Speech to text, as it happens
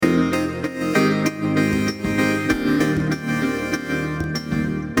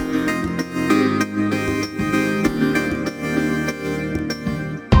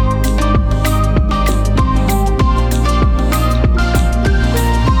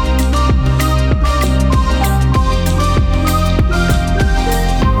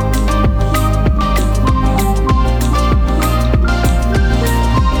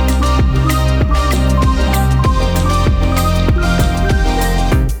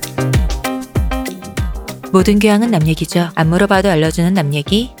모든 교양은 남 얘기죠. 안 물어봐도 알려주는 남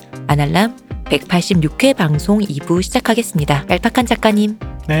얘기 아날람 186회 방송 2부 시작하겠습니다. 얄팍한 작가님.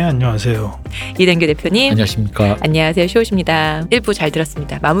 네, 안녕하세요. 이den규 대표님. 안녕하십니까. 안녕하세요. 쇼우십니다. 1부 잘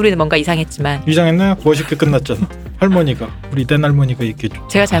들었습니다. 마무리는 뭔가 이상했지만. 이상했나요? 멋있게 끝났잖아. 할머니가 우리 댄 할머니가 얘기해줘.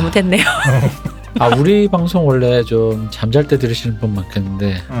 제가 잘못했네요. 우리 방송 원래 좀 잠잘 때 들으시는 분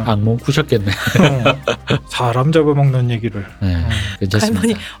많겠는데 악몽 꾸셨겠네. 사람 잡아먹는 얘기를. 네, 괜찮습니다.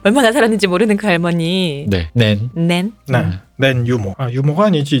 할머니 얼마나 살았는지 모르는 그 할머니. 네, 낸. 낸 유모. 유모가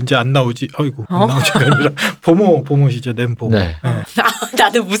아니지. 이제 안 나오지. 아이고, 안 나오지가 아니라 보모시죠. 낸 보모. 네.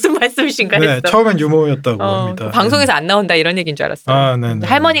 나도 무슨 말씀이신가 했어. 네, 처음엔 유모였다고 합니다. 방송에서 안 나온다 이런 얘기인 줄 알았어요. 네네.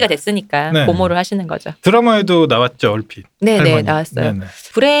 할머니가 됐으니까 네. 보모를 하시는 거죠. 드라마에도 나왔죠, 얼핏. 네네, 나왔어요. 네네.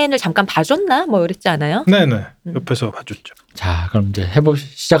 브랜을 잠깐 봐줬나? 뭐 그랬지 않아요? 네네. 옆에서 봐줬죠. 자, 그럼 이제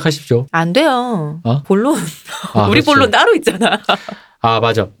시작하십시오. 안 돼요. 본론. 우리 그렇지. 본론 따로 있잖아.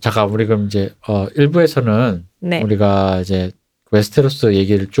 맞아. 잠깐 우리 그럼 이제 1부에서는 네. 우리가 이제 웨스테로스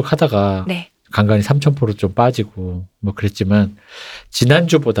얘기를 쭉 하다가 네. 간간히 삼천포로 좀 빠지고 뭐 그랬지만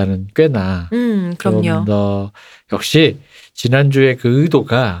지난주보다는 꽤나 그럼요. 좀 더 역시 지난주에 그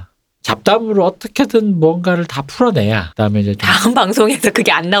의도가 잡담으로 어떻게든 뭔가를 다 풀어내야 그다음에 이제 좀 다음 방송에서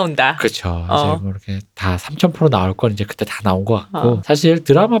그게 안 나온다. 그렇죠. 이제 뭐 이렇게 다 3,000% 나올 건 이제 그때 다 나온 것 같고 사실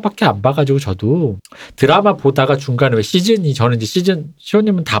드라마밖에 안 봐가지고 저도 드라마 보다가 중간에 왜 저는 이제 시즌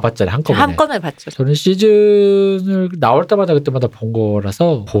시호님은 다 봤잖아요. 한꺼번에 봤죠. 저는 시즌을 나올 때마다 그때마다 본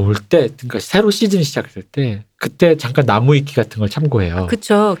거라서 볼 때 그러니까 새로 시즌이 시작될 때 그때 잠깐 나무위키 같은 걸 참고해요.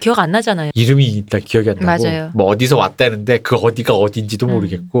 그렇죠. 기억 안 나잖아요. 이름이 일단 기억이 안 나고 맞아요. 뭐 어디서 왔다는데 그 어디가 어딘지도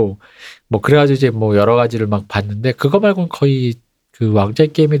모르겠고 뭐 그래가지고 이제 뭐 여러 가지를 막 봤는데 그거 말고는 거의 그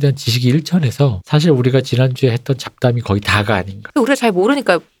왕좌의 게임에 대한 지식이 일천해서 사실 우리가 지난주에 했던 잡담이 거의 다가 아닌가. 우리가 잘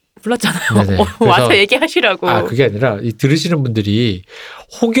모르니까 불렀잖아요. 네네. 와서 얘기하시라고. 그게 아니라 이 들으시는 분들이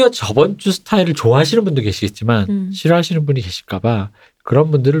혹여 저번 주 스타일을 좋아하시는 분도 계시겠지만 싫어하시는 분이 계실까봐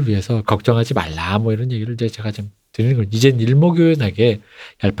그런 분들을 위해서 걱정하지 말라 뭐 이런 얘기를 이제 제가 좀 드리는 거예요. 이젠 일목요연하게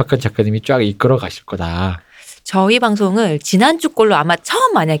얄팍한 작가님이 쫙 이끌어 가실 거다. 저희 방송을 지난주 걸로 아마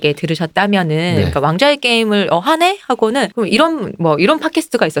처음 만약에 들으셨다면은 그러니까 왕좌의 게임을 하네 하고는 그럼 이런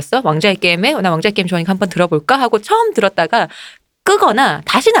팟캐스트가 있었어? 왕좌의 게임에 나 왕좌의 게임 좋아하니까 한번 들어볼까 하고 처음 들었다가 끄거나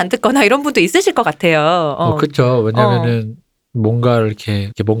다시는 안 듣거나 이런 분도 있으실 것 같아요. 그렇죠. 왜냐면은 뭔가를 이렇게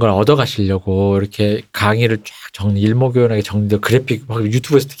뭔가를 얻어가시려고 이렇게 강의를 쫙 일목요연하게 정리된 그래픽 막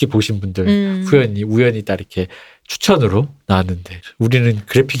유튜브에서 특히 보신 분들 우연히 다 이렇게 추천으로 나왔는데 우리는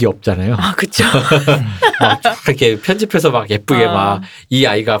그래픽이 없잖아요. 그렇죠. 막 이렇게 편집해서 막 예쁘게 막 이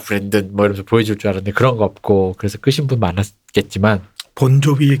아이가 브랜든 뭐 이러면서 보여줄 줄 알았는데 그런 거 없고 그래서 끄신 분 많았겠지만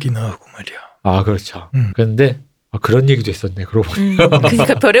본조비 얘기나 하고 말이야. 그렇죠. 그런데 그런 얘기도 있었네. 그러고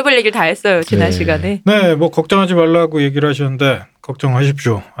그러니까 별의별 얘기를 다 했어요. 지난 시간에. 네, 뭐 걱정하지 말라고 얘기를 하셨는데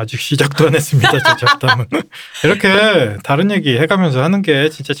걱정하십시오. 아직 시작도 안 했습니다. 제 잡담은. 이렇게 다른 얘기 해가면서 하는 게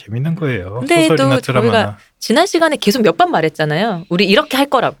진짜 재밌는 거예요. 근데 소설이나 또 드라마나. 저희가 지난 시간에 계속 몇 번 말했잖아요. 우리 이렇게 할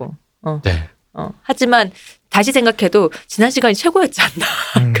거라고. 네. 하지만 다시 생각해도 지난 시간이 최고였지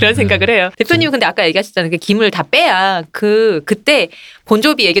않나 그런 생각을 해요. 대표님 근데 아까 얘기하셨잖아요. 그 김을 다 빼야 그때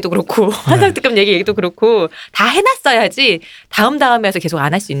본조비 얘기도 그렇고 환상특급 얘기도 그렇고 다 해놨어야지 다음에서 계속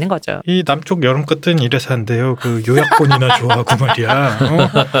안 할 수 있는 거죠. 이 남쪽 여름 끝은 이래서 안 돼요. 그 요약본이나 좋아하고 말이야.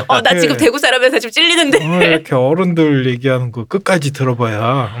 나 지금 대구 사람에서 좀 찔리는데. 이렇게 어른들 얘기하는 거 끝까지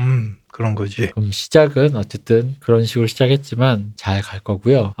들어봐야 그런 거지. 그럼 시작은 어쨌든 그런 식으로 시작했지만 잘 갈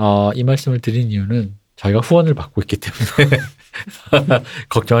거고요. 이 말씀을 드린 이유는 저희가 후원을 받고 있기 때문에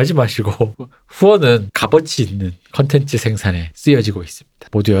걱정하지 마시고 후원은 값어치 있는 컨텐츠 생산에 쓰여지고 있습니다.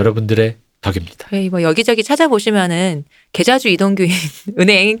 모두 여러분들의 덕입니다. 네, 뭐 여기저기 찾아보시면은 계좌주 이동규인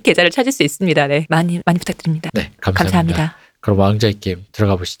은행 계좌를 찾을 수 있습니다. 네, 많이 부탁드립니다. 네, 감사합니다. 그럼 왕좌의 게임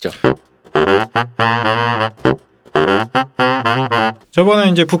들어가 보시죠.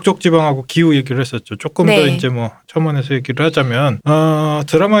 저번에 이제 북쪽 지방하고 기후 얘기를 했었죠. 조금 더 이제 뭐 첨언해서 얘기를 하자면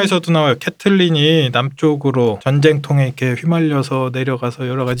드라마에서도 나와요. 캐틀린이 남쪽으로 전쟁통에 이렇게 휘말려서 내려가서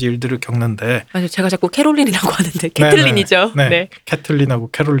여러 가지 일들을 겪는데. 맞아요. 제가 자꾸 캐롤린이라고 하는데 캐틀린이죠. 네.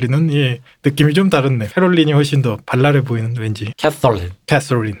 캐틀린하고 캐롤린은 느낌이 좀 다르네. 캐롤린이 훨씬 더 발랄해 보이는 왠지.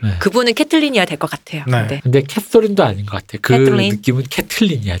 캐서린. 네. 그분은 캐틀린이어야 될 것 같아요. 네. 근데 캐서린도 아닌 것 같아. 그 느낌은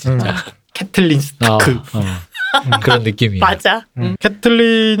캐틀린이야 진짜. 캐틀린 스타크. 그런 느낌이에요. 맞아.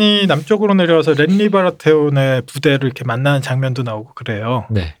 캐틀린이 남쪽으로 내려와서 렌리 바라테온의 부대를 이렇게 만나는 장면도 나오고 그래요.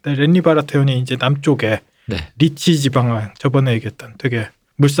 네. 렌리 바라테온이 이제 남쪽에 리치 지방 저번에 얘기했던 되게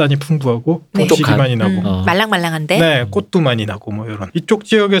물산이 풍부하고 곡식이 많이 나고 말랑말랑한데 네, 꽃도 많이 나고 뭐 이런 이쪽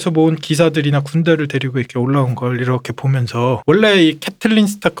지역에서 모은 기사들이나 군대를 데리고 이렇게 올라온 걸 이렇게 보면서 원래 이 캐틀린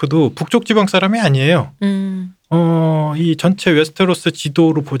스타크도 북쪽 지방 사람이 아니에요. 이 전체 웨스테로스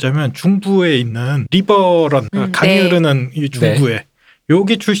지도로 보자면 중부에 있는 리버런 강이 흐르는 이 중부에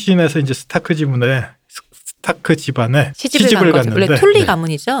여기 출신에서 이제 스타크 집안에 시집을 갔는데 원래 툴리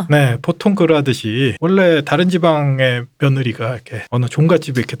가문이죠. 네, 보통 그러하듯이 원래 다른 지방의 며느리가 이렇게 어느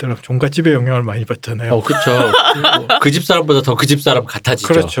종갓집에 이렇게 들어가면 종갓집의 영향을 많이 받잖아요. 그렇죠. 그 집 사람보다 더 그 집 사람 같아지죠.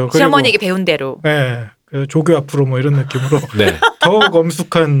 그렇죠. 시어머니에게 배운 대로. 네. 그 조교 앞으로 뭐 이런 느낌으로 네. 더욱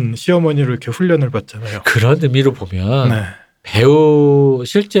엄숙한 시어머니를 이렇게 훈련을 받잖아요. 그런 의미로 보면 네. 배우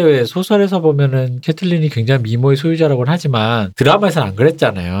실제 소설에서 보면은 캐틀린이 굉장히 미모의 소유자라고는 하지만 드라마에서는 안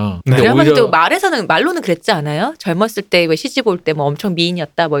그랬잖아요. 네. 드라마도 말로는 그랬지 않아요? 젊었을 때 왜 시집 올 때 뭐 엄청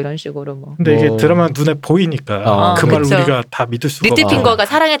미인이었다 뭐 이런 식으로 뭐. 근데 이게 드라마 눈에 보이니까 그 말을 우리가 다 믿을 수가 없어요. 리틀핑거가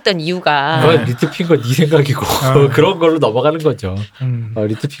사랑했던 이유가 리틀핑거 네 생각이고 그런 걸로 넘어가는 거죠.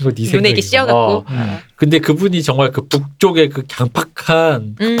 리틀핑거 네 생각이고. 눈에 이게 씌어갖고. 근데 그분이 정말 그 북쪽의 그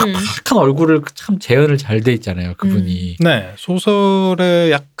강팍한 얼굴을 참 재현을 잘 돼 있잖아요. 그분이. 네.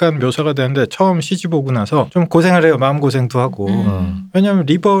 소설에 약간 묘사가 되는데 처음 시집 오고 나서 좀 고생을 해요. 마음고생도 하고. 왜냐하면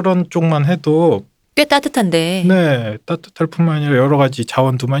리버런 쪽만 해도 꽤 따뜻한데. 네. 따뜻할 뿐만 아니라 여러 가지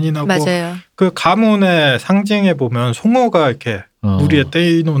자원도 많이 나고. 맞아요. 그 가문의 상징에 보면 송어가 이렇게 물 위에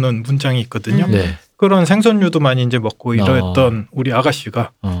떼놓는 문장이 있거든요. 네. 그런 생선류도 많이 이제 먹고 이러했던 우리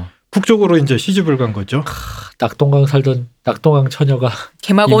아가씨가 북쪽으로 이제 시집을 간 거죠. 낙동강 살던 낙동강 처녀가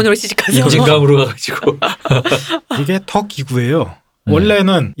개마고원으로 시집가서 임진강으로 가가지고 이게 더 기구예요.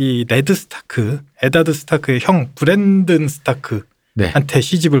 원래는 이 레드 스타크, 에다드 스타크의 형 브랜든 스타크한테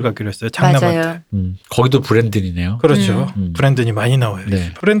시집을 가기로 했어요. 장남한테. 거기도 브랜든이네요. 그렇죠. 브랜든이 많이 나와요.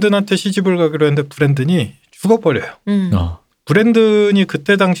 네. 브랜든한테 시집을 가기로 했는데 브랜든이 죽어버려요. 브랜든이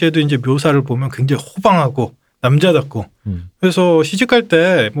그때 당시에도 이제 묘사를 보면 굉장히 호방하고 남자답고 그래서 시집갈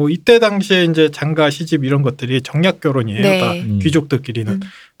때 뭐 이때 당시에 이제 장가 시집 이런 것들이 정략 결혼이에요. 네. 다 귀족들끼리는.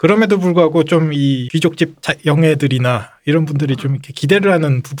 그럼에도 불구하고 좀 이 귀족집 영애들이나 이런 분들이 좀 이렇게 기대를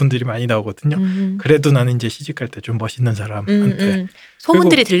하는 부분들이 많이 나오거든요. 그래도 나는 이제 시집갈 때 좀 멋있는 사람한테.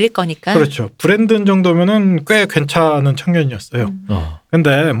 소문들이 들릴 거니까. 그렇죠. 브랜든 정도면은 꽤 괜찮은 청년이었어요.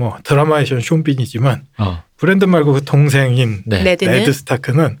 근데 뭐 드라마에서는 쇼빈이지만 브랜든 말고 그 동생인 레드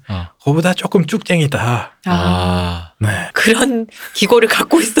스타크는 그보다 조금 쭉쟁이다. 네. 그런 기고를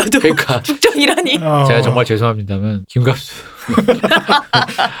갖고 있어도 그러니까. 쭉정이라니. 제가 정말 죄송합니다만 김갑수.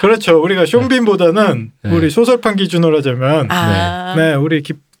 그렇죠. 우리가 쇼빈보다는 우리 소설판 기준으로 하자면 네, 우리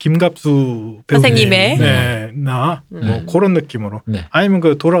김갑수 배우님 선생님의 뭐 그런 느낌으로 아니면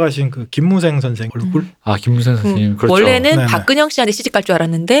그 돌아가신 그 김무생 선생 얼굴 김무생 선생님 그렇죠. 원래는 네네. 박근영 씨한테 시집 갈 줄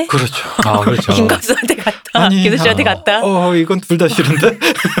알았는데 그렇죠. 그렇죠. 김갑수한테 갔다 김수 씨한테 갔다 이건 둘 다 싫은데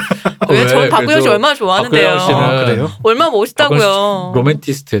왜? 전 박근영 씨 얼마나 좋아하는데요. 그래요? 얼마나 멋있다고요.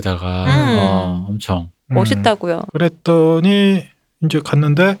 로맨티스트에다가 엄청 멋있다고요. 그랬더니 이제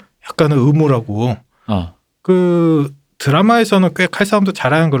갔는데 약간은 의무라고 그 드라마에서는 꽤 칼싸움도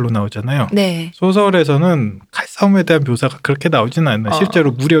잘하는 걸로 나오잖아요. 네. 소설에서는 칼싸움에 대한 묘사가 그렇게 나오지는 않아요.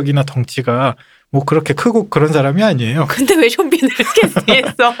 실제로 무력이나 덩치가 뭐 그렇게 크고 그런 사람이 아니에요. 근데 왜 쇼빈을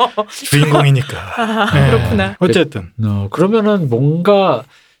캐스팅했어? 주인공이니까. 네. 그렇구나. 어쨌든. 그러면은 뭔가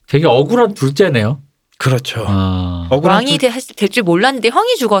되게 억울한 둘째네요. 그렇죠. 왕이 될 줄 몰랐는데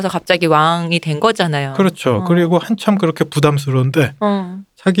형이 죽어서 갑자기 왕이 된 거잖아요. 그렇죠. 그리고 한참 그렇게 부담스러운데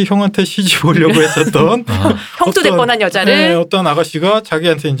자기 형한테 시집 오려고 했었던 형도 될 뻔한 여자를 어떤 아가씨가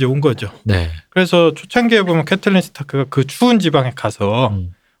자기한테 이제 온 거죠. 네. 그래서 초창기에 보면 캐틀린 스타크가 그 추운 지방에 가서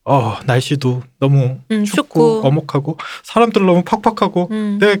날씨도 너무 춥고 어목하고 사람들 너무 팍팍하고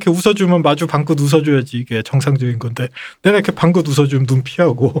내가 이렇게 웃어주면 마주 방긋 웃어줘야지 이게 정상적인 건데 내가 이렇게 방긋 웃어주면 눈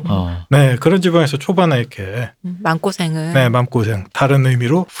피하고 네 그런 지방에서 초반에 이렇게 마음고생 다른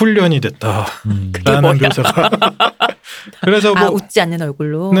의미로 훈련이 됐다 라는 묘사가 그래서 뭐 웃지 않는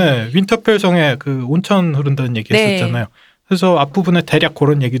얼굴로 윈터펠 성에 그 온천 흐른다는 얘기 했었잖아요. 그래서 앞부분에 대략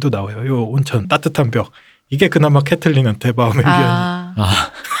그런 얘기도 나와요. 요 온천 따뜻한 벽 이게 그나마 캐틀린한테 마음의 위안이.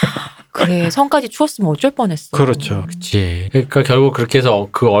 그래 성까지 추웠으면 어쩔 뻔했어. 그렇죠. 그렇지. 그러니까 결국 그렇게 해서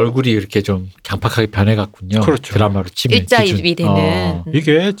그 얼굴이 이렇게 좀 강팍하게 변해갔군요. 그렇죠. 드라마로 치면 일자입이 되는.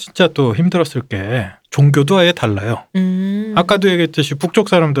 이게 진짜 또 힘들었을 게 종교도 아예 달라요. 아까도 얘기했듯이 북쪽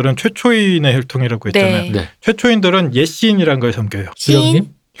사람들은 최초인의 혈통이라고 했잖아요. 네. 최초인들은 옛 시인이라는 걸 섬겨요. 수령님?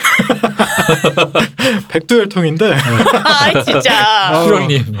 백두혈통인데. 진짜.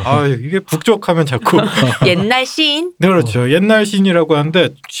 수령님. 이게 북쪽하면 자꾸 옛날 시인? 네, 그렇죠. 옛날 시인이라고 하는데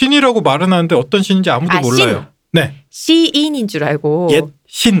신이라고 말은 하는데 어떤 신인지 아무도 몰라요. 신. 네. 시인인 줄 알고. 옛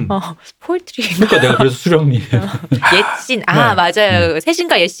신. 포에트리. 그러니까 내가 그래서 수령님. 옛신. 맞아요.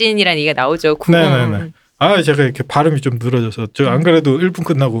 세신과 옛신이라는 얘기가 나오죠. 네네네. 제가 이렇게 발음이 좀 늘어져서 저 안 그래도 1분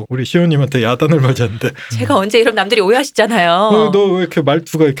끝나고 우리 시호님한테 야단을 맞았는데 제가 언제 이러면 남들이 오해하시잖아요. 너 왜 이렇게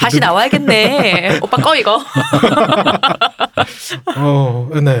말투가 이렇게 다시 나와야겠네. 오빠 꺼 이거.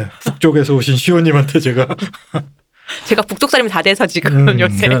 네. 북쪽에서 오신 시호님한테 제가 북쪽 사람이 다 돼서 지금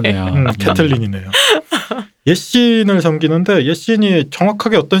요새. 그러네요. 캐틀린이네요. 옛신을 섬기는데 옛신이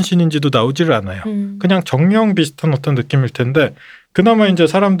정확하게 어떤 신인지도 나오지를 않아요. 그냥 정령 비슷한 어떤 느낌일 텐데 그나마 이제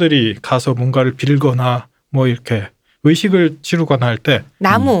사람들이 가서 뭔가를 빌거나 뭐 이렇게 의식을 치르거나 할 때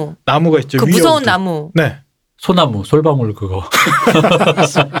나무가 있죠. 그 무서운 나무. 네. 소나무, 솔방울 그거.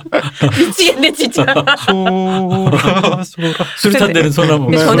 미치겠네 진짜. 소라. 수류탄 되는 소나무.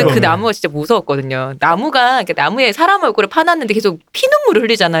 근데 저는 그 나무가 진짜 무서웠거든요. 나무가 나무에 사람 얼굴을 파놨는데 계속 피눈물을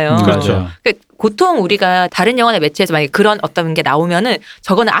흘리잖아요. 그렇죠. 보통 우리가 다른 영화나 매체에서 만약에 그런 어떤 게 나오면은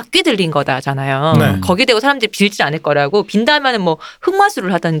저거는 악귀 들린 거다잖아요. 네. 거기 대고 사람들이 빌지 않을 거라고 빈다면은 뭐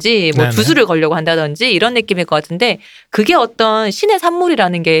흑마술을 하든지 뭐 주술을 걸려고 한다든지 이런 느낌일 것 같은데 그게 어떤 신의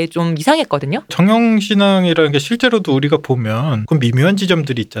산물이라는 게 좀 이상했거든요. 정형신앙이라는 게 실제로도 우리가 보면 그 미묘한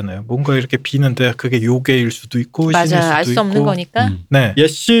지점들이 있잖아요. 뭔가 이렇게 비는데 그게 요괴일 수도 있고 신일 수도 있고. 알 수 없는 거니까. 네,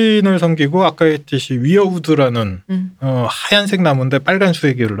 옛신을 섬기고 아까 했듯이 위어우드라는 하얀색 나무인데 빨간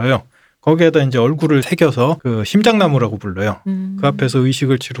수액이 흘러요. 거기에다 이제 얼굴을 새겨서 그 심장나무라고 불러요. 그 앞에서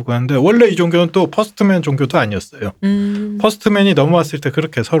의식을 치르고 하는데 원래 이 종교는 또 퍼스트맨 종교도 아니었어요. 퍼스트맨이 넘어왔을 때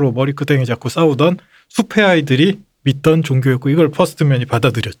그렇게 서로 머리끄댕이 잡고 싸우던 숲의 아이들이 믿던 종교였고 이걸 퍼스트맨이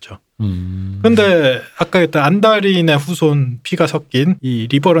받아들였죠. 근데 아까 했던 안다린의 후손 피가 섞인 이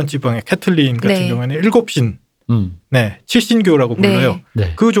리버런 지방의 캐틀린 같은 경우에는 일곱신 네, 칠신교라고 불러요.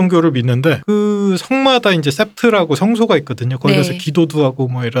 네. 그 종교를 믿는데 그 성마다 이제 sept라고 성소가 있거든요. 거기 가서 기도도 하고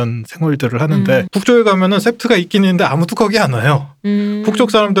뭐 이런 생활들을 하는데 북쪽에 가면은 sept가 있긴 있는데 아무도 거기 안 와요. 북쪽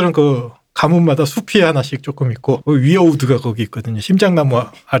사람들은 그 가문마다 숲이 하나씩 조금 있고 위어우드가 거기 있거든요. 심장나무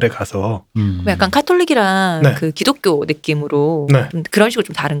아래 가서 약간 카톨릭이랑 그 기독교 느낌으로 그런 식으로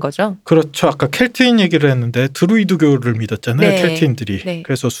좀 다른 거죠. 그렇죠. 아까 켈트인 얘기를 했는데 드루이드교를 믿었잖아요. 켈트인들이.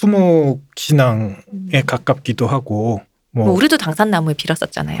 그래서 수목 신앙에 가깝기도 하고 뭐 우리도 당산나무에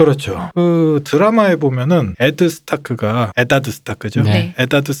빌었었잖아요. 그렇죠. 그 드라마에 보면은 에다드 스타크죠.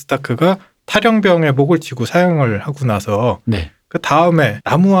 에다드 스타크가 탈영병에 목을 치고 사형을 하고 나서 그 다음에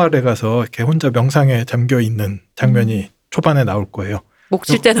나무 아래 가서 이렇게 혼자 명상에 잠겨 있는 장면이 초반에 나올 거예요. 목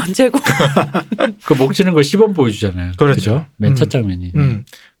칠 때는 언제고? 그 목 치는 걸 시범 보여주잖아요. 그렇죠. 맨 첫 장면이.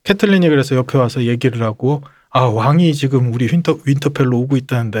 캐틀린이 그래서 옆에 와서 얘기를 하고 왕이 지금 우리 윈터펠로 오고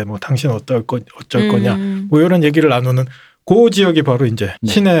있다는데 뭐 당신 어쩔 거냐 뭐 이런 얘기를 나누는 그 지역이 바로 이제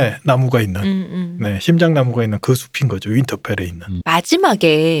신의 나무가 있는 심장나무가 있는 그 숲인 거죠. 윈터펠에 있는.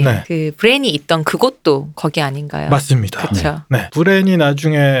 마지막에 그 브랜이 있던 그곳도 거기 아닌가요? 맞습니다. 그렇죠. 브랜이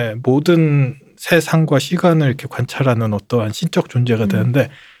나중에 모든 세상과 시간을 이렇게 관찰하는 어떠한 신적 존재가 되는데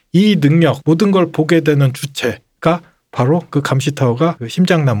이 능력, 모든 걸 보게 되는 주체가 바로 그 감시타워가 그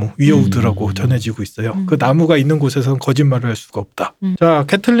심장나무 위어우드라고 전해지고 있어요. 그 나무가 있는 곳에서는 거짓말을 할 수가 없다. 자,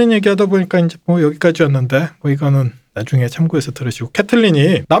 캐틀린 얘기하다 보니까 이제 뭐 여기까지 왔는데 뭐 이거는 나중에 참고해서 들으시고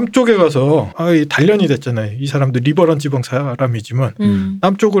캐틀린이 남쪽에 가서 이 단련이 됐잖아요. 이 사람들 리버런 지방 사람이지만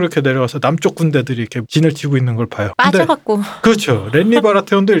남쪽으로 이렇게 내려가서 남쪽 군대들이 이렇게 진을 치고 있는 걸 봐요. 빠져갖고. 그렇죠. 랜리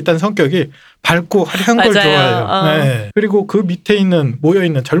바라테온도 일단 성격이 밝고 화려한 걸 좋아해요. 그리고 그 밑에 있는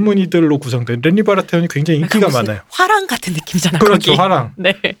모여있는 젊은이들로 구성된 랜리 바라테온이 굉장히 인기가 많아요. 화랑 같은 느낌이잖아요. 그렇죠. 거기. 화랑.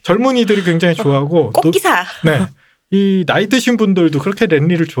 젊은이들이 굉장히 좋아하고 꽃기사. 이 나이 드신 분들도 그렇게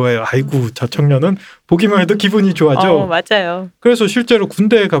랜리를 좋아해요. 아이고 저 청년은 보기만 해도 기분이 좋아져. 맞아요. 그래서 실제로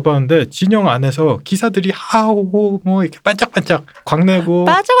군대에 가봤는데 진영 안에서 기사들이 하하호호 뭐 이렇게 반짝반짝 광내고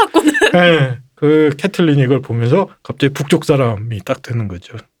빠져갖고는. 그 캐틀린이 이걸 보면서 갑자기 북쪽 사람이 딱 되는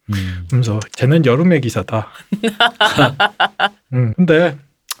거죠. 그래서 쟤는 여름의 기사다. 근데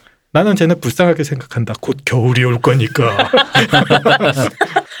나는 쟤는 불쌍하게 생각한다. 곧 겨울이 올 거니까.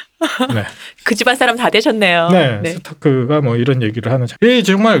 그 집안 사람 다 되셨네요. 스타크가 뭐 이런 얘기를 하는. 이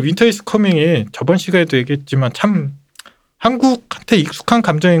정말 윈터 이즈 커밍이 저번 시간에도 얘기했지만 참 한국한테 익숙한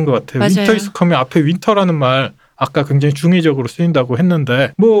감정인 것 같아요. 맞아요. 윈터 이즈 커밍 앞에 윈터라는 말 아까 굉장히 중의적으로 쓰인다고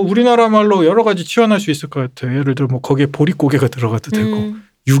했는데 뭐 우리나라 말로 여러 가지 치환할 수 있을 것 같아요. 예를 들어 뭐 거기에 보릿고개가 들어가도 되고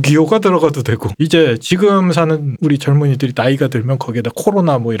 6.25가 들어가도 되고 이제 지금 사는 우리 젊은이들이 나이가 들면 거기에다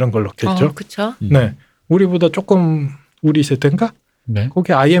코로나 뭐 이런 걸 넣겠죠. 그렇죠. 우리보다 조금 우리 세대인가?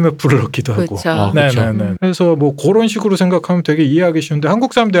 거기에 IMF를 넣기도 하고. 그래서 뭐 그런 식으로 생각하면 되게 이해하기 쉬운데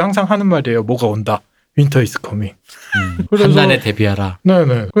한국 사람들이 항상 하는 말이에요. 뭐가 온다. 윈터 이즈 커밍. 한난에 대비하라.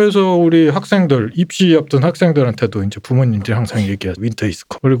 그래서 우리 학생들 입시 앞둔 학생들한테도 이제 부모님들이 항상 얘기하죠. 윈터 이즈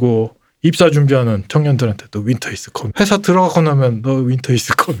커밍. 그리고 입사 준비하는 청년들한테도 윈터 이즈 커밍. 회사 들어가고 나면 너 윈터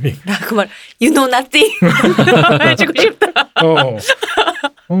이즈 커밍. 나 그 말 you know nothing 해주고 싶다.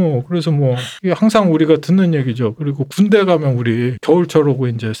 그래서 뭐 이게 항상 우리가 듣는 얘기죠. 그리고 군대 가면 우리 겨울철 오고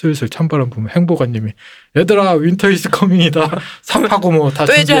이제 슬슬 찬바람 부면 행보관님이 얘들아 윈터 이즈 커밍이다. 삽하고 뭐 다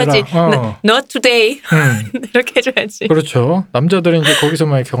또 준비해라. 해줘야지. Not today. 이렇게 해줘야지. 그렇죠. 남자들은 이제 거기서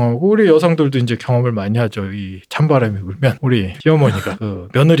많이 경험하고 우리 여성들도 이제 경험을 많이 하죠. 이 찬바람이 불면 우리 시어머니가 그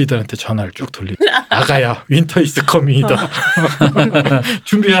며느리들한테 전화를 쭉 돌리고 아가야 윈터 이즈 커밍이다.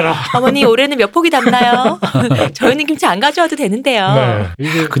 준비해라. 어머니 올해는 몇 포기 담나요? 저희는 김치 안 가져와도 되는데요. 네.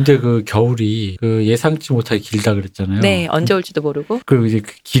 이게 근데 그 겨울이 그 예상치 못하게 길다 그랬잖아요. 네, 언제 올지도 모르고. 그리고 이제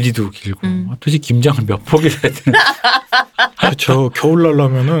그 길이도 길고 도대체 김장을 몇 포기를 해야 되나? 그렇죠. 겨울날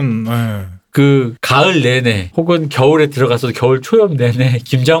라면은 네. 그 가을 내내 혹은 겨울에 들어가서 겨울 초엽 내내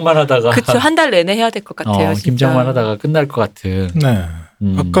김장만 하다가 그쵸. 한 달 내내 해야 될 것 같아요. 진짜. 김장만 하다가 끝날 것 같은. 네.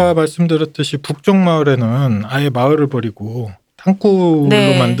 아까 말씀드렸듯이 북쪽 마을에는 아예 마을을 버리고 땅굴로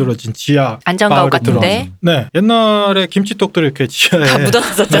네. 만들어진 지하 안전가옥 마을에 같은데. 들어가서. 네, 옛날에 김치떡들 이렇게 지하에 다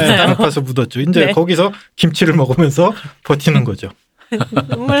묻어놨었잖아요. 땅을 파서 묻었죠. 이제 네. 거기서 김치를 먹으면서 버티는 거죠.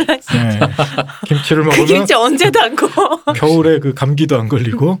 눈물 나 진짜. 네. 김치를 그 먹으면 김치 언제 담고. 겨울에 그 감기도 안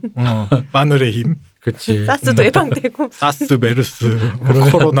걸리고 마늘의 힘, 그치. 사스도 예방되고. 사스, 메르스,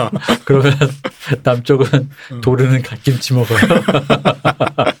 코로나. 그러면 남쪽은 도르는 갓김치 먹어요.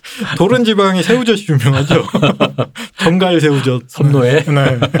 도른 지방이 새우젓이 유명하죠. 정갈 새우젓. 섬노에.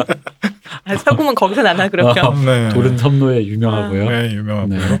 네. 서구면 거기서 나나 그러면. 네. 도른 섬노에 유명하고요. 네,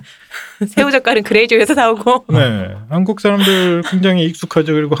 유명하고요. 네. 새우젓갈은 그레이조에서 사오고. 네, 한국 사람들 굉장히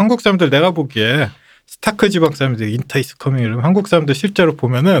익숙하죠. 그리고 한국 사람들 내가 보기에 스타크 지방 사람들 인타이스 커밍 이러면 한국 사람들 실제로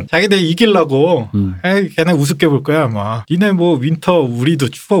보면은 자기들 이기려고 에이 걔네 우습게 볼 거야 아마. 니네 뭐 윈터 우리도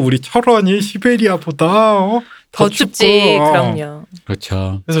추워 우리 철원이 시베리아보다 더 춥지. 그럼요.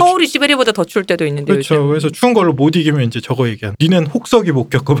 그렇죠. 서울이 시베리아보다 더 추울 때도 있는데. 그렇죠. 요즘. 그래서 추운 걸로 못 이기면 이제 저거 얘기한. 니넨 혹석이 못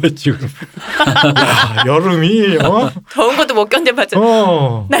겪어봤지. 야, 여름이 더운 것도 못 견뎌봤자.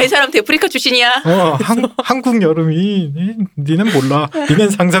 나 이 사람 데프리카 출신이야. 한국 여름이 니넨 몰라. 니넨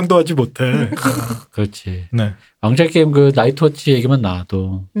상상도 하지 못해. 그렇지. 네. 왕자 게임 그 나이트워치 얘기만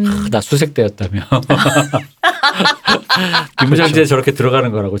나와도 나 수색대였다며. 비무장지대 그렇죠. 저렇게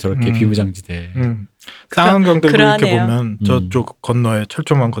들어가는 거라고 저렇게 비무장지대. 쌍안경들도 이렇게 그러네요. 보면 저쪽 건너에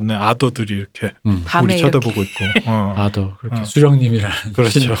철조망 건너에 아더들이 이렇게 밤에 우리 쳐다보고 있고. 아도 그렇게 수령님이라는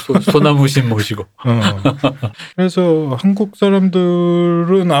그렇죠. 소나무신 모시고. 그래서 한국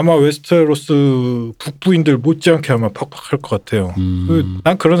사람들은 아마 웨스테로스 북부인들 못지않게 아마 팍팍할 것 같아요.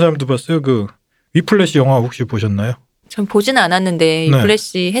 난 그런 사람도 봤어요. 그 위플래시 영화 혹시 보셨나요? 전 보지는 않았는데 이 네.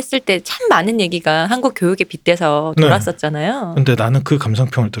 플래시 했을 때 참 많은 얘기가 한국 교육에 빗대서 네. 돌았었잖아요. 근데 나는 그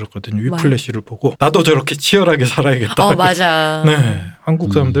감상평을 들었거든요. 위플래시를 보고 나도 저렇게 치열하게 살아야겠다. 맞아. 네,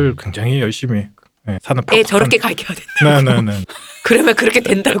 한국 사람들 굉장히 열심히 사는 팍팍한. 애 저렇게 가르쳐야 된다. 네네네. 그러면 그렇게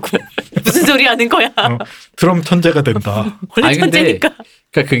된다고. 무슨 소리 하는 거야. 드럼 천재가 된다. 원래 아니, 근데 천재니까.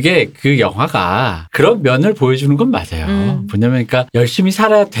 그러니까 그게 그 영화가 그런 면을 보여주는 건 맞아요. 뭐냐면 그러니까 열심히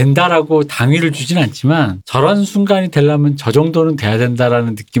살아야 된다라고 당위를 주진 않지만 저런 순간이 되려면 저 정도는 돼야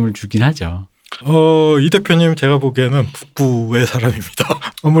된다라는 느낌을 주긴 하죠. 이 대표님 제가 보기에는 북부의 사람입니다.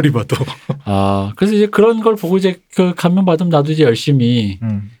 아무리 봐도. 그래서 이제 그런 걸 보고 이제 그 감명 받으면 나도 이제 열심히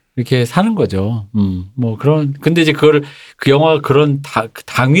이렇게 사는 거죠. 뭐 그런 근데 이제 그거를 그 영화가 그런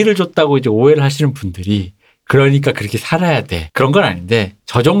당위를 줬다고 이제 오해를 하시는 분들이 그러니까 그렇게 살아야 돼. 그런 건 아닌데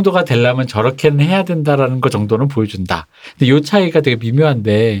저 정도가 되려면 저렇게는 해야 된다라는 거 정도는 보여준다. 근데 요 차이가 되게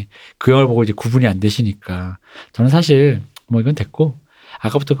미묘한데 그 영화를 보고 이제 구분이 안 되시니까 저는 사실 뭐 이건 됐고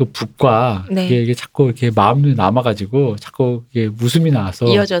아까부터 그 북과 네. 이게 자꾸 이렇게 마음이 남아가지고 자꾸 이게 웃음이 나와서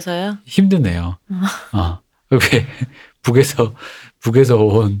이어져서요? 힘드네요. 왜 북에서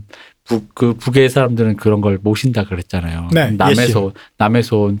온 그 북의 사람들은 그런 걸 모신다 그랬잖아요. 네,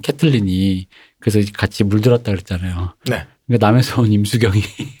 남에서 온 캐틀린이 그래서 같이 물들었다 그랬잖아요. 네. 그러니까 남에서 온 임수경이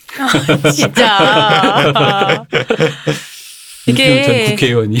진짜. 임수경 전 이게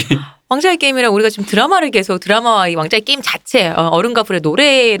국회의원이 왕자의 게임이랑 우리가 지금 드라마와 이 왕자의 게임 자체, 어른과 불의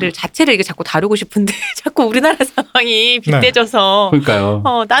노래를 자체를 이게 자꾸 다루고 싶은데 자꾸 우리나라 상황이 빗대져서 그러니까요.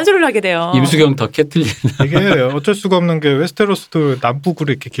 딴소리를 하게 돼요. 임수경 더 캐틀린. 이게 어쩔 수가 없는 게 웨스테로스도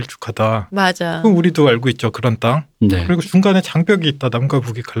남북으로 이렇게 길쭉하다. 맞아. 그럼 우리도 알고 있죠. 그런 땅. 네. 그리고 중간에 장벽이 있다. 남과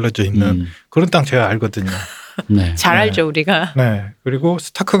북이 갈라져 있는 그런 땅 제가 알거든요. 네. 잘 알죠 우리가. 네. 그리고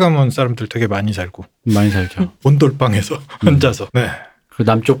스타크 가문 사람들 되게 많이 살고. 많이 살죠. 온돌방에서 혼자서. 네. 그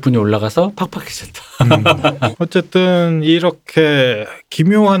남쪽 분이 올라가서 팍팍해졌다. 어쨌든 이렇게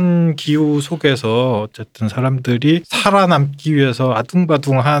기묘한 기후 속에서 어쨌든 사람들이 살아남기 위해서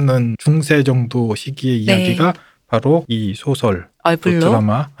아둥바둥하는 중세 정도 시기의 이야기가 바로 이 소설 얼블로?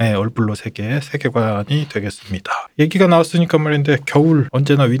 드라마 얼블로 세계관이 되겠습니다. 얘기가 나왔으니까 말인데 겨울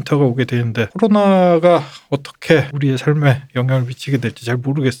언제나 윈터가 오게 되는데 코로나가 어떻게 우리의 삶에 영향을 미치게 될지 잘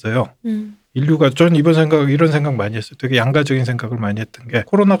모르겠어요. 인류가 전 이런 생각 많이 했어요. 되게 양가적인 생각을 많이 했던 게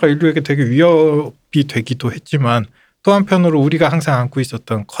코로나가 인류에게 되게 위협이 되기도 했지만 또 한편으로 우리가 항상 안고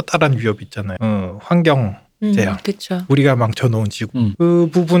있었던 커다란 위협 있잖아요. 환경 재앙. 그쵸. 우리가 망쳐놓은 지구. 그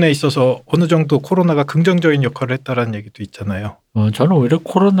부분에 있어서 어느 정도 코로나가 긍정적인 역할을 했다라는 얘기도 있잖아요. 저는 오히려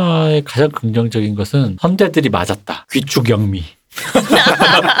코로나의 가장 긍정적인 것은 선대들이 맞았다. 귀축영미.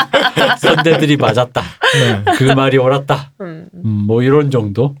 선대들이 맞았다. 네. 그 말이 옳았다. 뭐 이런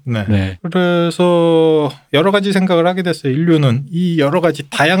정도. 네. 네. 그래서 여러 가지 생각을 하게 됐어요. 인류는 이 여러 가지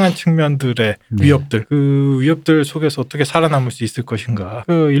다양한 측면들의 위협들, 그 위협들 속에서 어떻게 살아남을 수 있을 것인가.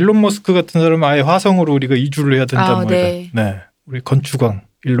 그 일론 머스크 같은 사람은 아예 화성으로 우리가 이주를 해야 된다는 말이야. 네. 우리 건축왕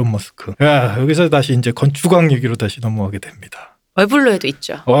일론 머스크. 야, 여기서 다시 이제 건축왕 얘기로 다시 넘어가게 됩니다. 얼블로에도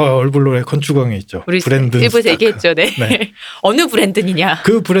있죠. 얼블로에 건축왕이 있죠. 우리 브랜든 일부에서 얘기했죠. 네. 네. 어느 브랜든이냐.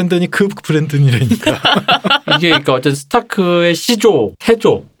 그 브랜든이라니까. 이게 그러니까 어쨌든 스타크의 시조,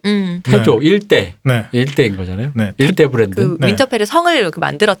 태조, 일대. 네. 일대인 거잖아요. 네. 일대 브랜든. 그 윈터펠의 성을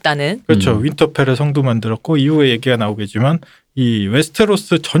만들었다는. 그렇죠. 윈터펠의 성도 만들었고 이후에 얘기가 나오겠지만 이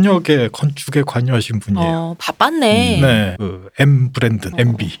웨스테로스 전역의 건축에 관여하신 분이에요. 바빴네. 네. 그 M 브랜든,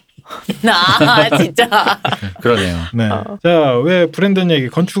 MB. 진짜. 그러네요. 네. 자, 왜 브랜든 얘기,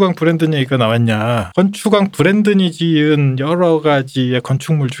 건축왕 브랜든 얘기가 나왔냐. 건축왕 브랜든이 지은 여러 가지의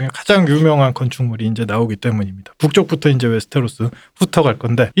건축물 중에 가장 유명한 건축물이 이제 나오기 때문입니다. 북쪽부터 이제 웨스테로스 훑어갈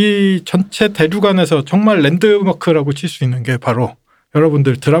건데 이 전체 대륙안에서 정말 랜드마크라고 칠 수 있는 게 바로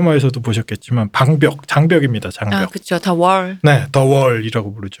여러분들 드라마에서도 보셨겠지만 장벽입니다. 장벽. 그렇죠. 더 월. 네, 더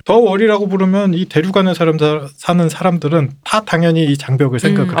월이라고 부르죠. 더 월이라고 부르면 이 대륙 안에 사는 사람들은 다 당연히 이 장벽을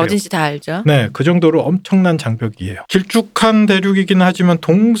생각을 해요. 어딘지 다 알죠. 네, 그 정도로 엄청난 장벽이에요. 길쭉한 대륙이긴 하지만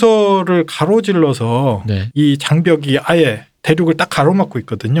동서를 가로질러서 이 장벽이 아예 대륙을 딱 가로막고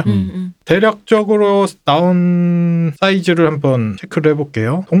있거든요. 대략적으로 나온 사이즈를 한번 체크를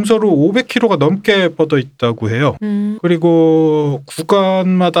해볼게요. 동서로 500km가 넘게 뻗어 있다고 해요. 그리고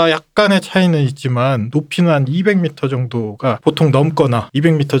구간마다 약간의 차이는 있지만 높이는 한 200m 정도가 보통 넘거나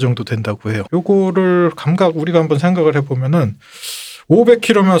 200m 정도 된다고 해요. 요거를 감각 우리가 한번 생각을 해보면은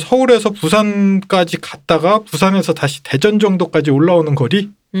 500km면 서울에서 부산까지 갔다가 부산에서 다시 대전 정도까지 올라오는 거리?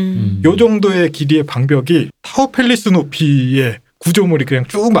 요 정도의 길이의 방벽이 타워 팰리스 높이의 구조물이 그냥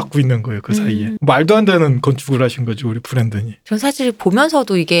쭉 막고 있는 거예요. 그 사이에. 말도 안 되는 건축을 하신 거죠. 우리 브랜든이. 전 사실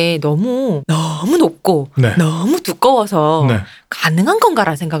보면서도 이게 너무 높고 너무 두꺼워서 가능한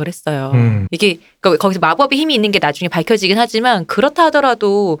건가라는 생각을 했어요. 이게 거기서 마법의 힘이 있는 게 나중에 밝혀지긴 하지만 그렇다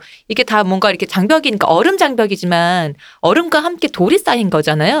하더라도 이게 다 뭔가 이렇게 장벽이니까 얼음 장벽이지만 얼음과 함께 돌이 쌓인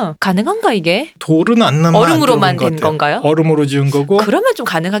거잖아요. 가능한가 이게? 돌은 안 남아. 얼음으로만 된 건가요? 얼음으로 지은 거고. 그러면 좀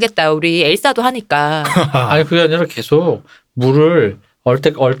가능하겠다. 우리 엘사도 하니까. 아니 그게 아니라 계속 물을 얼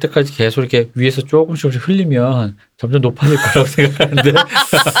때까지 계속 이렇게 위에서 조금씩 흘리면 점점 높아질 거라고 생각하는데.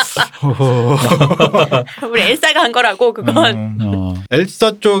 우리 엘사가 한 거라고 그건.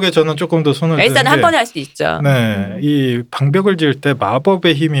 엘사 쪽에 저는 조금 더 손을 엘사는 드는 한 번에 할 수 있죠. 네, 이 방벽을 지을 때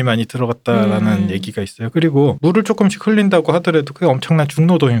마법의 힘이 많이 들어갔다라는 얘기가 있어요. 그리고 물을 조금씩 흘린다고 하더라도 그게 엄청난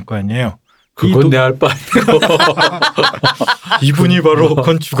중노동일 거 아니에요. 그건 내 알 바 아니고. 이분이 바로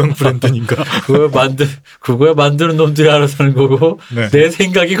건축왕 브랜든인가? 그걸 만드는 놈들이 알아서 하는 거고 내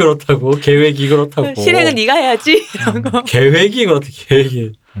생각이 그렇다고 계획이 그렇다고. 실행은 네가 해야지. 이런 거. 계획이 그렇다.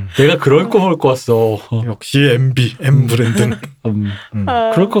 계획이. 내가 그런 꿈을 꿨어. 역시 M 브랜든.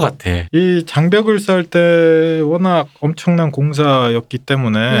 그럴 것 같아. 이 장벽을 쌓을 때 워낙 엄청난 공사였기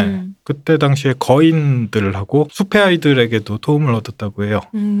때문에 그때 당시에 거인들하고 숲의 아이들에게도 도움을 얻었다고 해요.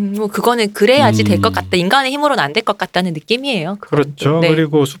 뭐 그거는 그래야지 될 것 같다. 인간의 힘으로는 안 될 것 같다는 느낌이에요. 그렇죠. 네.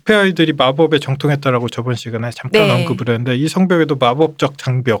 그리고 숲의 아이들이 마법에 정통했다라고 저번 시간에 잠깐 언급을 했는데 이 성벽에도 마법적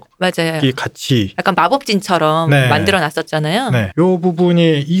장벽이 맞아요. 같이 약간 마법진처럼 만들어놨었잖아요. 네, 이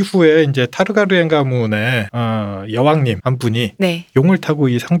부분이 이후에 이제 타르가르엔 가문의 여왕님 한 분이 용을 타고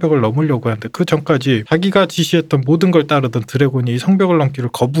이 성벽을 넘으려고 하는데 그 전까지 자기가 지시했던 모든 걸 따르던 드래곤이 이 성벽을 넘기를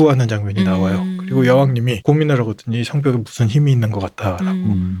거부하는 장면이 나와요. 그리고 여왕님이 고민을 하거든요. 이 성벽에 무슨 힘이 있는 것 같다라고.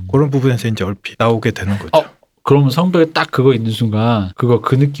 그런 부분에서 이제 얼핏 나오게 되는 거죠. 그러면 성벽에 딱 그거 있는 순간 그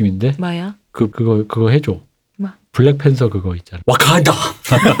느낌인데? 뭐야? 그거 해줘. 뭐? 블랙팬서 그거 있잖아. 와칸다.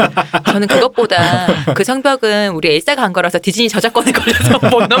 저는 그것보다 그 성벽은 우리 엘사가 한 거라서 디즈니 저작권에 걸려서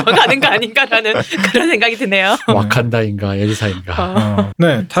못 넘어가는 거 아닌가라는 그런 생각이 드네요. 와칸다인가 엘사인가.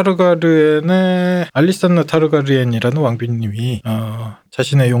 네, 타르가르엔의 알리산나 타르가르엔이라는 왕비님이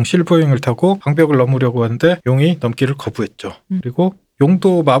자신의 용 실버윙을 타고 방벽을 넘으려고 하는데 용이 넘기를 거부했죠. 그리고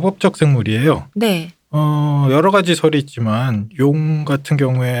용도 마법적 생물이에요. 네. 여러 가지 설이 있지만 용 같은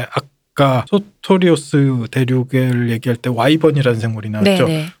경우에 아까 소토리오스 대륙을 얘기할 때 와이번이라는 생물이 나왔죠.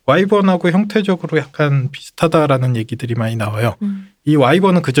 네네. 와이번하고 형태적으로 약간 비슷하다라는 얘기들이 많이 나와요. 이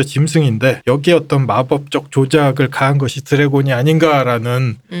와이번은 그저 짐승인데 여기에 어떤 마법적 조작을 가한 것이 드래곤이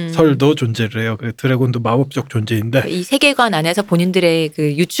아닌가라는 설도 존재를 해요. 그 드래곤도 마법적 존재인데 이 세계관 안에서 본인들의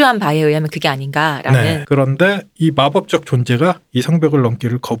그 유추한 바에 의하면 그게 아닌가라는. 네. 그런데 이 마법적 존재가 이 성벽을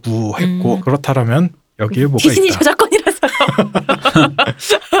넘기를 거부했고 그렇다면 여기에 뭐가 디즈니 있다. 저작권이라서요.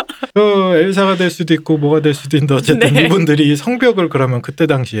 엘사가 될 수도 있고 뭐가 될 수도 있는데 어쨌든 네. 이분들이 성벽을 그러면 그때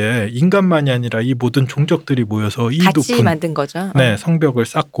당시에 인간만이 아니라 이 모든 종족들이 모여서 이 같이 높은 만든 거죠. 네, 성벽을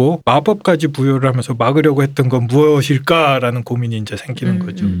쌓고 마법까지 부여를 하면서 막으려고 했던 건 무엇일까라는 고민이 이제 생기는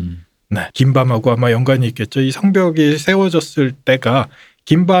거죠. 네, 긴밤하고 아마 연관이 있겠죠. 이 성벽이 세워졌을 때가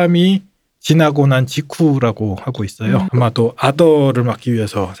긴밤이 지나고 난 직후라고 하고 있어요. 아마도 아더를 막기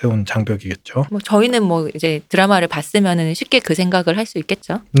위해서 세운 장벽이겠죠. 뭐 저희는 뭐 이제 드라마를 봤으면은 쉽게 그 생각을 할 수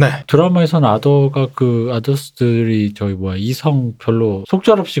있겠죠. 네. 드라마에서는 아더가 그 아더스들이 저희 이성 별로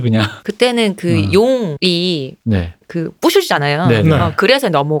속절없이 그냥 그때는 그 용이 네. 그 부수잖아요. 네. 그래서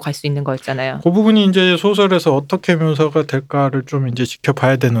넘어갈 수 있는 거였잖아요. 그 부분이 이제 소설에서 어떻게 묘사가 될까를 좀 이제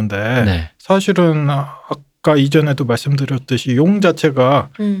지켜봐야 되는데 네. 사실은 아까 이전에도 말씀드렸듯이 용 자체가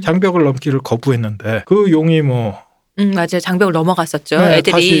장벽을 넘기를 거부했는데 그 용이 뭐 맞아요. 장벽을 넘어갔었죠. 네,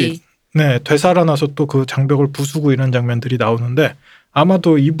 애들이. 다시 되살아나서 또 그 장벽을 부수고 이런 장면들이 나오는데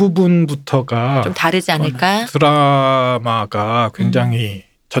아마도 이 부분부터가 좀 다르지 않을까? 드라마가 굉장히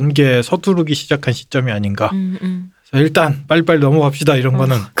전개에 서두르기 시작한 시점이 아닌가. 그래서 일단 빨리빨리 넘어갑시다 이런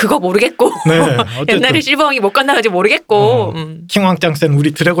거는 그거 모르겠고. 네, 어쨌든 옛날에 실버왕이 못 건너가지 모르겠고. 킹왕짱센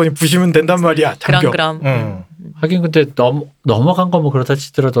우리 드래곤이 부시면 된단 말이야. 장벽. 그럼. 하긴 근데 넘어간 거 뭐 그렇다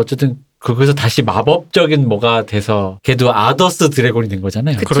치더라도 어쨌든 거기서 다시 마법적인 뭐가 돼서 걔도 아더스 드래곤이 된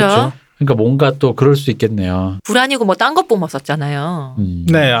거잖아요. 그렇죠. 그러니까 뭔가 또 그럴 수 있겠네요. 불 아니고 뭐 딴 것 뿜었었잖아요.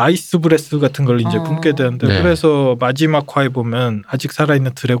 네, 아이스 브레스 같은 걸 이제 뿜게 되는데 네. 그래서 마지막 화에 보면 아직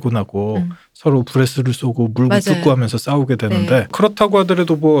살아있는 드래곤하고 서로 브레스를 쏘고 물고 맞아요. 뜯고 하면서 싸우게 되는데 네. 그렇다고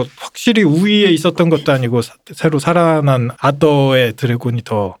하더라도 뭐 확실히 우위에 있었던 것도 아니고 새로 살아난 아더의 드래곤이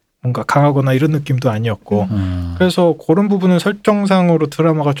더 뭔가 강하거나 이런 느낌도 아니었고 그래서 그런 부분은 설정상으로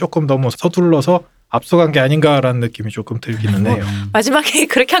드라마가 조금 너무 서둘러서 앞서간 게 아닌가라는 느낌이 조금 들기는 해요. 마지막에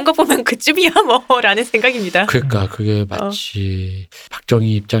그렇게 한 거 보면 그쯤이야 뭐라는 생각입니다. 그러니까 그게 마치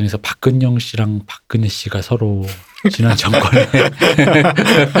박정희 입장에서 박근영 씨랑 박근혜 씨가 서로 지난 정권에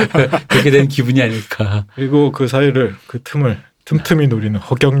그렇게 된 기분이 아닐까. 그리고 그 사이를 그 틈을 틈틈이 노리는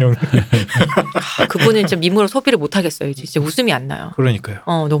허경영. 그분은 진짜 밈으로 소비를 못 하겠어요. 진짜 웃음이 안 나요. 그러니까요.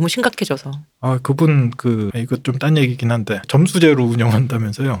 너무 심각해져서. 그분 이거 좀 딴 얘기긴 한데 점수제로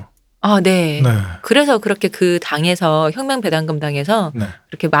운영한다면서요. 네. 네. 그래서 그렇게 그 당에서 혁명배당금 당에서 네.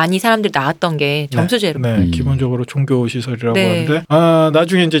 그렇게 많이 사람들이 나왔던 게 점수제로. 네, 기본적으로 종교 시설이라고 네. 하는데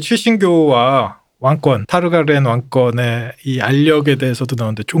나중에 이제 칠신교와 왕권, 타르가렌 왕권의 이 알력에 대해서도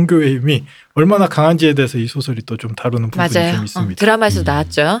나오는데 종교의 힘이 얼마나 강한지에 대해서 이 소설이 또 좀 다루는 부분이 맞아요. 좀 있습니다. 드라마에서도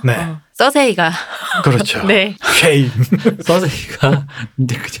나왔죠. 네. 서세이가. 그렇죠. 네. 쉐임. 서세이가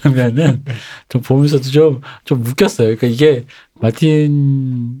근데 그 장면은 좀 보면서도 좀 웃겼어요. 그러니까 이게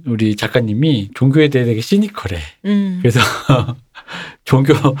마틴 우리 작가님이 종교에 대해 되게 시니컬해. 그래서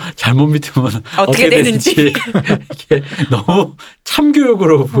종교 잘못 믿으면 어떻게 되는지 이게 너무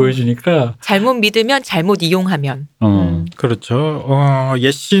참교육으로 보여주니까 잘못 믿으면 잘못 이용하면. 그렇죠.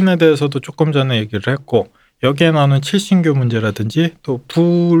 옛 신에 대해서도 조금 전에 얘기를 했고 여기에 나오는 칠신교 문제라든지 또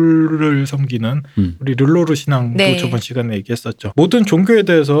불을 섬기는 우리 르로르 신앙도 네. 저번 시간에 얘기했었죠. 모든 종교에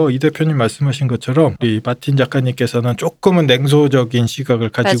대해서 이 대표님 말씀하신 것처럼 우리 마틴 작가님께서는 조금은 냉소적인 시각을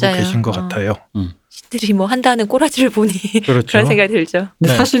가지고 맞아요. 계신 것 같아요. 신들이 뭐 한다는 꼬라지를 보니 그렇죠. 그런 생각이 들죠.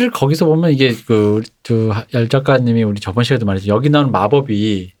 근데 네. 사실 거기서 보면 이게 그 열 작가님이 우리 저번 시간에도 말했죠. 여기 나오는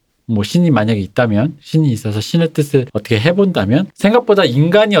마법이 뭐 신이 만약에 있다면 신이 있어서 신의 뜻을 어떻게 해본다면 생각보다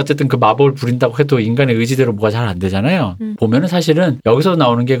인간이 어쨌든 그 마법을 부린다고 해도 인간의 의지대로 뭐가 잘 안 되잖아요. 보면은 사실은 여기서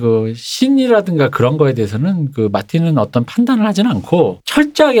나오는 게 그 신이라든가 그런 거에 대해서는 그 마틴은 어떤 판단을 하지는 않고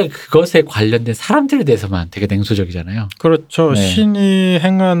철저하게 그것에 관련된 사람들에 대해서만 되게 냉소적이잖아요. 그렇죠. 네. 신이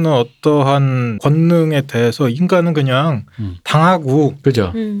행하는 어떠한 권능에 대해서 인간은 그냥 당하고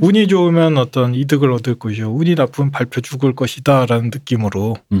그죠? 운이 좋으면 어떤 이득을 얻을 것이요. 운이 나쁘면 밟혀 죽을 것이다라는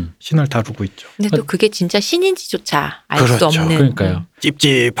느낌으로 신을 다루고 있죠. 근데 또 그게 진짜 신인지조차 알 수 그렇죠. 없는. 그러니까요.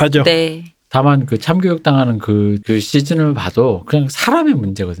 찝찝하죠. 네. 다만 그 참교육 당하는 그 시즌을 봐도 그냥 사람의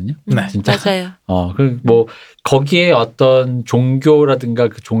문제거든요. 네. 진짜. 맞아요. 뭐 거기에 어떤 종교라든가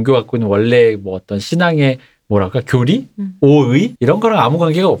그 종교 갖고 있는 원래 뭐 어떤 신앙의 뭐랄까 교리, 오의 이런 거랑 아무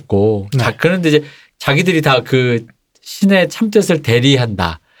관계가 없고. 네. 그런데 이제 자기들이 다 그 신의 참뜻을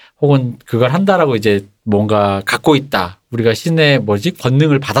대리한다. 혹은 그걸 한다라고 이제 뭔가 갖고 있다. 우리가 신의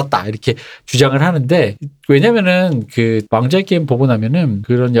권능을 받았다. 이렇게 주장을 하는데, 왜냐면은 그 왕좌의 게임 보고 나면은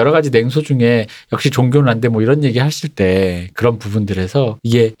그런 여러 가지 냉소 중에 역시 종교는 안 돼 뭐 이런 얘기 하실 때 그런 부분들에서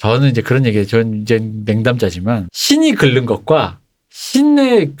이게 저는 이제 그런 얘기예요. 저는 이제 냉담자지만 신이 긁는 것과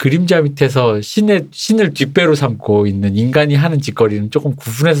신의 그림자 밑에서 신을 뒷배로 삼고 있는 인간이 하는 짓거리는 조금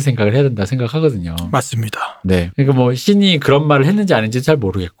구분해서 생각을 해야 된다 생각하거든요. 맞습니다. 네. 그러니까 뭐 신이 그런 말을 했는지 아닌지 잘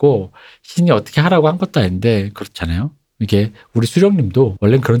모르겠고 신이 어떻게 하라고 한 것도 아닌데 그렇잖아요. 이게 우리 수령님도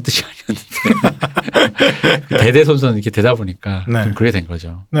원래는 그런 뜻이 아니었는데 대대손손 이렇게 되다 보니까 네. 좀 그렇게 된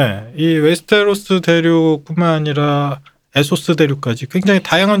거죠. 네. 이 웨스테로스 대륙뿐만 아니라 에소스 대륙까지 굉장히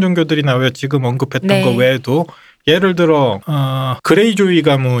다양한 종교들이 나와요. 지금 언급했던 네. 거 외에도 예를 들어 그레이조이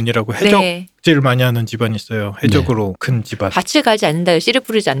가문이라고 해적질 네. 많이 하는 집안이 있어요. 해적으로 큰 집안. 밭을 갈지 않는다요. 씨를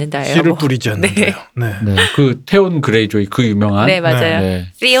뿌리지 않는다요. 씨를 뿌리지 않는다요. 네. 네. 그 태온 그레이조이 그 유명한. 네, 맞아요. 네.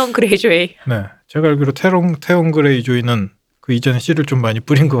 시온 그레이조이. 네. 제가 알기로 태온 그레이조이는 그 이전에 씨를 좀 많이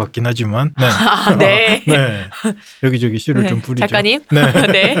뿌린 것 같긴 하지만. 네. 네. 네. 여기저기 씨를 네. 좀 뿌리죠. 작가님? 네.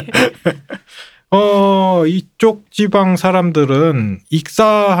 네. 이쪽 지방 사람들은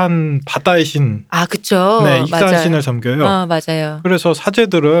익사한 바다의 신. 그쵸. 네, 익사한 맞아요. 신을 섬겨요. 맞아요. 그래서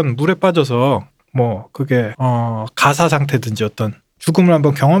사제들은 물에 빠져서 그게 가사 상태든지 어떤 죽음을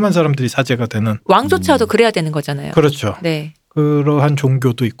한번 경험한 사람들이 사제가 되는. 왕조차도 그래야 되는 거잖아요. 그렇죠. 네. 그러한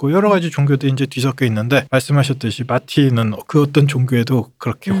종교도 있고 여러 가지 종교들이 이제 뒤섞여 있는데 말씀하셨듯이 마티는 그 어떤 종교에도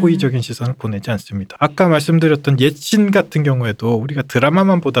그렇게 호의적인 시선을 보내지 않습니다. 아까 말씀드렸던 옛신 같은 경우에도 우리가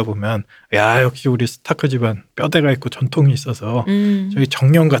드라마만 보다 보면 야 역시 우리 스타크 집안 뼈대가 있고 전통이 있어서 저희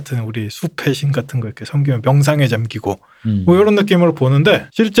정령 같은 우리 숲의 신 같은 거 이렇게 섬기면 명상에 잠기고 뭐 이런 느낌으로 보는데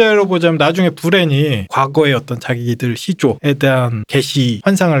실제로 보자면 나중에 브랜이 과거의 어떤 자기들 시조에 대한 계시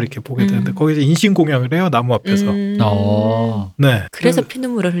환상을 이렇게 보게 되는데 거기서 인신공양을 해요 나무 앞에서. 네. 그래서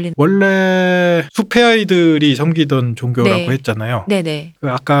피눈물을 흘린. 원래 숲의 아이들이 섬기던 종교라고 네. 했잖아요. 네네. 그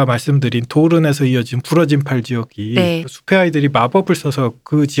아까 말씀드린 도른에서 이어진 부러진 팔 지역이 네. 그 숲의 아이들이 마법을 써서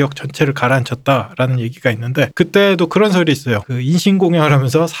그 지역 전체를 가라앉혔다라는 얘기가 있는데 그때도 그런 설이 있어요. 그 인신공양을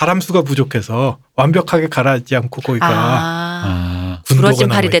하면서 사람 수가 부족해서 완벽하게 가라앉지 않고 거기가 부러진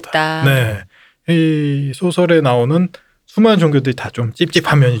군도가 팔이 남아있다. 됐다. 네. 이 소설에 나오는 수많은 종교들이 다 좀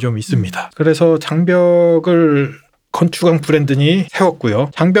찝찝한 면이 좀 있습니다. 그래서 장벽을 건축왕 브랜든이 세웠고요.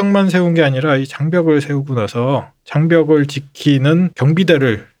 장벽만 세운 게 아니라 이 장벽을 세우고 나서 장벽을 지키는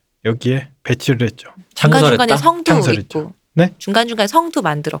경비대를 여기에 배치를 했죠. 중간중간에 성도 창설했죠. 있고. 네? 중간중간에 성도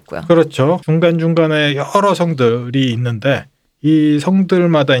만들었고요. 그렇죠. 중간중간에 여러 성들이 있는데 이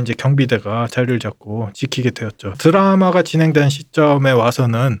성들마다 이제 경비대가 자리를 잡고 지키게 되었죠. 드라마가 진행된 시점에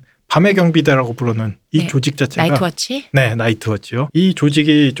와서는 밤의 경비대라고 부르는 이 조직 자체가 나이트워치? 네, 나이트워치요. 이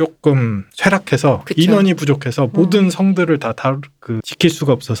조직이 조금 쇠락해서 그쵸. 인원이 부족해서 모든 성들을 다 지킬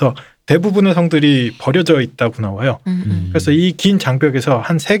수가 없어서 대부분의 성들이 버려져 있다고 나와요. 그래서 이 긴 장벽에서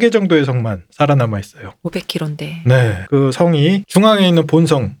한 3개 정도의 성만 살아남아 있어요. 500km인데. 네, 그 성이 중앙에 있는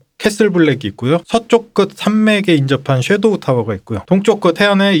본성 캐슬 블랙이 있고요. 서쪽 끝 산맥에 인접한 섀도우 타워가 있고요. 동쪽 끝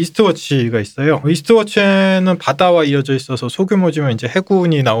해안에 이스트워치가 있어요. 이스트워치는 바다와 이어져 있어서 소규모지만 이제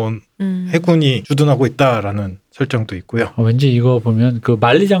해군이 해군이 주둔하고 있다라는 설정도 있고요. 왠지 이거 보면 그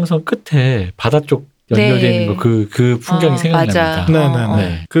만리장성 끝에 바다 쪽 연결되어 네. 있는 거 그 풍경이 생각납니다.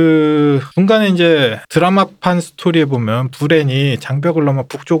 네네네. 그 중간에 이제 드라마판 스토리에 보면 브랜이 장벽을 넘어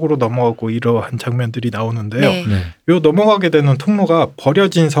북쪽으로 넘어가고 이러한 장면들이 나오는데요. 네. 요 넘어가게 되는 통로가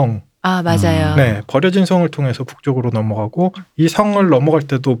버려진 성. 맞아요. 네, 버려진 성을 통해서 북쪽으로 넘어가고 이 성을 넘어갈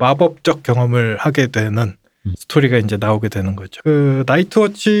때도 마법적 경험을 하게 되는 스토리가 이제 나오게 되는 거죠. 그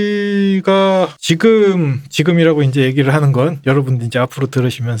나이트워치가 지금이라고 이제 얘기를 하는 건 여러분들 이제 앞으로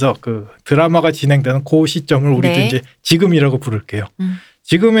들으시면서 그 드라마가 진행되는 그 시점을 우리도 네. 이제 지금이라고 부를게요.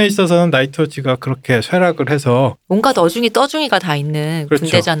 지금에 있어서는 나이트워치가 그렇게 쇠락을 해서 뭔가 떠중이가 다 있는 그렇죠.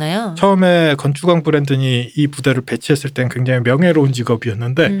 군대잖아요. 처음에 건축왕 브랜든이 이 부대를 배치했을 땐 굉장히 명예로운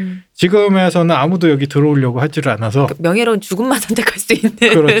직업이었는데 지금에서는 아무도 여기 들어오려고 하지를 않아서 명예로운 죽음만 선택할 수 있는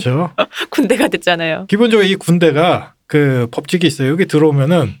그렇죠. 군대가 됐잖아요. 기본적으로 이 군대가 그 법칙이 있어요. 여기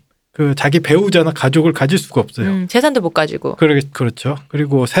들어오면은 그 자기 배우자나 가족을 가질 수가 없어요. 재산도 못 가지고. 그렇죠.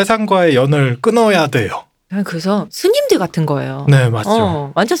 그리고 세상과의 연을 끊어야 돼요. 그래서 스님들 같은 거예요. 네,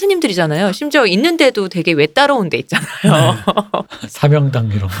 맞죠. 완전 스님들이잖아요. 심지어 있는데도 되게 외따라운 데 있잖아요. 네. 사명당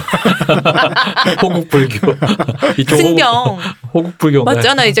이런 거. 호국불교. 승경. 호국불교.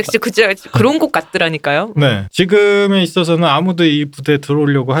 맞잖아. 이제 그런 곳 같더라니까요. 네. 지금에 있어서는 아무도 이 부대에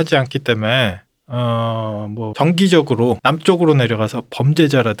들어오려고 하지 않기 때문에 뭐 정기적으로 남쪽으로 내려가서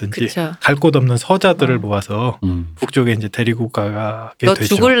범죄자라든지 갈 곳 없는 서자들을 모아서 북쪽에 이제 데리고 가게 너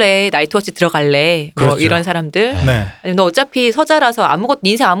되죠. 죽을래? 나이트워치 들어갈래? 그렇죠. 뭐 이런 사람들. 네. 아니, 너 어차피 서자라서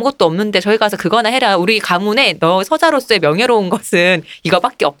인생 아무것도 없는데 저기 가서 그거나 해라. 우리 가문에 너 서자로서의 명예로운 것은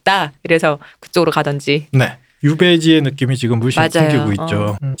이거밖에 없다. 그래서 그쪽으로 가든지. 네. 유배지의 느낌이 지금 물씬 생기고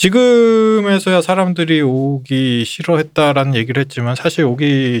있죠. 지금에서야 사람들이 오기 싫어했다라는 얘기를 했지만 사실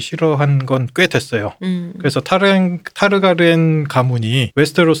오기 싫어한 건 꽤 됐어요. 그래서 타르가렌 가문이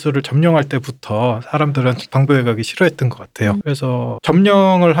웨스테로스를 점령할 때부터 사람들은 방부에 가기 싫어했던 것 같아요. 그래서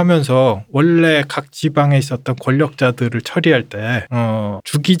점령을 하면서 원래 각 지방에 있었던 권력자들을 처리할 때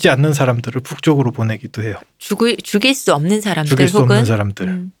죽이지 않는 사람들을 북쪽으로 보내기도 해요. 죽일 수 없는 사람들 죽일 수 혹은 없는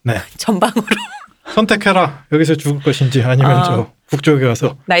사람들. 네. 전방으로. 선택해라. 여기서 죽을 것인지 아니면 저 북쪽에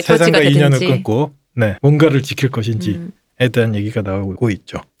가서 세상과 되든지. 인연을 끊고 뭔가를 지킬 것인지에 대한 얘기가 나오고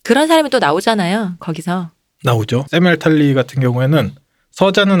있죠. 그런 사람이 또 나오잖아요. 거기서. 나오죠. 세멜 탈리 같은 경우에는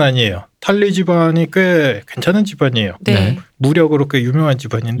서자는 아니에요. 탈리 집안이 꽤 괜찮은 집안이에요. 네. 무력으로 꽤 유명한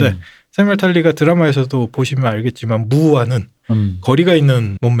집안인데 세멜 탈리가 드라마에서도 보시면 알겠지만 무와는 거리가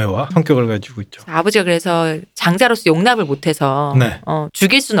있는 몸매와 성격을 가지고 있죠. 아버지가 그래서 장자로서 용납을 못해서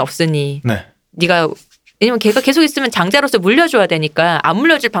죽일 수는 없으니 네가 왜냐면 걔가 계속 있으면 장자로서 물려줘야 되니까 안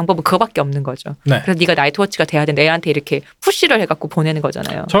물려줄 방법은 그거밖에 없는 거죠. 그래서 네가 나이트워치가 돼야 된다. 애한테 이렇게 푸시를 해갖고 보내는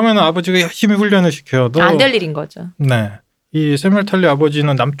거잖아요. 처음에는 아버지가 열심히 훈련을 시켜도 안 될 일인 거죠. 네. 이 세멜 탈리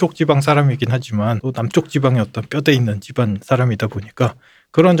아버지는 남쪽 지방 사람이긴 하지만 또 남쪽 지방의 어떤 뼈대 있는 집안 사람이다 보니까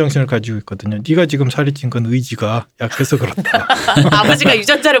그런 정신을 가지고 있거든요. 네가 지금 살이 찐 건 의지가 약해서 그렇다. 아버지가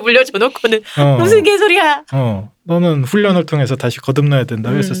유전자를 물려줘 놓고는 무슨 개소리야. 너는 훈련을 통해서 다시 거듭나야 된다.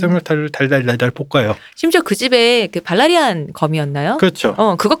 그래서 세멜 탈리를 달달달달 볶아요. 심지어 그 집에 그 발라리안 검이었나요? 그렇죠.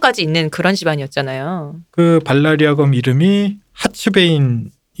 그것까지 있는 그런 집안이었잖아요. 그 발라리아 검 이름이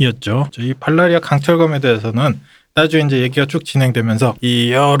하츠베인이었죠. 이 발라리아 강철검에 대해서는 나중에 이제 얘기가 쭉 진행되면서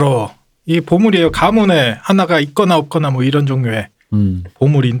이 보물이에요. 가문에 하나가 있거나 없거나 뭐 이런 종류의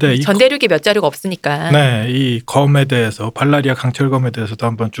보물인데 전대륙에 몇 자루가 없으니까. 네, 이 검에 대해서 발라리아 강철검에 대해서도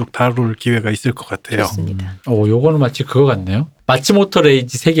한번 쭉 다룰 기회가 있을 것 같아요. 그렇습니다. 요거는 마치 그거 같네요. 마츠모토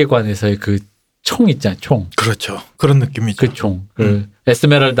레이지 세계관에서의 그 총 있잖아요. 총. 그렇죠. 그런 느낌이죠. 그 총.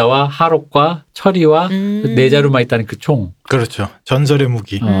 에스메랄다와 하록과 철이와 네 자루만 있다는 그 총. 그렇죠. 전설의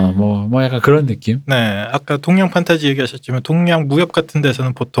무기. 뭐 약간 그런 느낌. 네, 아까 동양 판타지 얘기하셨지만 동양 무협 같은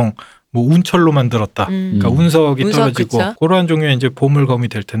데서는 보통 뭐 운철로 만들었다. 그러니까 운석이 떨어지고 그쵸? 그러한 종류의 이제 보물검이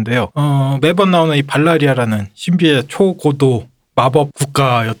될 텐데요. 매번 나오는 이 발라리아라는 신비의 초고도 마법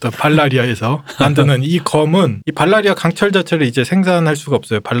국가였던 발라리아에서 만드는 이 검은 이 발라리아 강철 자체를 이제 생산할 수가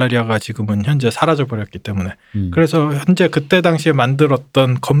없어요. 발라리아가 지금은 현재 사라져 버렸기 때문에. 그래서 현재 그때 당시에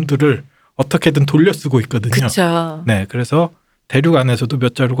만들었던 검들을 어떻게든 돌려 쓰고 있거든요. 그렇죠. 네, 그래서 대륙 안에서도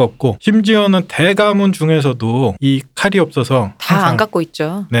몇 자루가 없고 심지어는 대가문 중에서도 이 칼이 없어서 다 안 갖고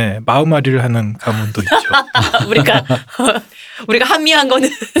있죠. 네, 마음앓이를 하는 가문도 있죠. 우리가 한미한 거는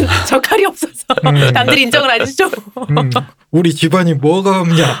저 칼이 없어서 남들이 인정을 안 해주죠. 우리 집안이 뭐가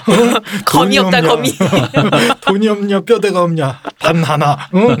없냐? 검이 없다, 검이. 돈이 없냐? 뼈대가 없냐? 단 하나.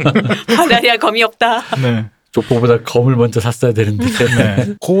 발라리아 검이 없다. 네. 족보보다 검을 먼저 샀어야 되는데.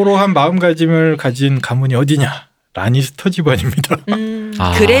 네. 고로한 마음가짐을 가진 가문이 어디냐? 라니스터 집안입니다.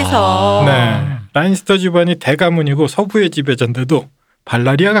 그래서. 네. 라니스터 집안이 대가문이고 서부의 지배자인데도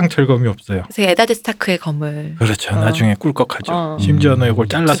발라리아 강철검이 없어요. 그래서 에다드 스타크의 검을. 그렇죠. 나중에 꿀꺽하죠. 심지어는 이걸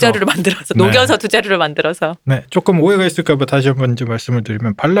잘라서. 두 자루를 만들어서. 네. 녹여서 두 자루를 만들어서. 네. 조금 오해가 있을까 봐 다시 한번 이제 말씀을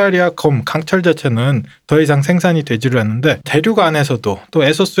드리면 발라리아 검 강철 자체는 더 이상 생산이 되지를 않는데 대륙 안에서도 또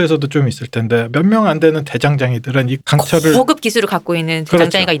에소스에서도 좀 있을 텐데 몇 명 안 되는 대장장이들은 이 강철을 고급 기술을 갖고 있는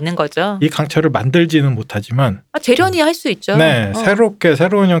대장장이가 있는 거죠. 이 강철을 만들지는 못하지만 재련이 할 수 있죠. 네.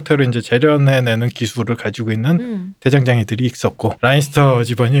 새로운 형태로 이제 재련해내는 기술을 가지고 있는 대장장이들이 있었고 라니스터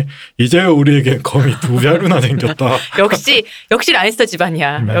집안이 이제 우리에게 검이 두 자루나 생겼다. 역시 라니스터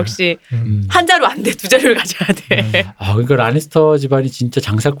집안이야. 네. 역시 한 자루 안 돼. 두 자루를 가져야 돼. 그러니까 라니스터 집안이 진짜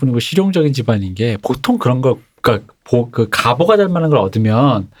장사꾼이고 실용적인 집안인 게 보통 그런 거, 그러니까 그 가보가 될 만한 걸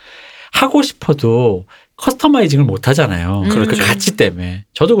얻으면 하고 싶어도 커스터마이징을 못 하잖아요. 그 가치 때문에.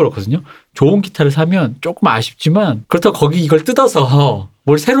 저도 그렇거든요. 좋은 기타를 사면 조금 아쉽지만 그렇다고 거기 이걸 뜯어서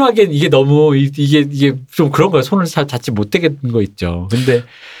뭘 새로 하기엔 이게 너무 이게 좀 그런 거예요. 손을 닿지 못되겠는 거 있죠. 근데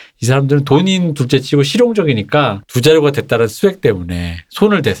이 사람들은 돈인 둘째치고 실용적이니까 두 자루가 됐다는 수액 때문에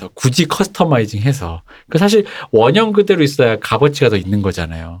손을 대서 굳이 커스터마이징 해서. 사실 원형 그대로 있어야 값어치가 더 있는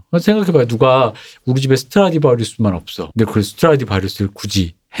거잖아요. 생각해봐요. 누가 우리 집에 스트라디바리우스만 없어. 근데 그 스트라디바리우스를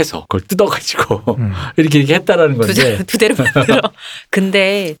굳이 해서 그걸 뜯어가지고 이렇게 했다라는 건데. 두 대로 만들어.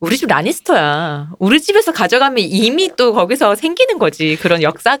 근데 우리 집 라니스터야. 우리 집에서 가져가면 이미 또 거기서 생기는 거지. 그런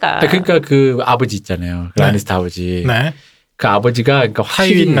역사가. 그러니까 그 아버지 있잖아요. 라니스터 아버지. 네. 그 아버지가 그러니까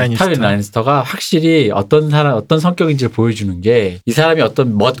확실히 타윈 라니스터가 확실히 어떤 성격인지를 보여주는 게 이 사람이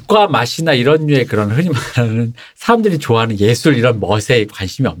어떤 멋과 맛이나 이런 류의 그런 흔히 말하는 사람들이 좋아하는 예술 이런 멋에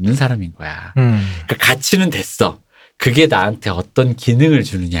관심이 없는 사람인 거야. 그러니까 가치는 됐어. 그게 나한테 어떤 기능을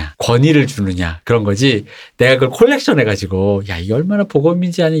주느냐, 권위를 주느냐 그런 거지. 내가 그걸 콜렉션해가지고 야 이게 얼마나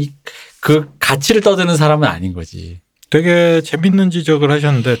복음이지 아니 그 가치를 떠드는 사람은 아닌 거지. 되게 재밌는 지적을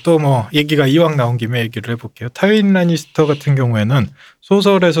하셨는데 또 뭐 얘기가 이왕 나온 김에 얘기를 해볼게요. 타윈 라니스터 같은 경우에는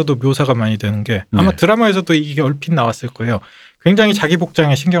소설에서도 묘사가 많이 되는 게 아마 드라마에서도 이게 얼핏 나왔을 거예요. 굉장히 자기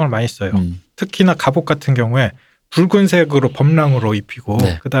복장에 신경을 많이 써요. 특히나 갑옷 같은 경우에 붉은색으로 범랑으로 입히고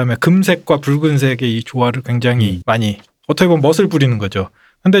그다음에 금색과 붉은색의 이 조화를 굉장히 많이 어떻게 보면 멋을 부리는 거죠.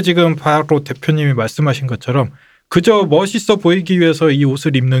 근데 지금 바로 대표님이 말씀하신 것처럼 그저 멋있어 보이기 위해서 이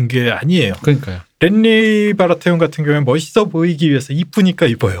옷을 입는 게 아니에요. 그러니까요. 렌리 바라테온 같은 경우에 멋있어 보이기 위해서 이쁘니까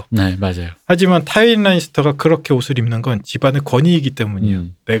입어요. 네, 맞아요. 하지만 타윈 라니스터가 그렇게 옷을 입는 건 집안의 권위이기 때문이에요.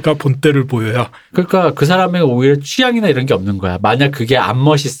 내가 본때를 보여야. 그러니까 그 사람의 오히려 취향이나 이런 게 없는 거야. 만약 그게 안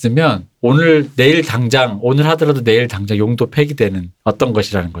멋있으면 오늘 하더라도 내일 당장 용도 폐기되는 어떤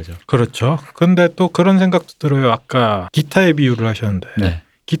것이라는 거죠. 그렇죠. 근데 또 그런 생각도 들어요. 아까 기타의 비유를 하셨는데 네.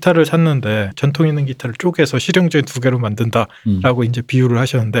 기타를 샀는데 전통 있는 기타를 쪼개서 실용적인 2개로 만든다라고 이제 비유를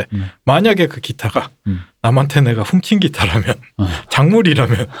하셨는데 만약에 그 기타가 남한테 내가 훔친 기타라면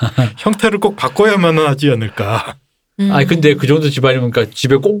작물이라면 형태를 꼭 바꿔야만 하지 않을까. 아니 근데 그 정도 집안이면 그러니까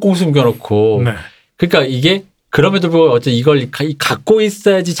집에 꽁꽁 숨겨놓고 네. 그러니까 이게 그럼에도 불구하고 어쨌든 이걸 갖고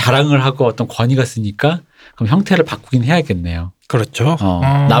있어야지 자랑을 하고 어떤 권위가 쓰니까 그럼 형태를 바꾸긴 해야겠네요. 그렇죠.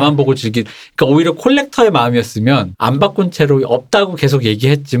 나만 보고 그러니까 오히려 콜렉터의 마음이었으면 안 바꾼 채로 없다고 계속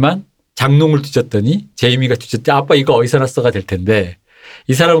얘기했지만 장롱을 뒤졌더니 제이미가 뒤졌대. 아빠 이거 어디서 났어가 될 텐데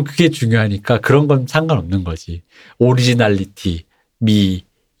이 사람은 그게 중요하니까 그런 건 상관없는 거지. 오리지널리티, 미,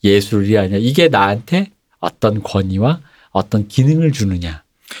 예술이 아니야. 이게 나한테 어떤 권위와 어떤 기능을 주느냐.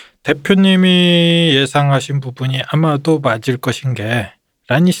 대표님이 예상하신 부분이 아마도 맞을 것인 게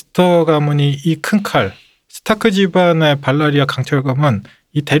라니스터 가문이 이 큰 칼 스타크 집안의 발라리아 강철검은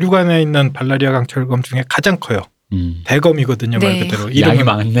이 대륙 안에 있는 발라리아 강철검 중에 가장 커요. 대검이거든요. 말 그대로. 양이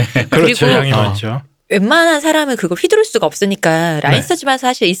많네. 그렇죠. 양이 많죠. 웬만한 사람은 그걸 휘두를 수가 없으니까 라니스터 집안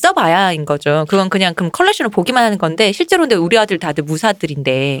사실 있어봐야인 거죠. 그건 그냥 컬렉션을 보기만 하는 건데 실제로 근데 우리 아들 다들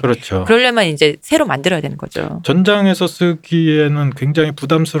무사들인데 그렇죠. 그러려면 이제 새로 만들어야 되는 거죠. 전장에서 쓰기에는 굉장히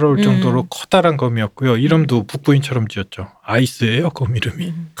부담스러울 정도로 커다란 검이었고요. 이름도 북부인처럼 지었죠. 아이스예요. 검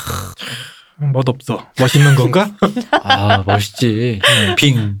이름이. 멋없어. 멋있는 건가? 아 멋있지.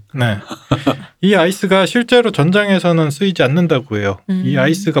 빙. 네. 이 아이스가 실제로 전장에서는 쓰이지 않는다고 해요. 이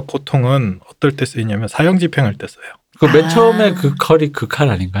아이스가 보통은 어떨 때 쓰이냐면 사형 집행할 때 써요. 그 맨 처음에 그 칼이 그 칼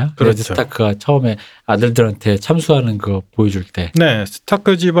아닌가요? 그렇죠. 스타크가 처음에 아들들한테 참수하는 거 보여줄 때. 네.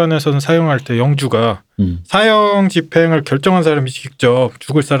 스타크 집안에서는 사용할 때 영주가 사형 집행을 결정한 사람이 직접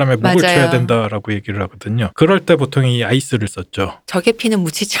죽을 사람의 목을 맞아요. 쳐야 된다라고 얘기를 하거든요. 그럴 때 보통 이 아이스를 썼죠. 적의 피는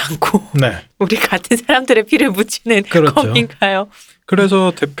묻히지 않고 네. 우리 같은 사람들의 피를 묻히는 그렇죠. 검인가요?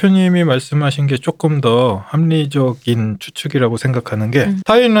 그래서 대표님이 말씀하신 게 조금 더 합리적인 추측이라고 생각하는 게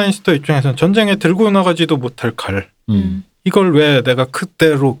타윈 라니스터 입장에서는 전쟁에 들고 나가지도 못할 칼. 이걸 왜 내가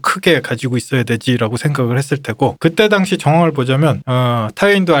그대로 크게 가지고 있어야 되지라고 생각을 했을 테고 그때 당시 정황을 보자면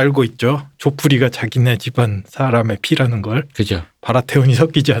타윈도 알고 있죠. 조프리가 자기네 집안 사람의 피라는 걸. 그죠. 바라테온이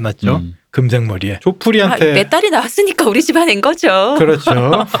섞이지 않았죠. 금색 머리에. 조프리한테 내 딸이 나왔으니까 우리 집안인 거죠.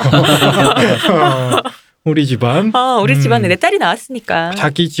 그렇죠. 우리 집안. 우리 집안에 내 딸이 나왔으니까.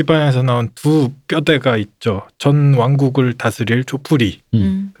 자기 집안에서 나온 두 뼈대가 있죠. 전 왕국을 다스릴 조프리.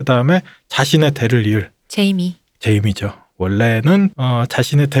 그다음에 자신의 대를 이을 제이미죠. 원래는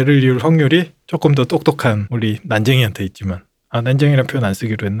자신의 대를 이을 확률이 조금 더 똑똑한 우리 난쟁이한테 있지만 난쟁이라는 표현 안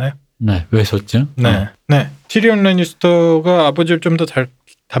쓰기로 했나요? 네. 왜 썼죠? 네. 네. 티리온 라니스터가 아버지를 좀 더 잘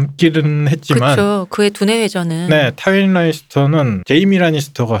닮기는 했지만 그렇죠. 그의 두뇌 회전은 네, 타윈 라니스터는 제이미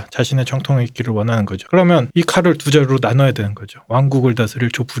라니스터가 자신의 정통에 있기를 원하는 거죠. 그러면 이 칼을 두 자루로 나눠야 되는 거죠. 왕국을 다스릴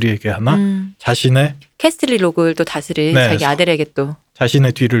조프리에게 하나, 자신의 캐스틀리 록을 또 다스릴 자기 아들에게 또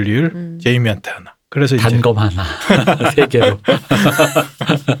자신의 뒤를 이을 제이미한테 하나. 그래서 단검 하나, 3개로.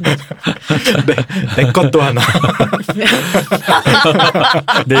 내 것도 하나.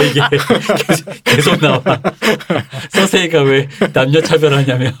 4개. 계속 나와. 서세이가 왜 남녀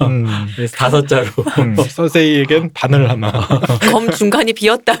차별하냐면 5자로. 서세이에겐 바늘 하나. 검 중간이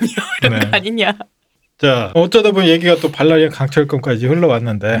비었다며 이런 네. 거 아니냐. 자, 어쩌다 보니 얘기가 또 발라리아 강철권까지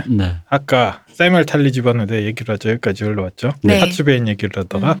흘러왔는데 네. 아까 세멜 탈리 집안에 대해 얘기를 하죠. 여기까지 흘러왔죠. 네. 하츠베인 얘기를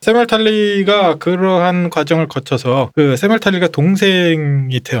하다가 세멜 탈리가 그러한 과정을 거쳐서 그 세멜 탈리가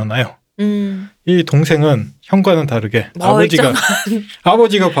동생이 태어나요. 이 동생은 형과는 다르게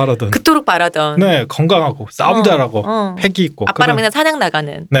아버지가 바라던 그토록 바라던 네, 건강하고 싸움 잘하고 패기 있고 아빠랑 맨날 사냥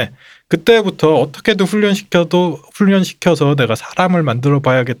나가는 네. 그때부터 어떻게든 훈련시켜서 내가 사람을 만들어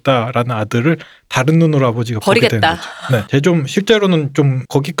봐야겠다라는 아들을 다른 눈으로 아버지가 보게 되는 버리겠다. 거죠. 네. 쟤 좀 실제로는 좀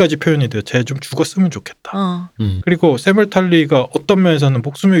거기까지 표현이 돼요. 쟤 좀 죽었으면 좋겠다. 그리고 세멜 탈리가 어떤 면에서는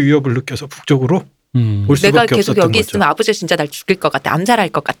목숨의 위협을 느껴서 북쪽으로 올 수밖에 내가 계속 없었던 여기 거죠. 있으면 아버지가 진짜 날 죽일 것 같아, 암살할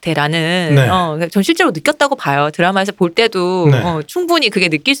것 같아라는. 네. 전 실제로 느꼈다고 봐요. 드라마에서 볼 때도 네. 충분히 그게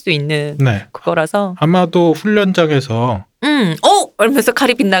느낄 수 있는 네. 그거라서. 아마도 훈련장에서 이러면서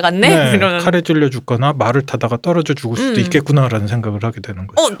칼이 빗나갔네. 네, 이러는. 칼에 찔려 죽거나 말을 타다가 떨어져 죽을 수도 있겠구나라는 생각을 하게 되는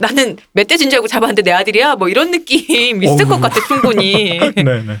거죠. 나는 멧돼지인 줄 알고 잡았는데 내 아들이야. 뭐 이런 느낌 있을 것 같아, 충분히.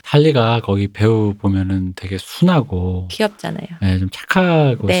 네네. 탈리가 거기 배우 보면은 되게 순하고 귀엽잖아요. 네, 좀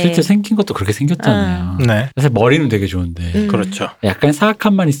착하고 네. 실제 생긴 것도 그렇게 생겼잖아요. 네. 사실 머리는 되게 좋은데 그렇죠. 약간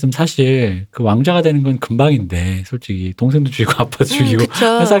사악함만 있으면 사실 그 왕자가 되는 건 금방인데 솔직히 동생도 죽이고 아빠도 죽이고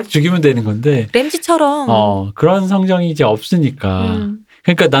그쵸. 싹 죽이면 되는 건데 램지처럼. 그런 성정이 이제 없으니까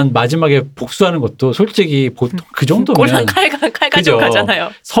그러니까 난 마지막에 복수하는 것도 솔직히 보통 그 정도면 꼴랑 칼 가지고 그죠.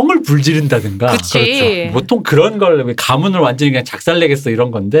 가잖아요. 성을 불지른다든가 그치. 그렇죠. 보통 그런 걸 가문을 완전히 그냥 작살내겠어 이런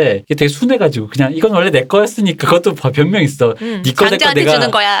건데 이게 되게 순해가지고 그냥 이건 원래 내 거였으니까 그것도 변명 있어. 네 거 내 거 장자한테 내가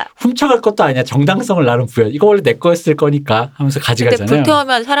주는 거야. 훔쳐갈 것도 아니야. 정당성을 나름 부여. 이거 원래 내 거였을 거니까 하면서 근데 가져가잖아요.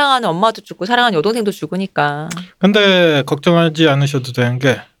 불태우면 사랑하는 엄마도 죽고 사랑하는 여동생도 죽으니까. 근데 걱정하지 않으셔도 되는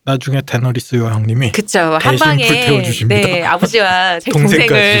게 나중에 데너리스 여왕님이 그쵸. 한 대신 방에 불태워주십니다. 네, 아버지와 제 동생을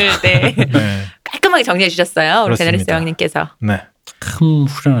네, 네. 깔끔하게 정리해 주셨어요. 우리 그렇습니다. 데너리스 여왕님께서. 네. 참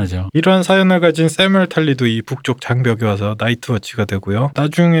후련하죠. 이런 사연을 가진 세멜 탈리도 이 북쪽 장벽에 와서 나이트워치가 되고요.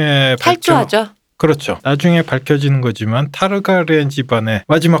 나중에 탈주하죠. 그렇죠. 나중에 밝혀지는 거지만 타르가렌 집안의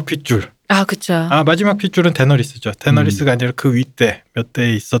마지막 핏줄. 그쵸. 마지막 핏줄은 데너리스죠. 데너리스가 아니라 그 윗대 몇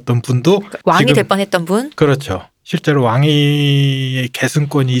대에 있었던 분도 왕이 지금 될 뻔했던 분. 그렇죠. 실제로 왕위의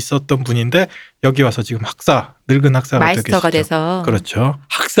계승권이 있었던 분인데 여기 와서 지금 늙은 학사가 마이스터가 되겠죠. 돼서. 그렇죠.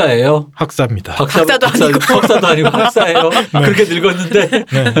 학사예요? 학사입니다. 박사도 아니고. 박사도 아니고 학사예요? 그렇게 늙었는데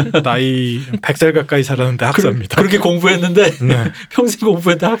네, 나이 100살 가까이 살았는데 학사입니다. 그렇게 공부했는데 네. 평생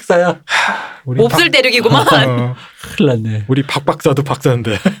공부했는데 학사야? 몹쓸 대륙이구만. 큰일 났네. 우리 박 박사도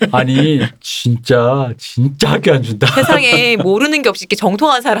박사인데. 아니 진짜 학교 안 준다. 세상에 모르는 게 없이 이렇게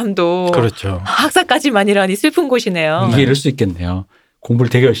정통한 사람도 그렇죠. 학사까지만이라니 슬픈 곳이네요. 이게 이럴 수 있겠네요. 공부를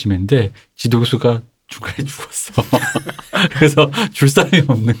되게 열심히 했는데 지도교수가 중간에 죽었어. 그래서 줄 사람이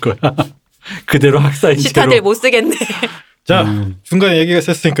없는 거야. 그대로 학사인 채로. 시타들 못 쓰겠네. 자, 중간에 얘기가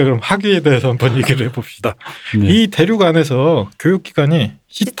셌으니까 그럼 학위에 대해서 한번 얘기를 해봅시다. 네. 이 대륙 안에서 교육기관이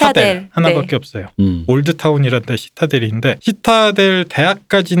시타델 하나밖에 네. 없어요. 올드타운이라는 데 시타델인데 시타델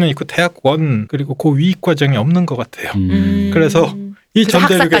대학까지는 있고 대학 원 그리고 그 위과정이 없는 것 같아요. 그래서 이 전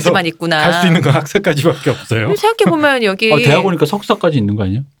대륙에서 학사까지만 있구나. 갈 수 있는 건 학사까지밖에 없어요. 생각해보면 여기 대학 오니까 석사까지 있는 거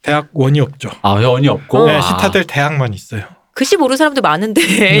아니에요? 대학원이 없죠. 원이 없고. 네, 시타델 대학만 있어요. 글씨 모르는 사람도 많은데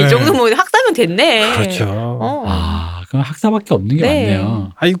네. 이 정도면 학사면 됐네. 그렇죠. 그럼 학사밖에 없는 게 네.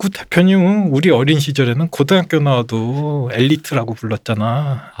 많네요. 아이고 대표님은 우리 어린 시절에는 고등학교 나와도 엘리트라고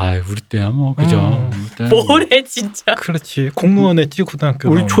불렀잖아. 우리 때야 뭐 그죠. 뭐래 진짜. 그렇지. 공무원 했지 고등학교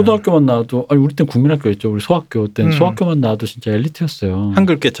우리 나오면. 초등학교만 나와도 우리 땐 국민학교였죠. 우리 소학교 때는 소학교만 나와도 진짜 엘리트였어요.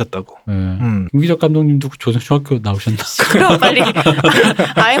 한글 깨쳤다고. 네. 김기적 감독님도 중학교 나오셨나? 그럼 빨리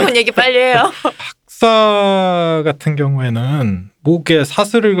아이폰 얘기 빨리 해요. 학사 같은 경우에는 목에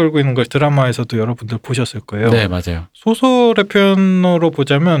사슬을 걸고 있는 걸 드라마에서도 여러분들 보셨을 거예요. 네, 맞아요. 소설의 표현으로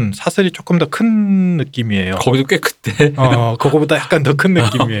보자면 사슬이 조금 더 큰 느낌이에요. 거기도 꽤 크대. 그거보다 약간 더 큰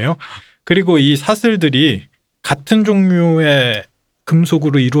느낌이에요. 그리고 이 사슬들이 같은 종류의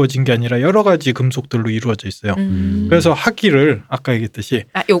금속으로 이루어진 게 아니라 여러 가지 금속들로 이루어져 있어요. 그래서 학위를 아까 얘기했듯이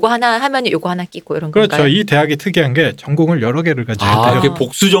요거 하나 하면 요거 하나 끼고 이런 그렇죠. 건가요? 이 대학이 특이한 게 전공을 여러 개를 가져야 돼요. 이게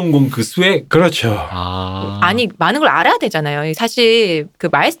복수 전공 그 수액? 그렇죠. 아니 많은 걸 알아야 되잖아요. 사실 그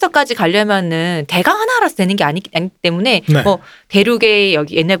마이스터까지 가려면은 대강 하나 알아서 되는 게 아니기 때문에 네. 뭐 대륙에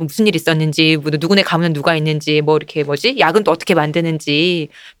여기 옛날에 무슨 일이 있었는지 뭐 누구네 가문은 누가 있는지 뭐 이렇게 야근 또 어떻게 만드는지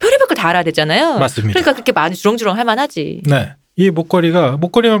별의별 걸 다 알아야 되잖아요. 맞습니다. 그러니까 그렇게 많이 주렁주렁 할 만하지. 네. 이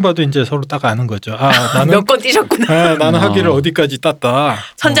목걸이만 봐도 이제 서로 딱 아는 거죠. 나는 몇 건 뛰셨구나. 나는 학위를 어디까지 땄다.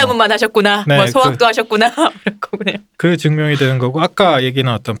 천자문만 하셨구나. 네, 뭐 소학도 하셨구나. 그런 거군요. 그 증명이 되는 거고 아까 얘기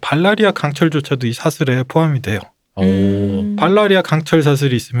나왔던 발라리아 강철조차도 이 사슬에 포함이 돼요. 발라리아 강철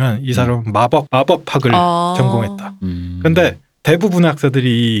사슬이 있으면 이 사람은 마법학을 전공했다. 근데 대부분의 학사들이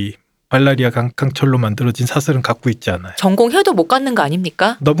이 발라리아 강철로 만들어진 사슬은 갖고 있지 않아요. 전공해도 못 갖는 거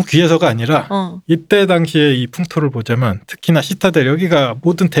아닙니까? 너무 귀해서가 아니라 이때 당시에 이 풍토를 보자면 특히나 시타델 여기가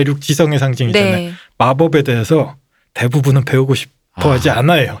모든 대륙 지성의 상징이잖아요. 네. 마법에 대해서 대부분은 배우고 싶어하지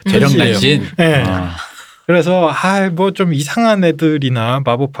않아요. 재력날씬. 네. 그래서 뭐 좀 이상한 애들이나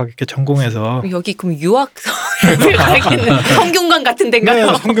마법학 이렇게 전공해서 여기 그럼 유학생을 가겠는 성균관 같은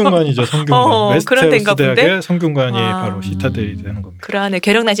데인가요? 네, 성균관이죠. 성균관. 그런 데인가 웨스테로스 대학의 본데? 성균관이 바로 시타델이 되는 겁니다. 그러네.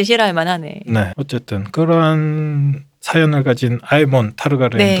 괴력날씨 싫어할 만하네. 네, 어쨌든 그러한 사연을 가진 아에몬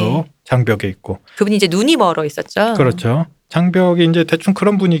타르가렌도 네. 장벽에 있고 그분이 이제 눈이 멀어 있었죠. 그렇죠. 장벽이 이제 대충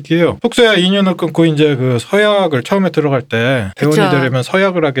그런 분위기예요. 속세와 인연을 끊고 이제 그 서약을 처음에 들어갈 때 대원이 그쵸. 되려면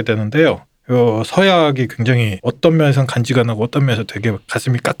서약을 하게 되는데요. 요 서약이 굉장히 어떤 면에서는 간지가 나고 어떤 면에서 되게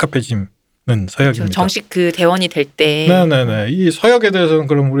가슴이 깝깝해지는 서약입니다. 정식 그 대원이 될 때. 네네네. 이 서약에 대해서는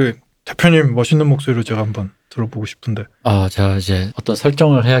그럼 우리 대표님 멋있는 목소리로 제가 한번 들어보고 싶은데. 자 이제 어떤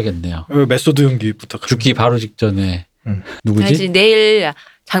설정을 해야겠네요. 메소드 연기 부탁드립니다. 죽기 바로 직전에 누구지? 내일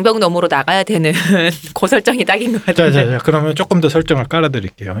장벽 너머로 나가야 되는 그 설정이 딱인 것 같아요. 자, 그러면 조금 더 설정을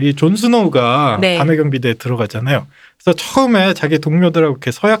깔아드릴게요. 이 존 스노우가 네. 밤의 경비대에 들어가잖아요. 그래서 처음에 자기 동료들하고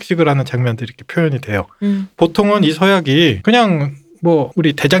이렇게 서약식을 하는 장면들이 이렇게 표현이 돼요. 보통은 이 서약이 그냥 뭐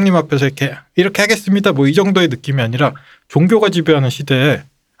우리 대장님 앞에서 이렇게 하겠습니다. 뭐 이 정도의 느낌이 아니라 종교가 지배하는 시대에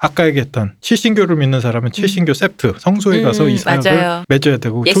아까 얘기했던 칠신교를 믿는 사람은 칠신교 셉트 성소에 가서 이 서약을 맞아요. 맺어야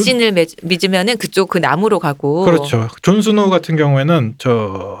되고 예신을 믿으면은 그쪽 그 나무로 가고. 그렇죠. 존 스노우 같은 경우에는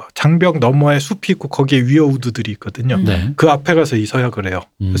저 장벽 너머에 숲이 있고 거기에 위어우드들이 있거든요. 네. 그 앞에 가서 이 서약을 해요.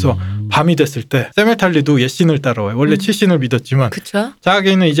 그래서 밤이 됐을 때 세멜탈리도 예신을 따라와요. 원래 칠신을 믿었지만 그쵸?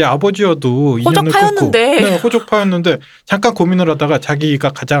 자기는 이제 아버지여도 인연을 호적파였는데. 끊고 호적파였는데 잠깐 고민을 하다가 자기가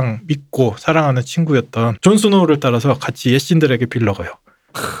가장 믿고 사랑하는 친구였던 존 스노우를 따라서 같이 예신들에게 빌러가요.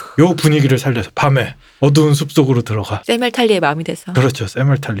 요 분위기를 살려서 밤에 어두운 숲속으로 들어가. 세멜탈리의 마음이 돼서. 그렇죠.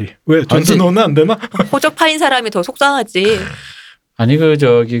 세멜탈리. 왜 존 스노우는 안 되나? 호적파인 사람이 더 속상하지. 아니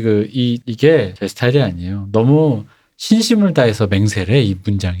이게 제 스타일이 아니에요. 너무 신심을 다해서 맹세래 이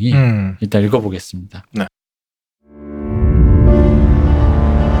문장이. 일단 읽어보겠습니다. 네.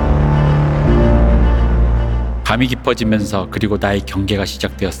 밤이 깊어지면서 그리고 나의 경계가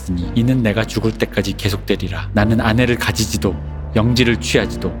시작되었으니 이는 내가 죽을 때까지 계속되리라. 나는 아내를 가지지도 영지를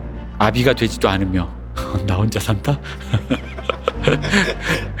취하지도 아비가 되지도 않으며 나 혼자 산다?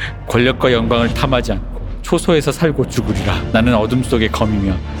 권력과 영광을 탐하지 않고 초소에서 살고 죽으리라. 나는 어둠 속의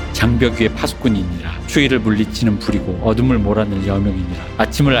검이며 장벽 위에 파수꾼이니라. 추위를 물리치는 불이고 어둠을 몰아낼 여명이니라.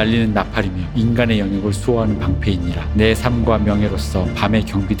 아침을 알리는 나팔이며 인간의 영역을 수호하는 방패이니라. 내 삶과 명예로서 밤의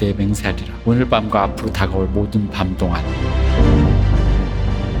경비대에 맹세하리라. 오늘 밤과 앞으로 다가올 모든 밤 동안.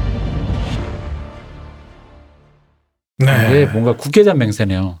 네. 이게 뭔가 국계자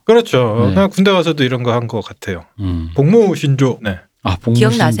맹세네요. 그렇죠. 네. 그냥 군대 가서도 이런 거 한 것 같아요. 음. 복무 신조. 네. 아, 복무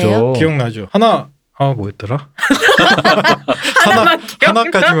기억나세요? 신조. 기억나죠. 하나 뭐였더라? 하나만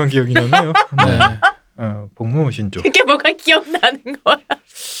하나까지만 기억이 나네요. 네. 복무 신조. 그게 뭐가 기억나는 거야?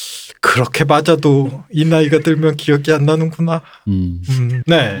 그렇게 맞아도 이 나이가 들면 기억이 안 나는구나.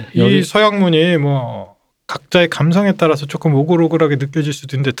 네. 여기- 이 서약문이 뭐 각자의 감성에 따라서 조금 오글오글하게 느껴질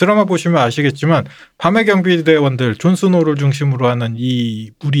수도 있는데 드라마 보시면 아시겠지만 밤의 경비대원들 존 스노우를 중심으로 하는 이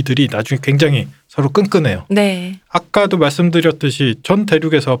무리들이 나중에 굉장히 서로 끈끈해요. 네. 아까도 말씀드렸듯이 전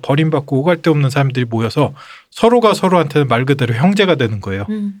대륙에서 버림받고 오갈 데 없는 사람들이 모여서 서로가 서로한테는 말 그대로 형제가 되는 거예요.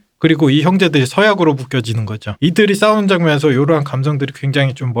 그리고 이 형제들이 서약으로 묶여지는 거죠. 이들이 싸우는 장면에서 이러한 감성들이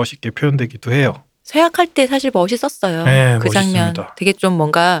굉장히 좀 멋있게 표현되기도 해요. 서약할 때 사실 멋있었어요. 네, 그 장면. 멋있습니다. 되게 좀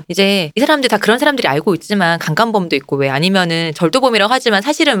뭔가 이제 이 사람들 다 그런 사람들이 알고 있지만 강간범도 있고 왜 아니면은 절도범이라고 하지만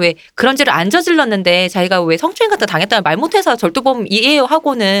사실은 왜 그런 죄를 안 저질렀는데 자기가 왜 성추행 같은 거 당했다는 말 못해서 절도범이에요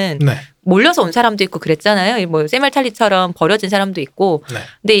하고는 네. 몰려서 온 사람도 있고 그랬잖아요. 뭐 세멜탈리처럼 버려진 사람도 있고. 네.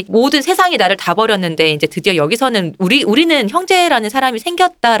 근데 모든 세상이 나를 다 버렸는데 이제 드디어 여기서는 우리는 형제라는 사람이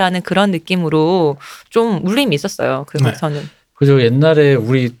생겼다라는 그런 느낌으로 좀 울림이 있었어요. 그거서는. 그죠. 옛날에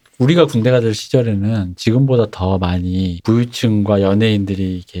우리가 군대가 될 시절에는 지금보다 더 많이 부유층과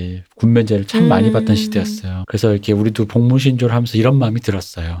연예인들이 이렇게 군면제를 참 많이 받던 시대였어요. 그래서 이렇게 우리도 복무신조를 하면서 이런 마음이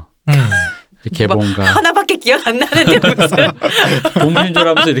들었어요. 이렇게 뭔가 하나밖에 기억 안 나는데 무슨 복무신조를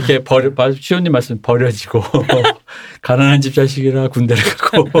하면서 이렇게 시호님 말씀 버려지고 가난한 집 자식이라 군대를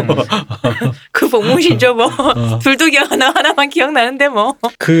가고 그 복무시죠 뭐 둘도 기억 안 나 하나만 기억나는데 뭐.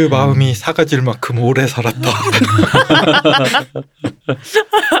 그 마음이 사가질 만큼 오래 살았다.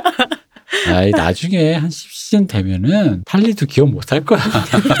 아이 나중에 한 10시즌 되면은 탈리도 기억 못 할 거야.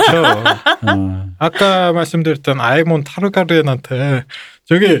 그렇죠. 아까 말씀드렸던 아에몬 타르가렌한테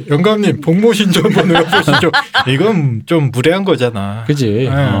저기 영감님 복무신조 한번 해보시죠. 이건 좀 무례한 거잖아. 그지?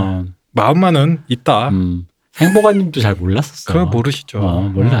 네. 마음만은 있다. 행복아님도 잘 몰랐었어. 그걸 모르시죠.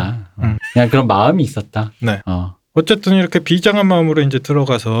 몰라. 그냥 그런 마음이 있었다. 네. 어쨌든 이렇게 비장한 마음으로 이제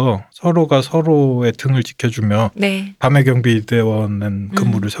들어가서 서로가 서로의 등을 지켜주며 네. 밤의 경비대원은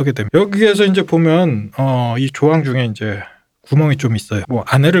근무를 서게 됩니다. 여기에서 이제 보면 이 조항 중에 이제 구멍이 좀 있어요. 뭐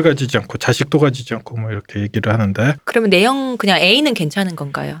아내를 가지지 않고 자식도 가지지 않고 뭐 이렇게 얘기를 하는데 그러면 내용 그냥 A는 괜찮은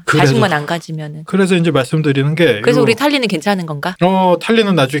건가요? 그래서, 자식만 안 가지면은. 그래서 이제 말씀드리는 게 그래서 우리 탈리는 괜찮은 건가?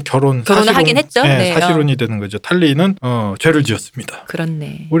 탈리는 나중에 결혼을 하긴 했죠. 네, 사실혼이 되는 거죠. 탈리는 죄를 지었습니다.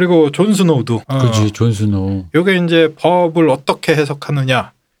 그렇네. 그리고 존 스노우도 그렇지. 존 스노우. 요게 이제 법을 어떻게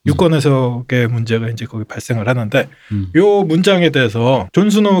해석하느냐 유권 해석의 문제가 이제 거기 발생을 하는데 요 문장에 대해서 존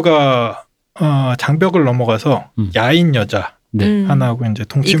스노우가 장벽을 넘어가서 야인 여자 하나하고 이제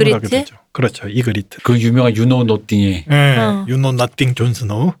동침을 이그리트? 하게 되죠. 그렇죠. 이그리트. 그 유명한 유노 노띵의 You know nothing 존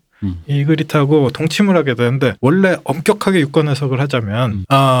스노우. 이그리트하고 동침을 하게 되는데 원래 엄격하게 유권 해석을 하자면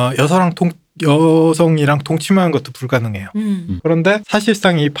여성이랑 동침하는 것도 불가능해요. 그런데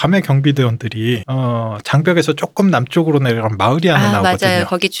사실상 이 밤의 경비대원들이 장벽에서 조금 남쪽으로 내려간 마을이 하나 나오거든요. 맞아요.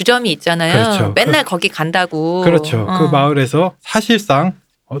 거기 주점이 있잖아요. 그렇죠. 맨날 거기 간다고. 그렇죠. 그 마을에서 사실상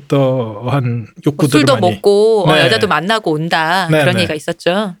어떠한 욕구들을 술도 많이 먹고 여자도 만나고 온다. 그런 얘기가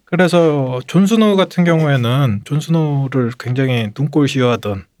있었죠. 그래서 존 스노우 같은 경우에는 존 스노우를 굉장히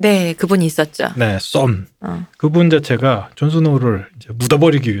눈꼴시여하던 네, 그분이 있었죠. 네, 썬. 그분 자체가 존 스노우를 이제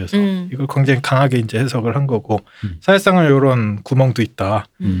묻어버리기 위해서 이걸 굉장히 강하게 이제 해석을 한 거고 사실상은 이런 구멍도 있다.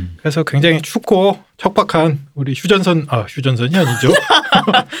 그래서 굉장히 춥고 척박한 우리 휴전선이 아니죠.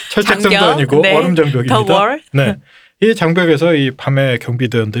 철책선도 아니고 얼음 장벽입니다. 네. 이 장벽에서 이 밤의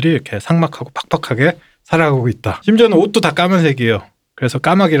경비대원들이 이렇게 삭막하고 팍팍하게 살아가고 있다. 심지어는 옷도 다 까만색이에요. 그래서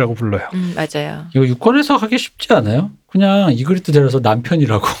까마귀라고 불러요. 맞아요. 이거 유권에서 하기 쉽지 않아요? 그냥 이그리트 데려서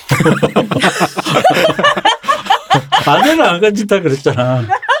남편이라고. 아내는 안 가진다 그랬잖아.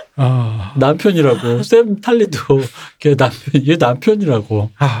 남편이라고. 샘 탈리도 얘 남편이라고.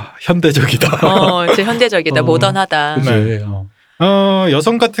 현대적이다. 진짜 현대적이다. 모던하다. 그치.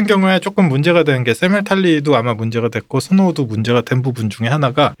 여성 같은 경우에 조금 문제가 되는 게 세멜 탈리도 아마 문제가 됐고 스노우도 문제가 된 부분 중에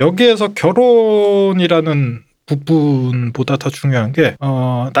하나가 여기에서 결혼이라는 부분보다 더 중요한 게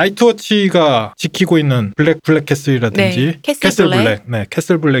나이트워치가 지키고 있는 블랙 캐슬이라든지 캐슬 블랙,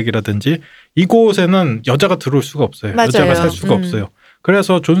 캐슬 블랙이라든지 이곳에는 여자가 들어올 수가 없어요. 맞아요. 여자가 살 수가 없어요.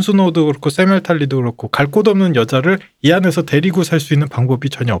 그래서 존 스노우도 그렇고 세멜 탈리도 그렇고 갈 곳 없는 여자를 이 안에서 데리고 살 수 있는 방법이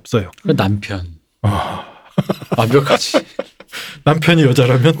전혀 없어요. 남편. 완벽하지. 남편이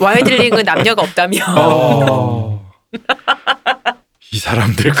여자라면? 와일드링은 남녀가 없다며. 이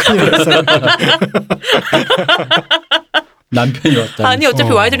사람들 큰일 날 사람들. 남편이 왔다. 아니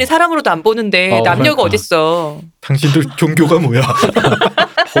어차피 와일드링 사람으로도 안 보는데 남녀가 어딨어. 당신들 종교가 뭐야?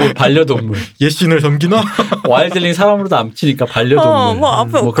 반려동물. 예신을 섬기나? 와일드링 사람으로도 안 치니까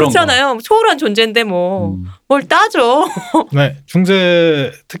반려동물. 그렇잖아요. 초월한 존재인데 뭘 따져. 네,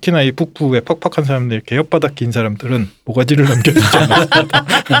 중세 특히나 이 북부의 퍽퍽한 사람들 이렇게 혓바닥 긴 사람들은 모가지를 남겨주지 않았습니다.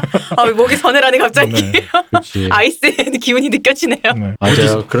 목이 서늘하네 갑자기. 네, 아이스의 기운이 느껴지네요. 네.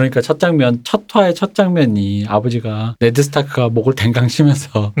 맞아요. 그러니까 첫 장면이 아버지가 네드 스타크가 목을 댕강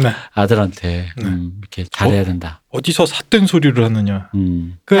치면서 아들한테 이렇게 잘해야 된다. 어디서 삿된 소리를 하느냐.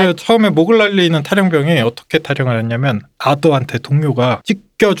 처음에 목을 날리는 탈영병이 어떻게 탈영을 했냐면 아더한테 동료가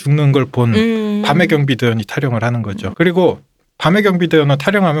찢겨 죽는 걸 본 밤의 경비대원이 탈영을 하는 거죠. 그리고 밤의 경비대원은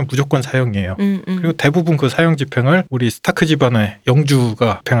탈영하면 무조건 사형이에요. 그리고 대부분 그 사형 집행을 우리 스타크 집안의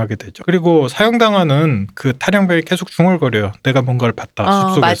영주가 집행하게 되죠. 그리고 사형당하는 그 탈영병이 계속 중얼거려요. 내가 뭔가를 봤다.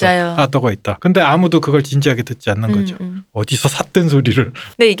 숲속에서 아더가 있다. 근데 아무도 그걸 진지하게 듣지 않는 거죠. 어디서 삿된 소리를.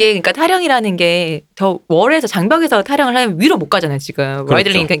 근데 이게 그러니까 탈영이라는 게 더 월에서 장벽에서 탈영을 하면 위로 못 가잖아요. 지금 그렇죠.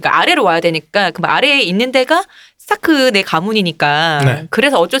 와이들링 그러니까 아래로 와야 되니까 그 아래에 있는 데가 스타크 내 가문이니까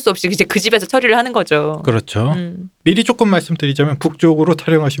그래서 어쩔 수 없이 이제 그 집에서 처리를 하는 거죠. 그렇죠. 미리 조금 말씀드리자면 북쪽으로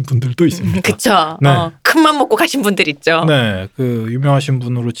탈영하신 분들도 있습니다. 그렇죠. 큰맘 먹고 가신 분들 있죠. 네, 그 유명하신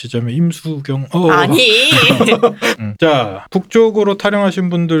분으로 치자면 임수경. 아니. 자, 북쪽으로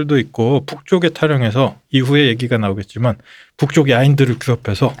탈영하신 분들도 있고 북쪽에 탈영해서 이후에 얘기가 나오겠지만 북쪽 야인들을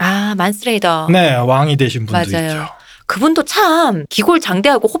규합해서 만스레이더. 네, 왕이 되신 분도 있죠. 그분도 참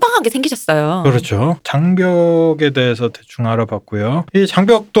기골장대하고 호방하게 생기셨어요. 그렇죠. 장벽에 대해서 대충 알아봤고요. 이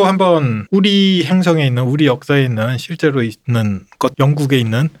장벽도 한번 우리 행성에 있는 우리 역사에 있는 실제로 있는 것 영국에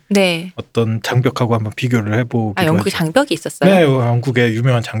있는 어떤 장벽하고 한번 비교를 해보기로 영국에 장벽이 있었어요? 네. 영국에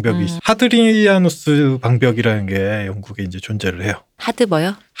유명한 장벽이 하드리아누스 방벽이라는 게 영국에 이제 존재를 해요.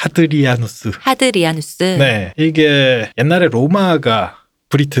 하드리아누스. 하드리아누스. 네. 이게 옛날에 로마가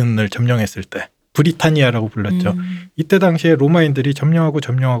브리튼을 점령했을 때 브리타니아라고 불렀죠. 이때 당시에 로마인들이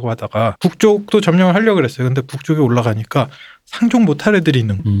점령하고 하다가 북쪽도 점령을 하려고 그랬어요. 근데 북쪽에 올라가니까 상종 못할 애들이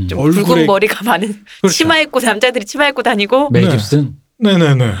있는 얼굴에 붉은 머리가 많은 그렇죠. 치마 입고 남자들이 치마 입고 다니고 멜 깁슨.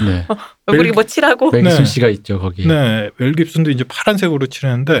 네네네. 네. 얼굴이 뭐 칠하고. 멜 깁슨 씨가 있죠 거기. 네, 멜 깁슨도 이제 파란색으로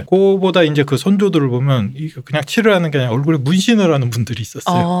칠했는데 그거보다 이제 그 선조들을 보면 이거 그냥 칠을 하는 게 아니라 얼굴에 문신을 하는 분들이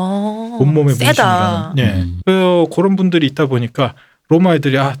있었어요. 온몸에 문신을 하는. 예. 그런 분들이 있다 보니까 로마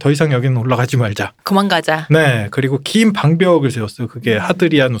애들이 더 이상 여기는 올라가지 말자. 그만 가자. 네, 그리고 긴 방벽을 세웠어요. 그게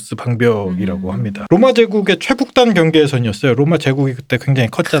하드리아누스 방벽이라고 합니다. 로마 제국의 최북단 경계선이었어요. 로마 제국이 그때 굉장히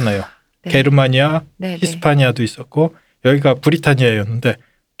컸잖아요. 네. 게르마니아, 네, 히스파니아도 있었고 여기가 브리타니아였는데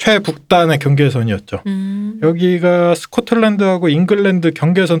최북단의 경계선이었죠. 여기가 스코틀랜드하고 잉글랜드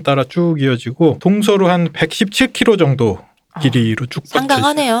경계선 따라 쭉 이어지고 동서로 한 117km 정도 길이로 쭉 뻗쳐 있어요.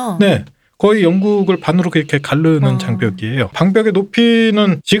 상당하네요. 네. 거의 영국을 반으로 이렇게 가르는 장벽이에요. 방벽의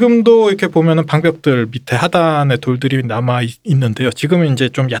높이는 지금도 이렇게 보면은 방벽들 밑에 하단에 돌들이 남아 있는데요. 지금은 이제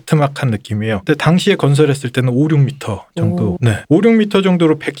좀 야트막한 느낌이에요. 근데 당시에 건설했을 때는 5, 6m 정도. 네. 5, 6m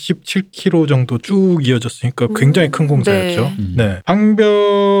정도로 117km 정도 쭉 이어졌으니까 굉장히 큰 공사였죠. 네.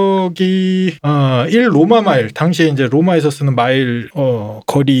 방벽이 1로마 마일, 당시에 이제 로마에서 쓰는 마일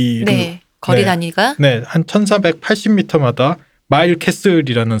거리를 네. 거리 단위가 네, 한 1480m마다 마일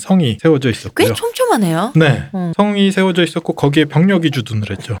캐슬이라는 성이 세워져 있었고요. 꽤 촘촘하네요. 네, 성이 세워져 있었고 거기에 병력이 주둔을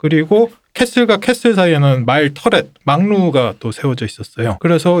했죠. 그리고 캐슬과 캐슬 사이에는 마일 터렛, 막루가 또 세워져 있었어요.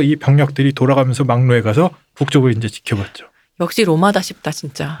 그래서 이 병력들이 돌아가면서 막루에 가서 북쪽을 이제 지켜봤죠. 역시 로마다 싶다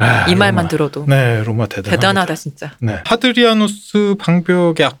진짜. 이 말만 들어도. 네, 로마 대단하다 진짜. 네, 하드리아누스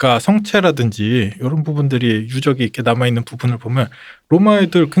방벽의 아까 성체라든지 이런 부분들이 유적이 이렇게 남아있는 부분을 보면 로마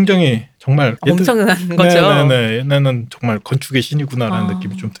애들 굉장히 정말 엄청난 거죠. 네, 얘네는 정말 건축의 신이구나라는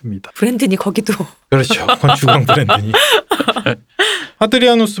느낌이 좀 듭니다. 브랜든이 거기도. 그렇죠. 건축왕 브랜든이.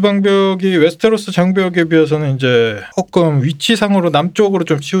 하드리아누스 방벽이 웨스테로스 장벽에 비해서는 이제 조금 위치상으로 남쪽으로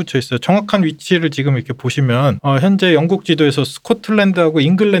좀 치우쳐 있어요. 정확한 위치를 지금 이렇게 보시면 현재 영국 지도에서 스코틀랜드하고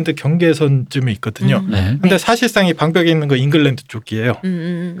잉글랜드 경계선쯤에 있거든요. 근데 사실상 이 방벽에 있는 거 잉글랜드 쪽이에요.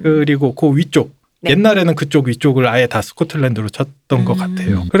 그리고 그 위쪽. 네. 옛날에는 그쪽 위쪽을 아예 다 스코틀랜드로 쳤던 것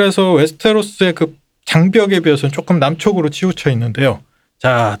같아요. 그래서 웨스테로스의 그 장벽에 비해서는 조금 남쪽으로 치우쳐 있는데요.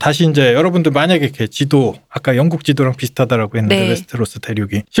 자, 다시 이제 여러분들 만약에 이렇게 지도, 아까 영국 지도랑 비슷하다라고 했는데 네. 웨스테로스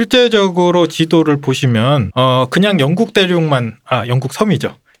대륙이. 실제적으로 지도를 보시면 그냥 영국 대륙만, 영국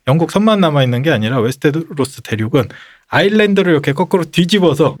섬이죠. 영국 섬만 남아있는 게 아니라 웨스테로스 대륙은 아일랜드를 이렇게 거꾸로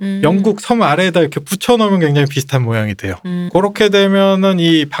뒤집어서 영국 섬 아래에다 이렇게 붙여놓으면 굉장히 비슷한 모양이 돼요. 그렇게 되면은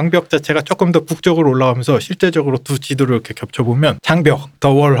이 방벽 자체가 조금 더 북쪽으로 올라가면서 실제적으로 두 지도를 이렇게 겹쳐보면 장벽,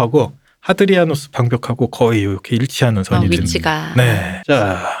 더 월하고 하드리아누스 방벽하고 거의 이렇게 일치하는 선이 됩니다. 위치가. 네.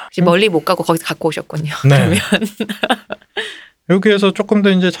 자. 멀리 못 가고 거기서 갖고 오셨군요. 네. 그러면. 여기에서 조금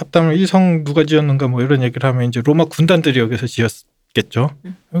더 이제 잡담을 이 성 누가 지었는가 뭐 이런 얘기를 하면 이제 로마 군단들이 여기서 지었겠죠.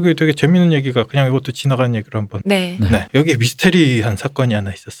 여기 되게 재밌는 얘기가 그냥 이것도 지나가는 얘기를 한번. 네. 네. 여기에 미스테리한 사건이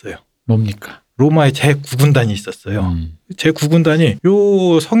하나 있었어요. 뭡니까? 로마의 제9군단이 있었어요. 제9군단이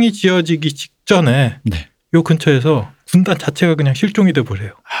요 성이 지어지기 직전에 네. 요 근처에서 군단 자체가 그냥 실종이 돼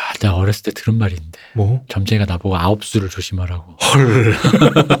버려요. 내가 어렸을 때 들은 말인데. 뭐? 점쟁이가 나보고 9수를 조심하라고. 헐.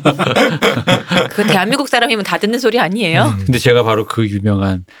 그 대한민국 사람이면 다 듣는 소리 아니에요? 근데 제가 바로 그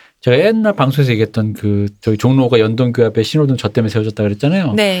유명한 제가 옛날 방송에서 얘기했던 저기 종로가 연동교회 앞에 신호등 저 때문에 세워졌다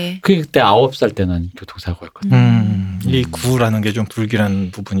그랬잖아요. 네. 그게 그때 9살 때 난 교통사고였거든요. 이 구라는 게 좀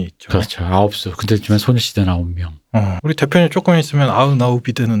불길한 부분이 있죠. 그렇죠. 9수. 근데 요즘엔 소녀시대 9명. 우리 대표님 조금 있으면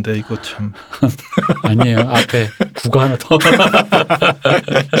 99이 되는데 이거 참. 아니에요. 앞에 구가 하나 더.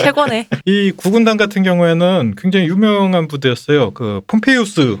 최고네. 이 구군단 같은 경우에는 굉장히 유명한 부대였어요. 그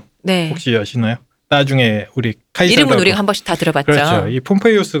폼페이우스 네. 혹시 아시나요? 나중에 우리 카이사르 이름은 우리가 한 번씩 다 들어봤죠. 그렇죠. 이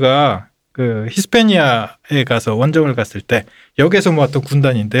폼페이우스가 그 히스패니아에 가서 원정을 갔을 때 역에서 모았던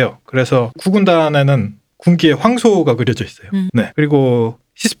군단인데요. 그래서 구군단에는 군기에 황소가 그려져 있어요. 네. 그리고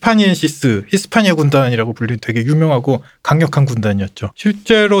히스파니아 군단이라고 불리는 되게 유명하고 강력한 군단이었죠.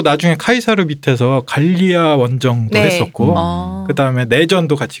 실제로 나중에 카이사르 밑에서 갈리아 원정도 네. 했었고 그다음에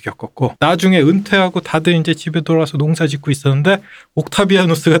내전도 같이 겪었고 나중에 은퇴하고 다들 이제 집에 돌아와서 농사 짓고 있었는데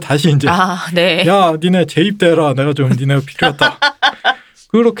옥타비아누스가 다시 이제 네. 야 니네 재입대라 내가 좀 니네가 필요하다.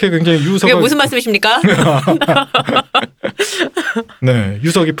 그렇게 굉장히 그게 무슨 말씀이십니까? 네,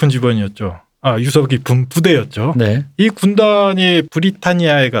 유서 깊은 집안이었죠. 유서 깊은 부대였죠. 네. 이 군단이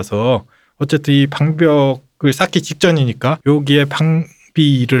브리타니아에 가서 어쨌든 이 방벽을 쌓기 직전이니까 여기에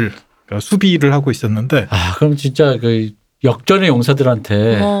방비를 그러니까 수비를 하고 있었는데 그럼 진짜 그 역전의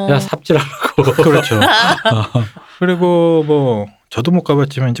용사들한테 야 삽질하라고. 그렇죠. 그리고 뭐 저도 못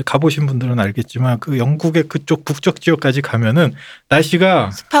가봤지만 이제 가보신 분들은 알겠지만 그 영국의 그쪽 북쪽 지역까지 가면은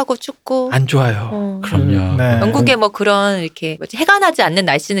날씨가 습하고 춥고 안 좋아요. 그럼요. 네. 영국에 뭐 그런 이렇게 해가 나지 않는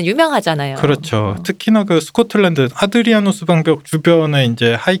날씨는 유명하잖아요. 그렇죠. 특히나 그 스코틀랜드 아드리아누스 방벽 주변에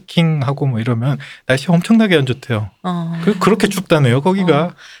이제 하이킹하고 뭐 이러면 날씨가 엄청나게 안 좋대요. 그렇게 춥다네요,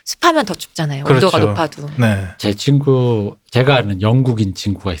 거기가. 습하면 더 춥잖아요. 그렇죠. 온도가 높아도. 네. 제 친구, 제가 아는 영국인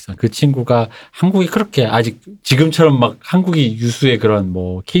친구가 있어요. 그 친구가 한국이 그렇게 아직 지금처럼 막 한국이 유수의 그런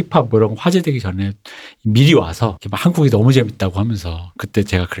뭐 케이팝 뭐 이런 거 화제되기 전에 미리 와서 막 한국이 너무 재밌다고 하면서 그때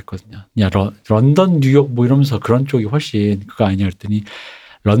제가 그랬거든요. 야, 런던, 뉴욕 뭐 이러면서 그런 쪽이 훨씬 그거 아니야 그랬더니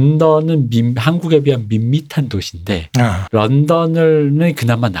런던은 한국에 비하면 밋밋한 도시인데 런던은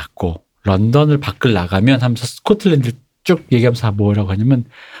그나마 낫고 런던을 밖을 나가면 하면서 스코틀랜드 쭉 얘기하면서 뭐라고 하냐면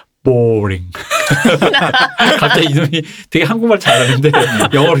boring. 갑자기 이놈이 되게 한국말 잘하는데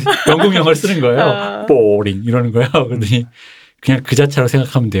영국 영어를 쓰는 거예요. boring 이러는 거예요. 그러더니 그냥 그 자체로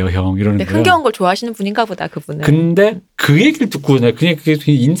생각하면 돼요, 형. 이러는 거예요. 흥겨운 걸 좋아하시는 분인가 보다, 그분은. 근데 그 얘기를 듣고 그냥 그게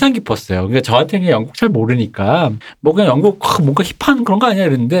인상 깊었어요. 그러니까 저한테는 영국 잘 모르니까 뭐 그냥 영국 뭔가 힙한 그런 거 아니야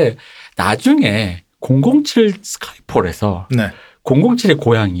이랬는데 나중에 007 스카이폴에서 007의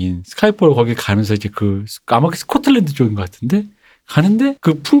고향인 스카이폴 거기 가면서 이제 아마 스코틀랜드 쪽인 것 같은데 가는데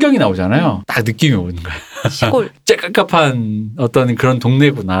그 풍경이 나오잖아요. 딱 느낌이 오는 거예요. 시골. 째깝깝한 어떤 그런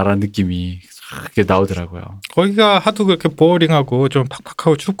동네구나라는 느낌이 그게 나오더라고요. 거기가 하도 그렇게 보어링하고 좀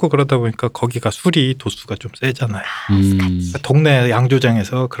팍팍하고 춥고 그러다 보니까 거기가 술이 도수가 좀 세잖아요. 동네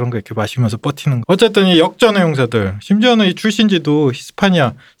양조장에서 그런 거 이렇게 마시면서 버티는 거. 어쨌든 이 역전의 용사들, 심지어는 이 출신지도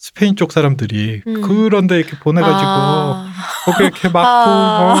히스파니아, 스페인 쪽 사람들이 그런데 이렇게 보내가지고 거기 이렇게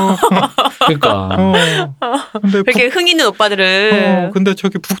맞고. 그러니까. 근데 그렇게 흥 있는 오빠들을. 근데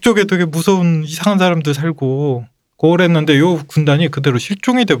저기 북쪽에 되게 무서운 이상한 사람들 살고. 그랬는데 요 군단이 그대로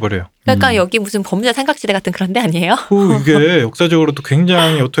실종이 돼버려요. 그러니까 여기 무슨 범죄자 삼각지대 같은 그런 데 아니에요? 이게 역사적으로도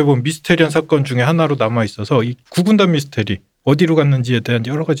굉장히 어떻게 보면 미스테리한 사건 중에 하나로 남아있어서 이 구군단 미스테리 어디로 갔는지에 대한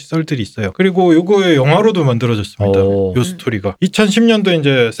여러 가지 썰들이 있어요. 그리고 요거의 영화로도 만들어졌습니다. 요 스토리가. 2010년도에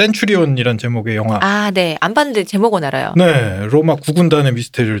이제 센츄리온이란 제목의 영화. 아, 네. 안 봤는데 제목은 알아요. 네. 로마 구군단의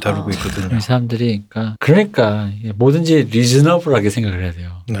미스테리를 다루고 있거든요. 이 사람들이 그러니까 뭐든지 리즈너블하게 생각을 해야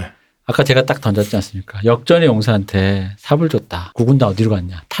돼요. 네. 아까 제가 딱 던졌지 않습니까? 역전의 용사한테 삽을 줬다. 구군단 어디로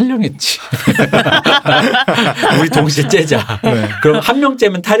갔냐? 탈령했지. 우리 동시에 째자. 네. 그럼 한 명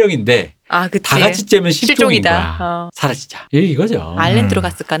째면 탈령인데 그치. 다 같이 째면 실종인 실종이다. 거야. 사라지자. 이거죠. 아일랜드로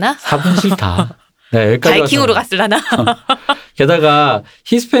갔을까나? 삽은 싫다. 네, 여기까지 바이킹으로 와서. 갔을라나? 게다가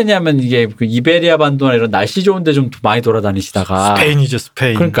히스패니아면 이게 그 이베리아 반도나 이런 날씨 좋은데 좀 많이 돌아다니시다가 스페인이죠,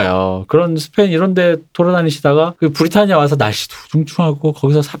 스페인. 그러니까요. 그런 스페인 이런데 돌아다니시다가 그 브리타니아 와서 날씨도 숭숭하고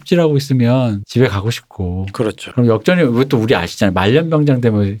거기서 삽질하고 있으면 집에 가고 싶고. 그렇죠. 그럼 역전이 또 우리 아시잖아요. 말년병장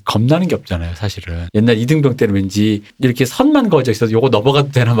되면 겁나는 게 없잖아요, 사실은. 옛날 이등병 때는 왠지 이렇게 선만 그어져 있어서 요거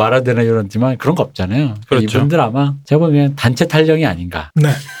넘어가도 되나 말아도 되나 이러지만 그런 거 없잖아요. 그렇죠. 이분들 아마 제가 보면 단체 탈령이 아닌가. 네.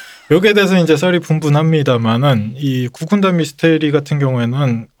 여기에 대해서 이제 썰이 분분합니다만은 이 구군단 미스테리 같은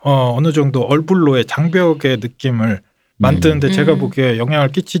경우에는 어느 정도 얼불로의 장벽의 느낌을 만드는데 제가 보기에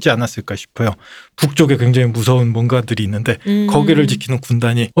영향을 끼치지 않았을까 싶어요. 북쪽에 굉장히 무서운 뭔가들이 있는데 거기를 지키는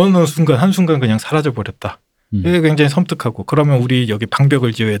군단이 어느 순간 한순간 그냥 사라져버렸다. 이게 굉장히 섬뜩하고 그러면 우리 여기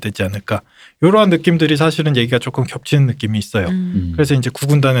방벽을 지어야 되지 않을까. 이러한 느낌들이 사실은 얘기가 조금 겹치는 느낌이 있어요. 그래서 이제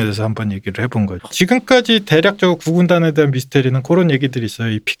구군단에 대해서 한번 얘기를 해본 거죠. 지금까지 대략적으로 구군단에 대한 미스테리는 그런 얘기들이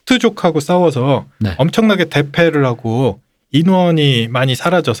있어요. 이 픽트족하고 싸워서 엄청나게 대패를 하고 인원이 많이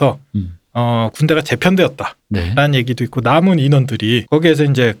사라져서 군대가 재편되었다. 라는 얘기도 있고 남은 인원들이 거기에서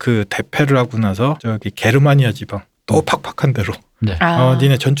이제 그 대패를 하고 나서 저기 게르마니아 지방 또 팍팍한 데로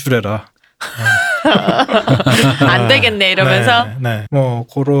니네 전출해라. 안 되겠네 이러면서 네. 뭐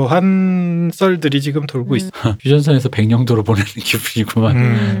그러한 썰들이 지금 돌고 있어요. 휴전선에서 백령도로 보내는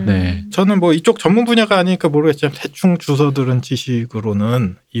기분이구만. 네. 저는 뭐 이쪽 전문 분야가 아니니까 모르겠지만 대충 주워 들은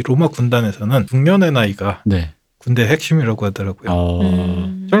지식으로는 이 로마 군단에서는 중년의 나이가 군대 핵심이라고 하더라고요.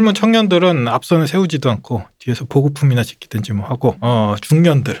 젊은 청년들은 앞선에 세우지도 않고 뒤에서 보급품이나 지키든지 뭐 하고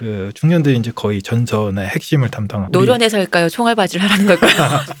중년들이 이제 거의 전선의 핵심을 담당하고 노련해서일까요? 총알바지를 하라는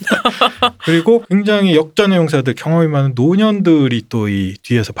걸까요? 그리고 굉장히 역전의 용사들 경험이 많은 노년들이 또 이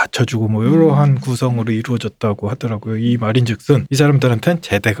뒤에서 받쳐주고 뭐 이러한 구성으로 이루어졌다고 하더라고요. 이 말인즉슨 이 사람들한테는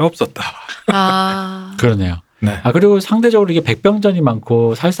제대가 없었다. 그러네요. 네. 그리고 상대적으로 이게 백병전이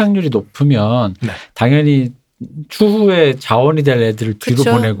많고 살상률이 높으면 당연히 추후에 자원이 될 애들을 뒤로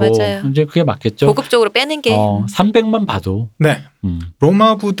보내고 맞아요. 이제 그게 맞겠죠. 보급적으로 빼는 게 300만 봐도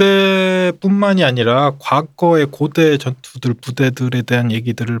로마 부대뿐만이 아니라 과거의 고대 전투들 부대들에 대한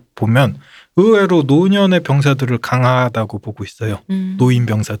얘기들을 보면 의외로 노년의 병사들을 강하다고 보고 있어요. 노인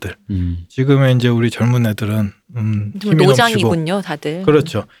병사들. 지금의 이제 우리 젊은 애들은 힘이 노장이군요, 넘치고. 다들.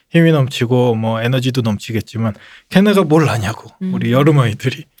 그렇죠. 힘이 넘치고 뭐 에너지도 넘치겠지만 걔네가 뭘 아냐고. 우리 여름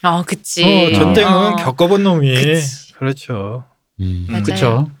아이들이. 그치. 전쟁은 겪어본 놈이. 그치. 그렇죠.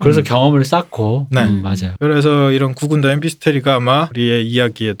 그렇죠. 그래서 경험을 쌓고. 네. 맞아요. 그래서 이런 구군단 미스테리가 아마 우리의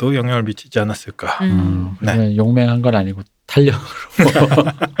이야기에도 영향을 미치지 않았을까. 네. 용맹한 건 아니고 탄력으로.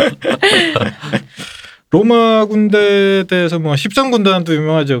 로마 군대에 대해서 뭐 13군단도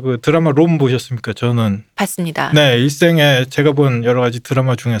유명하죠. 그 드라마 롬 보셨습니까? 저는 봤습니다. 네, 일생에 제가 본 여러 가지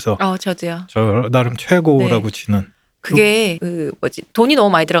드라마 중에서 저도요. 저 나름 최고라고 치는. 그게 돈이 너무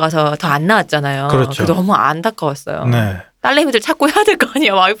많이 들어가서 더 안 나왔잖아요. 그렇죠. 너무 안타까웠어요. 네. 딸내미들 찾고 해야 될 거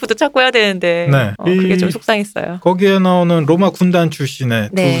아니야. 와이프도 찾고 해야 되는데. 네. 그게 좀 속상했어요. 거기에 나오는 로마 군단 출신의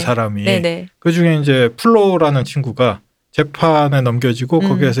네. 두 사람이 네네. 그 중에 이제 플로라는 친구가 재판에 넘겨지고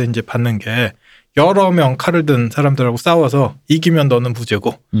거기에서 이제 받는 게 여러 명 칼을 든 사람들하고 싸워서 이기면 너는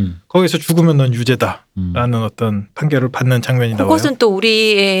무죄고 거기서 죽으면 넌 유죄다라는 어떤 판결을 받는 장면이 나와요. 그것은 또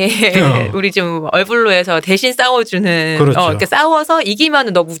우리 지금 얼블로에서 대신 싸워주는 그렇죠. 이렇게 싸워서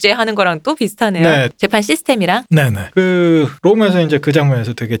이기면 너 무죄하는 거랑 또 비슷하네요. 네. 재판 시스템이랑. 네네. 그 롬에서 이제 그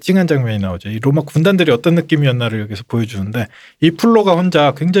장면에서 되게 찡한 장면이 나오죠. 이 로마 군단들이 어떤 느낌이었나를 여기서 보여주는데 이 플로가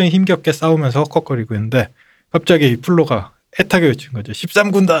혼자 굉장히 힘겹게 싸우면서 헉헉거리고 있는데 갑자기 이 플로가 애타게 외친 거죠.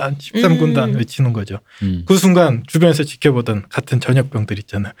 13군단, 13군단 외치는 거죠. 그 순간 주변에서 지켜보던 같은 전역병들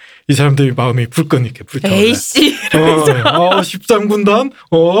있잖아요. 이 사람들이 마음이 불끈 이렇게 불타오르. 에이씨. 13군단?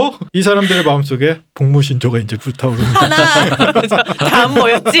 이 사람들의 마음속에 복무신조가 이제 불타오릅니다. 하나. 다음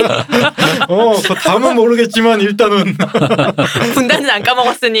뭐였지? 그 다음은 모르겠지만 일단은 군단은 안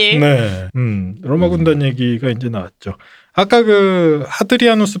까먹었으니. 네. 로마 군단 얘기가 이제 나왔죠. 아까 그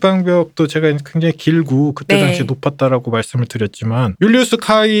하드리아누스 방벽도 제가 굉장히 길고 그때 당시 높았다라고 말씀을 드렸지만 율리우스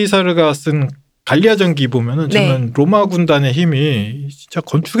카이사르가 쓴 갈리아 전기 보면은 저는 로마 군단의 힘이 진짜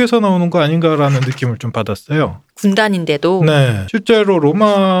건축에서 나오는 거 아닌가라는 느낌을 좀 받았어요. 군단인데도. 네. 실제로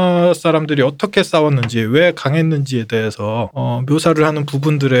로마 사람들이 어떻게 싸웠는지 왜 강했는지에 대해서 묘사를 하는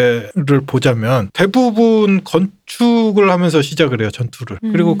부분들을 보자면 대부분 건축을 하면서 시작을 해요. 전투를.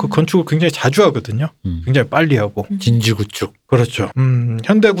 그리고 그 건축을 굉장히 자주 하거든요. 굉장히 빨리 하고. 진지구축. 그렇죠.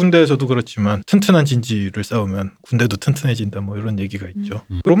 현대 군대에서도 그렇지만 튼튼한 진지를 쌓으면 군대도 튼튼해진다 뭐 이런 얘기가 있죠.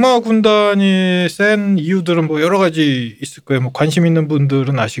 로마 군단이 센 이유들은 뭐 여러 가지 있을 거예요. 뭐 관심 있는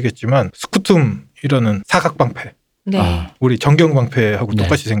분들은 아시겠지만 스쿠툼이라는 사각방패. 네. 우리 정경방패하고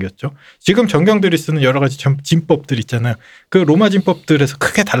똑같이 생겼죠. 지금 정경들이 쓰는 여러 가지 진법들 있잖아요. 그 로마 진법들에서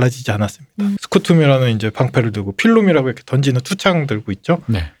크게 달라지지 않았습니다. 스쿠툼이라는 이제 방패를 들고 필름이라고 이렇게 던지는 투창 들고 있죠.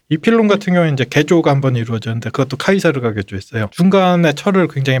 네. 이 필름 같은 경우에 이제 개조가 한번 이루어졌는데 그것도 카이사르가 개조했어요. 중간에 철을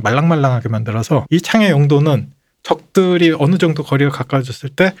굉장히 말랑말랑하게 만들어서 이 창의 용도는 적들이 어느 정도 거리가 가까워졌을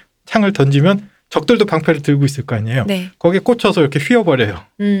때 창을 던지면 적들도 방패를 들고 있을 거 아니에요. 네. 거기에 꽂혀서 이렇게 휘어버려요.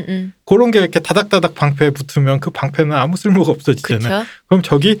 그런 게 이렇게 다닥다닥 방패에 붙으면 그 방패는 아무 쓸모가 없어지잖아요. 그쵸? 그럼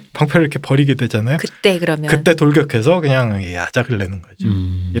적이 방패를 이렇게 버리게 되잖아요. 그때 돌격해서 그냥 야작을 내는 거죠.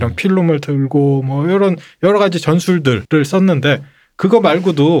 이런 필름을 들고 뭐 이런 여러 가지 전술들을 썼는데 그거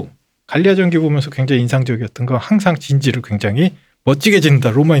말고도 갈리아 전기 보면서 굉장히 인상적이었던 건 항상 진지를 굉장히 멋지게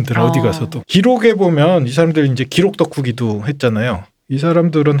짓는다. 로마인들은 어디 가서도. 기록에 보면 이 사람들이 이제 기록 덕후기도 했잖아요. 이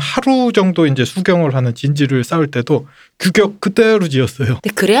사람들은 하루 정도 이제 수경을 하는 진지를 쌓을 때도 규격 그대로 지었어요.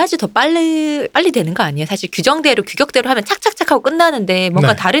 근데 그래야지 더 빨리 되는 거 아니에요? 사실 규격대로 하면 착착착 하고 끝나는데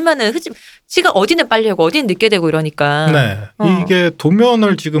뭔가 다르면은 시간 어디는 빨리 하고 어디는 늦게 되고 이러니까. 네. 이게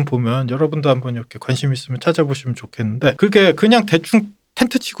도면을 지금 보면 여러분도 한번 이렇게 관심 있으면 찾아보시면 좋겠는데 그게 그냥 대충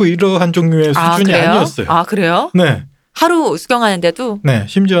텐트 치고 이러한 종류의 수준이 아니었어요. 아, 그래요? 네. 하루 수경하는데도? 네.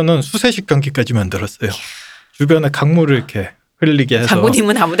 심지어는 수세식 변기까지 만들었어요. 주변에 강물을 이렇게 흘리게 해서.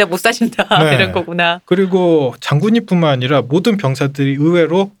 장군님은 아무데 못 사신다. 이런 거구나. 그리고 장군님뿐만 아니라 모든 병사들이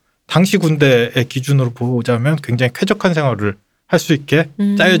의외로 당시 군대의 기준으로 보자면 굉장히 쾌적한 생활을 할 수 있게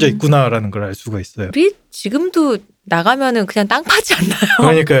짜여져 있구나라는 걸 알 수가 있어요. 우리 지금도 나가면은 그냥 땅 파지 않나요?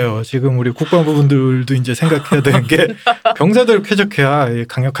 그러니까요. 지금 우리 국방부분들도 이제 생각해야 되는 게 병사들 쾌적해야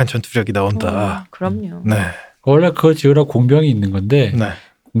강력한 전투력이 나온다. 그럼요. 네. 원래 그거 지으라 공병이 있는 건데 네.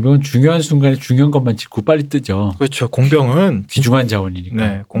 공병은 중요한 순간에 중요한 것만 짓고 빨리 뜨죠. 그렇죠. 공병은 귀중한 자원이니까.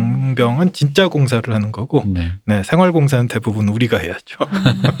 네, 공병은 진짜 공사를 하는 거고, 네, 생활 공사는 대부분 우리가 해야죠.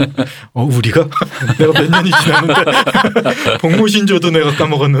 우리가? 내가 몇 년이 지났는데 복무신조도 내가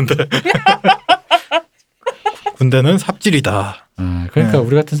까먹었는데. 군대는 삽질이다. 그러니까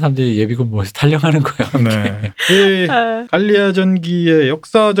우리 같은 사람들이 예비군 모여서 탈령하는 거야. 네. 이 갈리아 전기의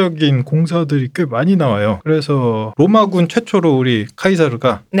역사적인 공사들이 꽤 많이 나와요. 그래서 로마군 최초로 우리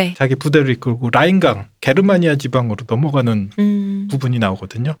카이사르가 자기 부대를 이끌고 라인강, 게르마니아 지방으로 넘어가는 부분이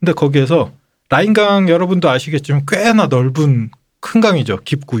나오거든요. 근데 거기에서 라인강 여러분도 아시겠지만 꽤나 넓은 큰 강이죠.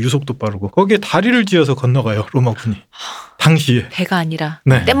 깊고 유속도 빠르고 거기에 다리를 지어서 건너가요. 로마군이. 당시에. 배가 아니라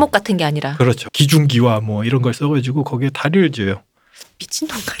네. 뗏목 같은 게 아니라. 그렇죠. 기중기와 뭐 이런 걸 써가지고 거기에 다리를 지어요.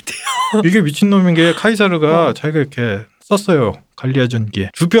 미친놈 같아요. 이게 미친놈인 게 카이사르가 자기가 이렇게 썼어요. 갈리아 전기에.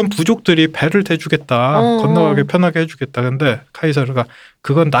 주변 부족들이 배를 대주겠다. 건너가게 편하게 해주겠다. 근데 카이사르가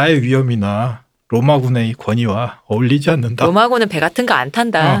그건 나의 위험이나 로마군의 이 권위와 어울리지 않는다. 로마군은 배 같은 거 안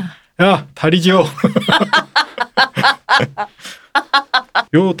탄다. 야 다리 지어.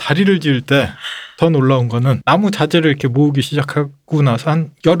 요 다리를 지을 때 더 놀라운 거는 나무 자재를 이렇게 모으기 시작하고 나서 한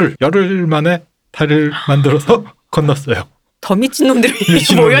열흘 만에 다리를 만들어서 건넜어요. 더 미친놈들이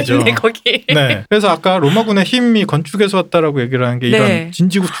미친놈이죠. 모여있네 거기. 네. 그래서 아까 로마군의 힘이 건축에서 왔다라고 얘기를 하는 게 이런 네.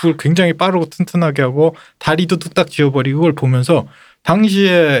 진지구축을 굉장히 빠르고 튼튼하게 하고 다리도 뚝딱 지어버리고 그걸 보면서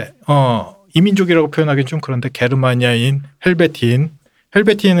당시에 이민족이라고 표현하기는 좀 그런데 게르마니아인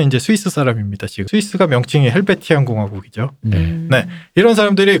헬베티인은 이제 스위스 사람입니다. 지금 스위스가 명칭이 헬베티안 공화국이죠. 네. 이런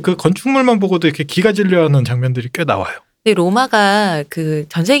사람들이 그 건축물만 보고도 이렇게 기가 질려하는 장면들이 꽤 나와요. 근데 로마가 그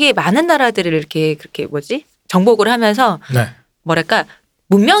전 세계 많은 나라들을 이렇게 그렇게 정복을 하면서 네. 뭐랄까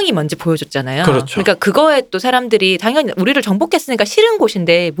문명이 뭔지 보여줬잖아요. 그렇죠. 그러니까 그거에 또 사람들이 당연히 우리를 정복했으니까 싫은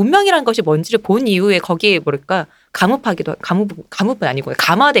곳인데 문명이라는 것이 뭔지를 본 이후에 거기에 뭐랄까 감업은 아니고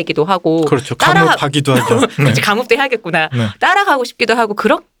감화되기도 하고. 그렇죠. 감업하기도 하죠. 네. 그렇지 감업도 해야겠구나. 네. 따라가고 싶기도 하고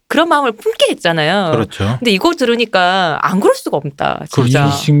그런 마음을 품게 했잖아요. 그렇죠. 근데 이거 들으니까 안 그럴 수가 없다. 진짜.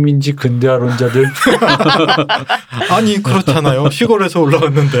 이 식민지 근대화론자들 아니 그렇잖아요. 시골에서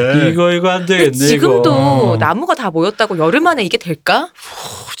올라왔는데 이거 안 되겠네. 지금도 이거. 나무가 다 모였다고 열흘 만에 이게 될까?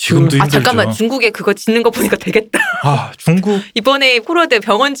 지금도 힘들죠. 잠깐만 중국에 그거 짓는 거 보니까 되겠다. 중국 이번에 포로대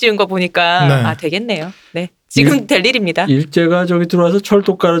병원 지은 거 보니까 네. 되겠네요. 네. 지금 될 일입니다. 일제가 저기 들어와서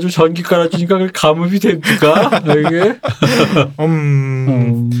철도 깔아주고 전기 깔아주니까 그게 감업이 됩니까? 이게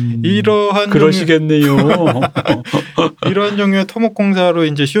이러한 그러시겠네요. 이러한 종류의 토목공사로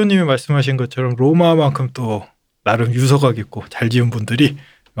이제 시호님이 말씀하신 것처럼 로마만큼 또 나름 유서각 있고 잘 지은 분들이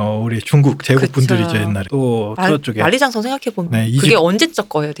우리 중국 제국 분들이죠. 옛날에 또 저쪽에 만리장성 생각해 보면 네, 그게 언제적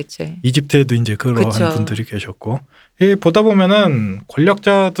거예요, 대체? 이집트에도 이제 그러한 그쵸. 분들이 계셨고 보다 보면은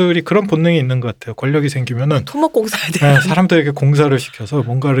권력자들이 그런 본능이 있는 것 같아요. 권력이 생기면은 토목공사들 사람들에게 공사를 시켜서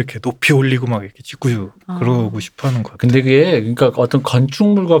뭔가를 이렇게 높이 올리고 막 이렇게 짓고 그러고 싶어하는 것 같아요. 근데 그게 그러니까 어떤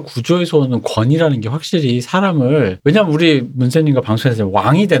건축물과 구조에서 오는 권위라는 게 확실히 사람을 왜냐하면 우리 문세님과 방송에서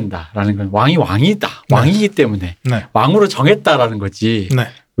왕이 된다라는 건 왕이다. 왕이기 때문에 네. 왕으로 정했다라는 거지. 네.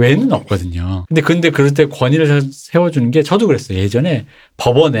 외는 없거든요. 근데 그럴 때 권위를 세워주는 게 저도 그랬어요. 예전에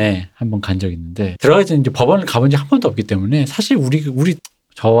법원에 한번 간 적이 있는데 들어가기 전에 이제 법원을 가본 지 한 번도 없기 때문에 사실 우리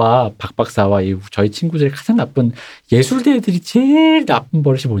저와 박 박사와 저희 친구들이 가장 나쁜 예술대들이 제일 나쁜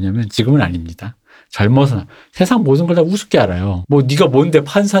버릇이 뭐냐면 지금은 아닙니다. 젊어서 세상 모든 걸 다 우습게 알아요. 뭐 네가 뭔데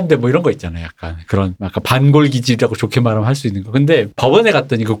판사인데 뭐 이런 거 있잖아요. 약간 그런 약간 반골기질이라고 좋게 말하면 할 수 있는 거. 근데 법원에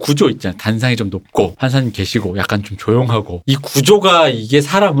갔더니 그 구조 있잖아요. 단상이 좀 높고 판사님 계시고 약간 좀 조용하고 이 구조가 이게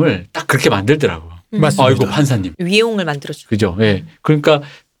사람을 딱 그렇게 만들더라고요. 맞습니다. 아이고 판사님. 위용을 만들어주고. 그죠. 예. 그러니까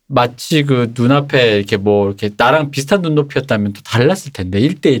마치 그 눈앞에 이렇게 뭐 이렇게 나랑 비슷한 눈높이였다면 또 달랐을 텐데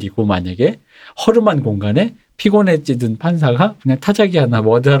 1대1이고 만약에 허름한 공간에 피곤해지던 판사가 그냥 타자기 하나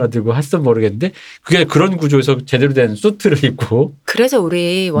워드 하나 들고 할지 모르겠는데 그게 그런 구조에서 제대로 된 수트를 입고 그래서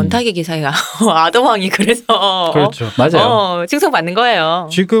우리 원탁의 기사가 아더왕이 그래서 그렇죠. 맞아요. 칭송받는 거예요.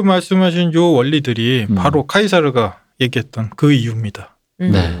 지금 말씀하신 요 원리들이 바로 카이사르가 얘기했던 그 이유입니다.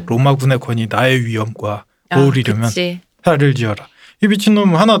 네. 로마군의 권위 나의 위험과 어울리려면 그치. 다리를 지어라. 이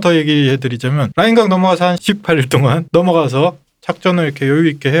미친놈 하나 더 얘기해드리자면 라인강 넘어가서 한 18일 동안 넘어가서 작전을 이렇게 여유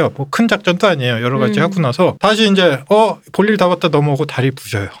있게 해요. 뭐 큰 작전도 아니에요. 여러 가지 하고 나서 다시 이제 볼일 다 봤다 넘어오고 다리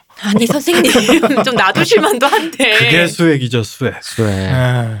부셔요. 아니 선생님 좀 놔두실 만도 한데. 그게 수액이죠. 수액.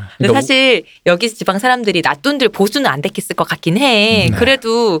 근데 사실 여기 지방 사람들이 놔둔들 보수는 안 됐겠을 것 같긴 해. 네.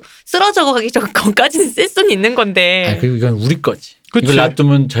 그래도 쓰러져 가기 전까지는 쓸 수는 있는 건데. 아니, 그리고 이건 우리 거지. 그치? 이걸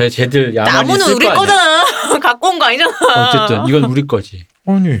놔두면 쟤들 야만이 나무는 쓸 우리 거 아니야. 거잖아. 갖고 온 거 아니잖아. 어쨌든 이건 우리 거지.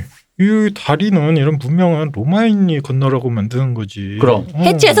 아니 이 다리는 이런 문명은 로마인이 건너라고 만드는 거지. 그럼.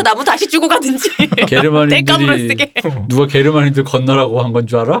 해치해서 나무 다시 주고 가든지. 땔감으로 게르만인들이 쓰게. 누가 게르만인들 건너라고 한 건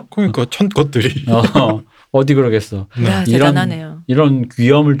줄 알아? 그러니까 천 것들이. 어디 그러겠어. 야, 대단하네요. 이런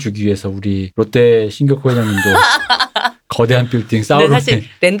귀염을 주기 위해서 우리 롯데 신격호 회장님도 거대한 빌딩 근데 사우론. 사실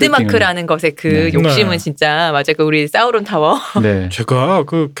랜드마크라는 것의 그 네. 욕심은 네. 진짜 맞아. 그 우리 사우론 타워. 네. 제가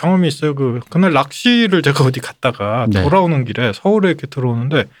그 경험이 있어요. 그날 낚시를 제가 어디 갔다가 네. 돌아오는 길에 서울에 이렇게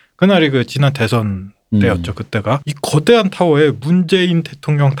들어오는데 그날이 그 지난 대선 때였죠. 그때가 이 거대한 타워에 문재인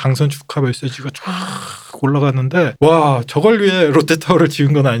대통령 당선 축하 메시지가 쫙 올라갔는데 와 저걸 위해 롯데타워를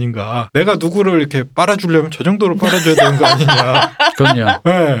지은 건 아닌가. 내가 누구를 이렇게 빨아주려면 저 정도로 빨아줘야 되는 거 아니냐. 그럼요.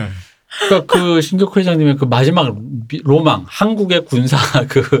 네. 그러니까 그 신격호 회장님의 그 마지막 로망, 한국의 군사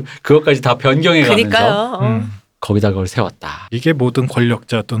그것까지 다 변경해가면서 그러니까요. 거기다 그걸 세웠다. 이게 모든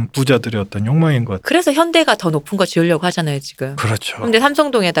권력자 또는 부자들의 어떤 욕망인 것 같아요. 그래서 현대가 더 높은 거 지으려고 하잖아요 지금. 그렇죠. 근데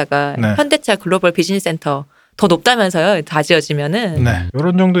삼성동에다가 네. 현대차 글로벌 비즈니스 센터 더 높다면서요. 다 지어지면은. 네.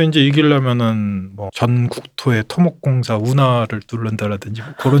 이런 정도 이제 이기려면은 뭐 전 국토의 토목공사 운하를 뚫는다라든지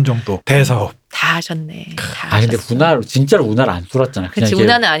뭐 그런 정도 대사업. 다 하셨네. 다 근데 하셨어. 운하로 진짜로 운하를 안 뚫었잖아. 그치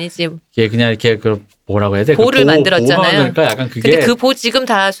운하는 아니지. 그냥 이렇게 그 뭐라고 해야 돼? 보를 만들었잖아요. 그러니까 약간 그게. 근데 그 보 지금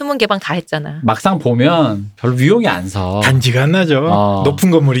다 수문 개방 다 했잖아. 막상 보면 별로 위용이 안 서. 간지가 안 나죠.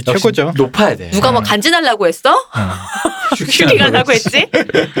 높은 건물이 최고죠. 높아야 돼. 누가 뭐 간지나려고 했어? 슈킹하려고 했지?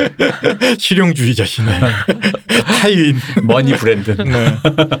 실용주의자시네. 타인. 머니 브랜든. 네.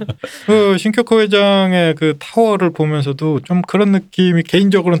 그 신격호 회장의 그 타워를 보면서도 좀 그런 느낌이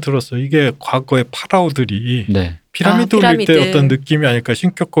개인적으로는 들었어요. 이게 과거의 파라오들이 네. 피라미드 올릴 피라미드. 때 어떤 느낌이 아닐까.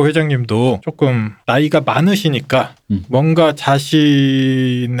 신격호 회장님도 조금 나이가 많으시니까 뭔가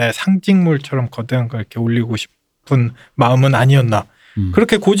자신의 상징물처럼 거대한 걸 이렇게 올리고 싶은 마음은 아니었나.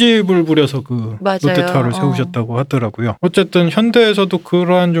 그렇게 고집을 부려서 그 맞아요. 롯데타워를 세우셨다고 하더라고요. 어쨌든 현대에서도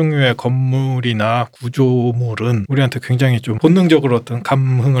그러한 종류의 건물이나 구조물은 우리한테 굉장히 좀 본능적으로 어떤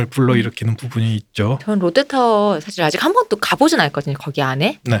감흥을 불러일으키는 부분이 있죠. 전 롯데타워 사실 아직 한 번도 가보진 않았거든요. 거기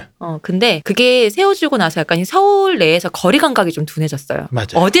안에. 네. 근데 그게 세워지고 나서 약간 서울 내에서 거리 감각이 좀 둔해졌어요.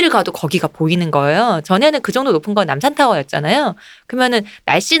 맞아요. 어디를 가도 거기가 보이는 거예요. 전에는 그 정도 높은 건 남산타워였잖아요. 그러면은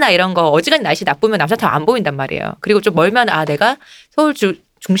날씨나 이런 거 어지간히 날씨 나쁘면 남산타워 안 보인단 말이에요. 그리고 좀 멀면 내가 서울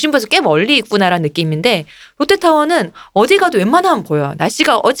중심부에서 꽤 멀리 있구나라는 느낌인데 롯데타워는 어디 가도 웬만하면 보여요.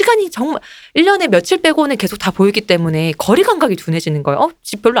 날씨가 어지간히 정말 1년에 며칠 빼고는 계속 다 보이기 때문에 거리 감각이 둔해지는 거예요.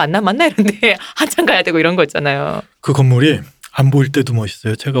 집 별로 안 남았나 이런데 한참 가야 되고 이런 거 있잖아요. 그 건물이 안 보일 때도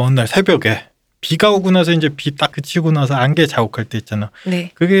멋있어요. 제가 어느 날 새벽에 비가 오고 나서 이제 비 딱 그치고 나서 안개 자욱할 때 있잖아.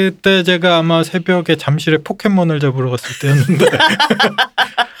 네. 그때 제가 아마 새벽에 잠실에 포켓몬을 잡으러 갔을 때였는데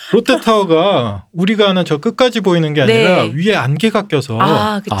롯데타워가 우리가 아는 저 끝까지 보이는 게 아니라 네. 위에 안개가 껴서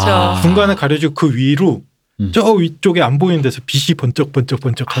그렇죠. 중간에 가려지고 그 위로 저 위쪽에 안 보이는 데서 빛이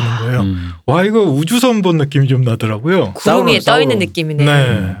번쩍번쩍 하는 거예요. 와 이거 우주선 본 느낌이 좀 나더라고요. 구름 위에 떠 있는 느낌이네.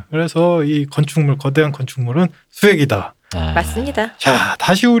 네. 그래서 이 건축물 거대한 건축물은 수액이다. 맞습니다. 자,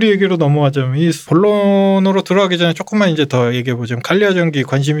 다시 우리 얘기로 넘어가자면 이 본론으로 들어가기 전에 조금만 이제 더 얘기해보자면 갈리아 전기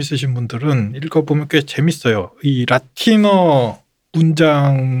관심 있으신 분들은 읽어보면 꽤 재밌어요. 이 라틴어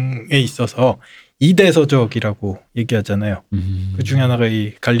문장에 있어서 이대서적이라고 얘기하잖아요. 그 중에 하나가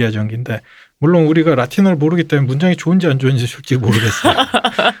이 갈리아 전기인데 물론 우리가 라틴어를 모르기 때문에 문장이 좋은지 안 좋은지 솔직히 모르겠어요.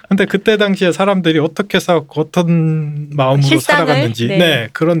 근데 그때 당시에 사람들이 어떻게 싸웠고 어떤 마음으로 실상을? 살아갔는지 네.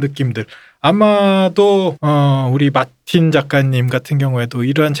 그런 느낌들. 아마도 우리 마틴 작가님 같은 경우에도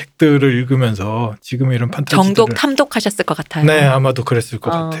이러한 책들을 읽으면서 지금 이런 판타지들을 정독 탐독하셨을 것 같아요. 네, 아마도 그랬을 것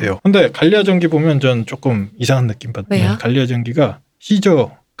같아요. 근데 갈리아 전기 보면 전 조금 이상한 느낌 받아요. 왜요? 갈리아 전기가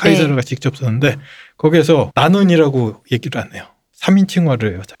시저 카이사르가 직접 썼는데 거기에서 나는이라고 얘기를 안 해요.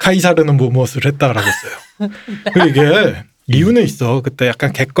 3인칭화를 해요. 카이사르는 무엇을 했다라고 써요. 그리고 이게 이유는 있어. 그때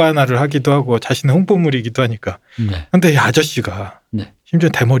약간 객관화를 하기도 하고 자신의 홍보물이기도 하니까. 근데 이 아저씨가 심지어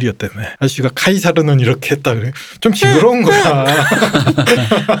대머리였다며. 아저씨가 카이사르는 이렇게 했다 그래. 좀 징그러운 거야.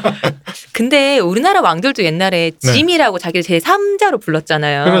 근데 우리나라 왕들도 옛날에 짐이라고 자기를 제3자로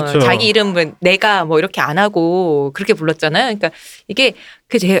불렀잖아요. 그렇죠. 자기 이름은 내가 뭐 이렇게 안 하고 그렇게 불렀잖아요. 그러니까 이게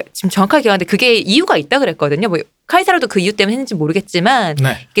제가 지금 정확하게 기억하는데 그게 이유가 있다 그랬거든요. 뭐 카이사르도 그 이유 때문에 했는지 모르겠지만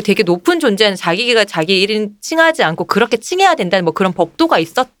이게 되게 높은 존재는 자기가 자기 이름 칭하지 않고 그렇게 칭해야 된다는 뭐 그런 법도가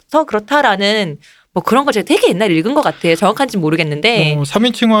있어서 그렇다라는 뭐 그런 걸 제가 되게 옛날에 읽은 것 같아요. 정확한지는 모르겠는데.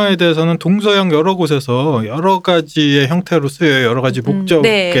 3인칭화에 대해서는 동서양 여러 곳에서 여러 가지의 형태로 쓰여요. 여러 가지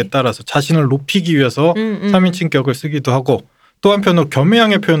목적에 따라서 자신을 높이기 위해서 3인칭격을 쓰기도 하고 또 한편으로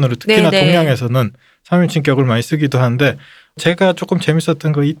겸해양의 표현으로 특히나 동양에서는 3인칭격을 많이 쓰기도 하는데 제가 조금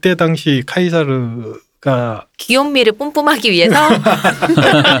재밌었던 거 이때 당시 카이사르가 귀염미를 뿜뿜하기 위해서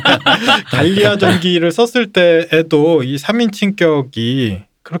갈리아 전기를 썼을 때에도 이 3인칭격이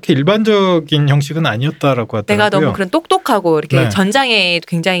그렇게 일반적인 형식은 아니었다라고 하더라고요. 내가 너무 그런 똑똑하고 이렇게 전장에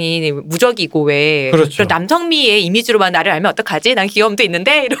굉장히 무적이고 왜 그런 남성미의 이미지로만 나를 알면 어떡하지? 난 귀여움도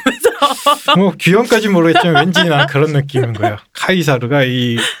있는데 이러면서 뭐 귀여움까지 모르겠지만 왠지 난 그런 느낌인 거야. 카이사르가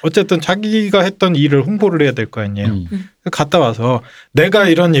어쨌든 자기가 했던 일을 홍보를 해야 될 거 아니에요. 갔다 와서 내가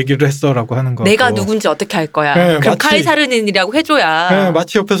이런 얘기를 했어라고 하는 거. 내가 누군지 어떻게 할 거야. 그럼 카이사르는이라고 해줘야.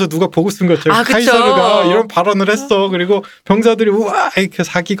 마치 옆에서 누가 보고 쓴 것처럼 카이사르가 이런 발언을 했어. 그리고 병사들이 우와 이렇게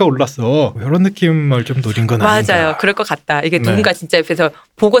사기가 올랐어. 이런 느낌을 좀 노린 건 아닌가. 맞아요. 그럴 것 같다. 이게 누군가 진짜 옆에서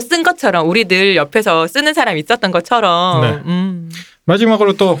보고 쓴 것처럼 우리들 옆에서 쓰는 사람이 있었던 것처럼.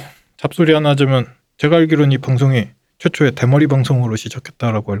 마지막으로 또 잡소리 하나 하자면 제가 알기로는 이 방송이 최초의 대머리 방송으로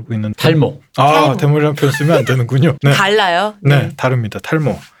시작했다라고 알고 있는데 탈모. 탈모. 대머리란 표현 쓰면 안 되는군요. 네. 달라요. 네, 다릅니다.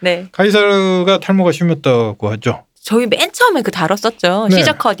 탈모. 네. 카이사르가 탈모가 심했다고 하죠. 저희 맨 처음에 그 다뤘었죠. 네.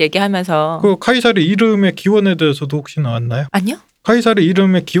 시저컷 얘기하면서. 그 카이사르 이름의 기원에 대해서도 혹시 나왔나요? 아니요? 카이사르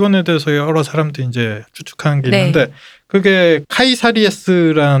이름의 기원에 대해서 여러 사람들이 이제 추측하는 게 네. 있는데 그게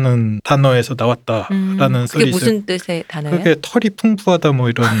카이사리에스라는 단어에서 나왔다라는 썰이 그게 있어요. 무슨 뜻의 단어예요? 그게 털이 풍부하다 뭐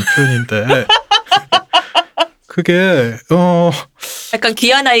이런 표현인데 그게 약간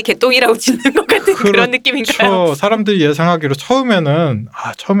귀한 아이 개똥이라고 짓는 것 같은 그런 느낌인가요? 사람들이 예상하기로 처음에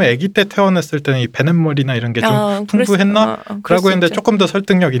아기 때 태어났을 때는 이 베넷머리나 이런 게 좀 풍부했나? 라고 했는데 조금 더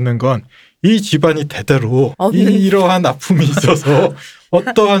설득력 있는 건 이 집안이 대대로 이러한 아픔이 있어서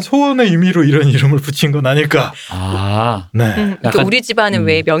어떠한 소원의 의미로 이런 이름을 붙인 건 아닐까. 네. 그러니까 우리 집안은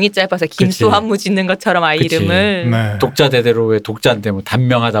왜 명이 짧아서 김수환무 짓는 것처럼 아이 그치. 이름을. 네. 독자 대대로 왜 독자인데 뭐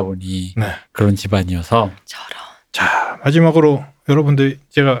단명하다 보니 네. 그런 집안이어서. 저런. 자, 마지막으로 여러분들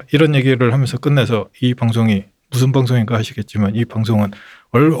제가 이런 얘기를 하면서 끝내서 이 방송이 무슨 방송인가 하시겠지만 이 방송은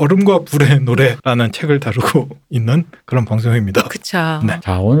얼음과 불의 노래라는 책을 다루고 있는 그런 방송입니다. 그쵸. 네.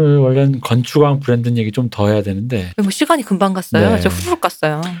 자, 오늘 원래는 건축왕 브랜든 얘기 좀 더 해야 되는데. 뭐 시간이 금방 갔어요. 네. 저 후루룩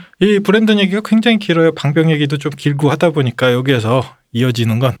갔어요. 이 브랜든 얘기가 굉장히 길어요. 방병 얘기도 좀 길고 하다 보니까 여기에서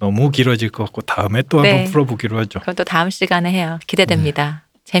이어지는 건 너무 길어질 것 같고 다음에 또 네. 한번 풀어보기로 하죠. 그럼 또 다음 시간에 해요. 기대됩니다.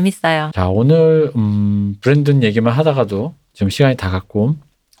 재밌어요. 자, 오늘 브랜든 얘기만 하다가도 지금 시간이 다 갔고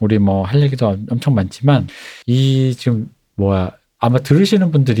우리 뭐 할 얘기도 엄청 많지만 이 지금 아마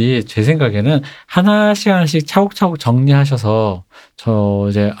들으시는 분들이 제 생각에는 하나씩 차곡차곡 정리하셔서 저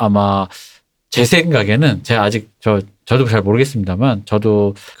이제 아마 제 생각에는 제가 아직 저도 잘 모르겠습니다만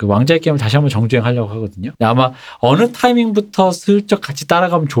저도 그 왕자의 게임을 다시 한번 정주행하려고 하거든요. 아마 어느 타이밍부터 슬쩍 같이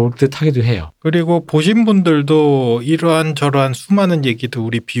따라가면 좋을 듯 하기도 해요. 그리고 보신 분들도 이러한 저러한 수많은 얘기들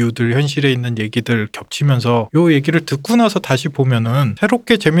우리 비유들 현실에 있는 얘기들 겹치면서 요 얘기를 듣고 나서 다시 보면은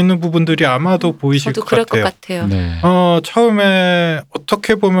새롭게 재밌는 부분들이 아마도 보이실 저도 것 그럴 같아요. 것 같아요. 네. 처음에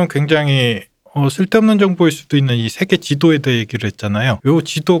어떻게 보면 굉장히 쓸데없는 정보일 수도 있는 이 세계 지도에 대해 얘기를 했잖아요. 요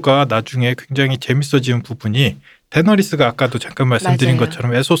지도가 나중에 굉장히 재밌어지는 부분이 데너리스가 아까도 잠깐 말씀드린 맞아요.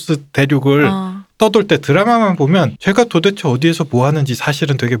 것처럼 에소스 대륙을 떠돌 때 드라마만 보면 제가 도대체 어디에서 뭐 하는지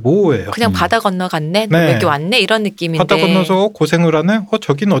사실은 되게 모호해요. 그냥 바다 건너갔네? 네. 여기 왔네? 이런 느낌인데. 바다 건너서 고생을 하네?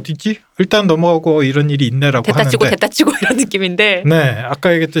 저긴 어디지? 일단 넘어가고 이런 일이 있네라고 됐다 치고 하는데 됐다 치고 이런 느낌인데. 네,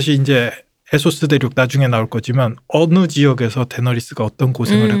 아까 얘기했듯이 이제 에소스 대륙 나중에 나올 거지만 어느 지역에서 데너리스가 어떤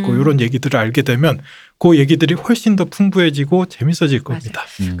고생을 했고 이런 얘기들을 알게 되면 그 얘기들이 훨씬 더 풍부해지고 재밌어질 겁니다.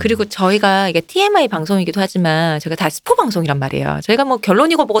 그리고 저희가 이게 TMI 방송이기도 하지만 저희가 다 스포 방송이란 말이에요. 저희가 뭐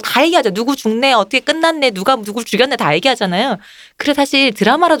결론이고 뭐고 다 얘기하죠. 누구 죽네, 어떻게 끝났네, 누가 누구 죽였네 다 얘기하잖아요. 그래서 사실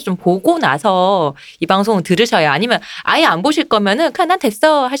드라마라도 좀 보고 나서 이 방송을 들으셔야 아니면 아예 안 보실 거면은 그냥 난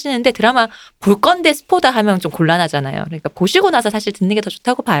됐어 하시는데 드라마 볼 건데 스포다 하면 좀 곤란하잖아요. 그러니까 보시고 나서 사실 듣는 게 더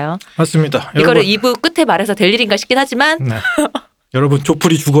좋다고 봐요. 맞습니다. 이거를 2부 끝에 말해서 될 일인가 싶긴 하지만 네. 여러분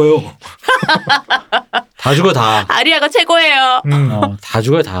조풀이 죽어요. 다 죽어 다. 아리아가 최고예요. 다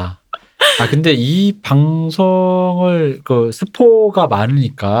죽어요 다. 근데 이 방송을 스포가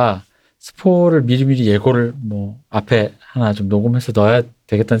많으니까 스포를 미리미리 예고를 뭐 앞에 하나 좀 녹음해서 넣어야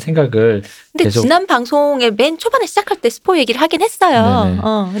되겠다는 생각을 근데 계속. 지난 방송에 맨 초반에 시작할 때 스포 얘기를 하긴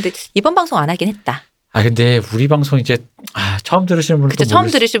했어요. 근데 이번 방송 안 하긴 했다. 근데 우리 방송 이제 처음 들으시는 분은 그쵸, 처음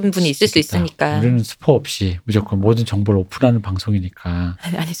들으시는 분이 있을 수 있으니까. 우리는 스포 없이 무조건 모든 정보를 오픈하는 방송이니까.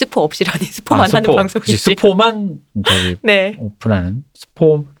 아니 스포 없이라니 스포만 하는 방송이지. 스포만 네. 오픈하는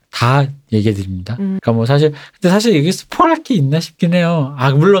스포 다 얘기해 드립니다. 그러니까 뭐 근데 사실 이게 스포할 게 있나 싶긴 해요.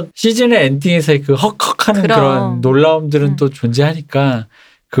 물론 시즌의 엔딩에서의 그 헉헉하는 그런 놀라움들은 또 존재하니까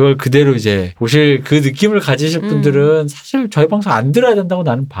그걸 그대로 이제 보실 그 느낌을 가지실 분들은 사실 저희 방송 안 들어야 된다고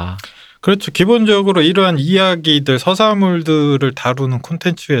나는 봐. 그렇죠. 기본적으로 이러한 이야기들, 서사물들을 다루는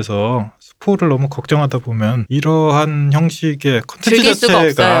콘텐츠에서 스포를 너무 걱정하다 보면 이러한 형식의 콘텐츠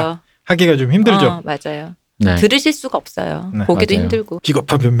자체가 하기가 좀 힘들죠. 맞아요. 네. 들으실 수가 없어요. 네, 보기도 맞아요. 힘들고.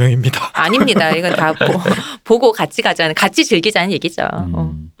 기겁한 변명입니다. 아닙니다. 이건 다 보고 같이 가자는, 같이 즐기자는 얘기죠.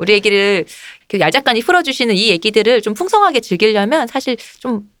 우리 얘기를 얄 작가님이 풀어주시는 이 얘기들을 좀 풍성하게 즐기려면 사실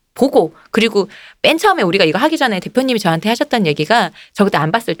좀 보고, 그리고 맨 처음에 우리가 이거 하기 전에 대표님이 저한테 하셨던 얘기가 저 그때 안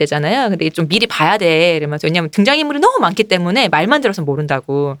봤을 때잖아요. 근데 좀 미리 봐야 돼. 이러면서 왜냐하면 등장인물이 너무 많기 때문에 말만 들어서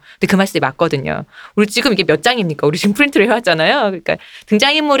모른다고. 근데 그 말씀이 맞거든요. 우리 지금 이게 몇 장입니까? 우리 지금 프린트를 해왔잖아요. 그러니까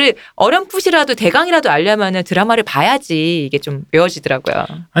등장인물을 어렴풋이라도 대강이라도 알려면 드라마를 봐야지 이게 좀 외워지더라고요.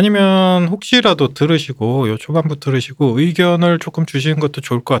 아니면 혹시라도 들으시고 요 초반부 들으시고 의견을 조금 주시는 것도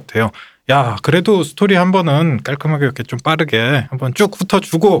좋을 것 같아요. 야 그래도 스토리 한 번은 깔끔하게 이렇게 좀 빠르게 한번 쭉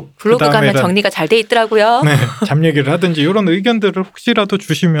훑어주고 블로그 가면 정리가 잘 돼 있더라고요. 네, 잡 얘기를 하든지 이런 의견들을 혹시라도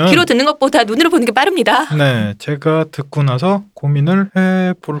주시면 귀로 듣는 것보다 눈으로 보는 게 빠릅니다. 네, 제가 듣고 나서 고민을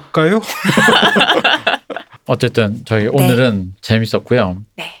해볼까요? 어쨌든 저희 오늘은 재밌었고요.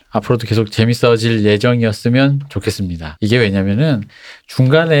 네. 앞으로도 계속 재밌어질 예정이었으면 좋겠습니다. 이게 왜냐면은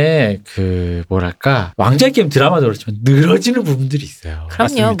중간에 왕자의 게임 드라마도 그렇지만 늘어지는 부분들이 있어요. 그럼요.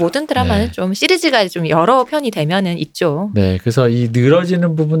 맞습니다. 모든 드라마는 네. 좀 시리즈가 좀 여러 편이 되면은 있죠. 네, 그래서 이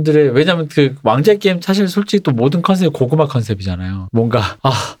늘어지는 부분들에 왜냐면 왕자의 게임 사실 솔직히 또 모든 컨셉이 고구마 컨셉이잖아요. 뭔가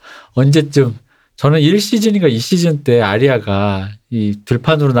언제쯤 저는 1시즌인가 2시즌 때 아리아가 이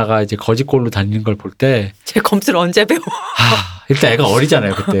들판으로 나가 이제 거짓골로 다니는 걸 볼 때 제 검술 언제 배워? 일단 애가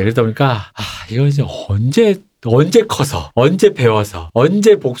어리잖아요 그때. 그러다 보니까 이거 이제 언제 커서 언제 배워서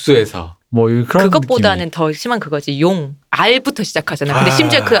언제 복수해서 뭐 그런 그것보다는 느낌이. 더 심한 그거지. 알부터 시작하잖아요. 근데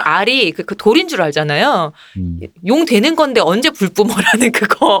심지어 그 알이 그 돌인 줄 알잖아요. 용 되는 건데 언제 불 뿜어라는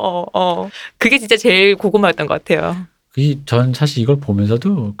그거. 그게 진짜 제일 고구마였던 것 같아요. 전 사실 이걸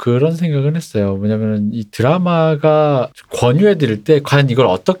보면서도 그런 생각을 했어요. 왜냐면 이 드라마가 권유해 드릴 때 과연 이걸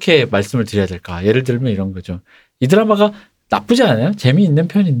어떻게 말씀을 드려야 될까. 예를 들면 이런 거죠. 이 드라마가 나쁘지 않아요. 재미있는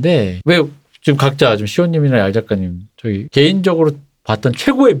편인데 왜 지금 각자 좀 시호님이나 얄 작가님 저희 개인적으로 봤던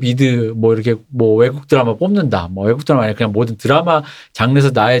최고의 미드 이렇게 외국 드라마 뽑는다. 외국 드라마 아니라 그냥 모든 드라마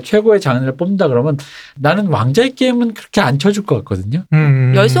장르에서 나의 최고의 장르를 뽑는다 그러면 나는 왕자의 게임은 그렇게 안 쳐줄 것 같거든요.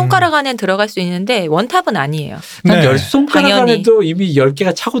 10손가락 안에 들어갈 수 있는데 원탑은 아니에요. 난 네. 10손가락 당연히. 안에도 이미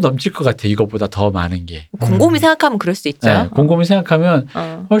 10개가 차고 넘칠 것 같아. 이것보다 더 많은 게. 곰곰이 생각하면 그럴 수 있죠. 네, 곰곰이 생각하면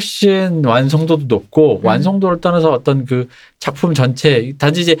훨씬 완성도도 높고 완성도를 떠나서 어떤 그 작품 전체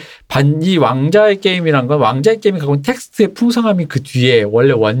단지 이제 이 왕자의 게임이란 건 왕자의 게임이 갖고 있는 텍스트의 풍성함이 그 뒤에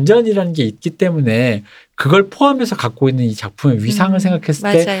원래 원전이라는 게 있기 때문에 그걸 포함해서 갖고 있는 이 작품의 위상을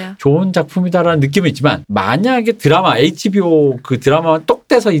생각했을 때 맞아요. 좋은 작품이다라는 느낌은 있지만 만약에 드라마 HBO 그 드라마만 똑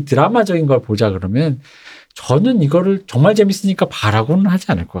떼서 이 드라마적인 걸 보자 그러면 저는 이거를 정말 재밌으니까 바라고는 하지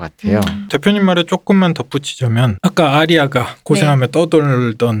않을 것 같아요. 대표님 말에 조금만 덧붙이자면 아까 아리아가 고생하며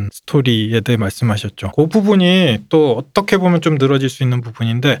떠돌던 스토리에 대해 말씀하셨죠. 그 부분이 또 어떻게 보면 좀 늘어질 수 있는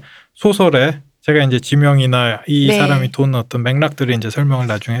부분인데 소설에 제가 이제 지명이나 이 사람이 도는 어떤 맥락들을 이제 설명을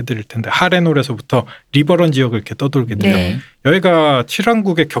나중에 해드릴 텐데 하레놀에서부터 리버런 지역을 이렇게 떠돌게 돼요. 네. 여기가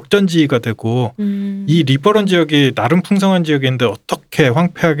칠왕국의 격전지가 되고 이 리버런 지역이 나름 풍성한 지역인데 어떻게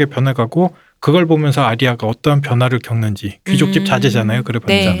황폐하게 변해가고 그걸 보면서 아리아가 어떠한 변화를 겪는지 귀족집 자제잖아요. 그래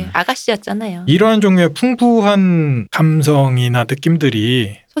봤자 네, 아가씨였잖아요. 이러한 종류의 풍부한 감성이나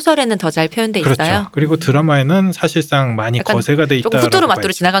느낌들이 소설에는 더 잘 표현돼 그렇죠. 있어요. 그리고 드라마에는 사실상 많이 약간 거세가 돼 있다. 조금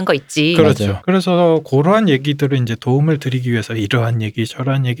후뚜루마뚜루 지나간 거 있지. 그렇죠. 맞아요. 그래서 그러한 얘기들을 이제 도움을 드리기 위해서 이러한 얘기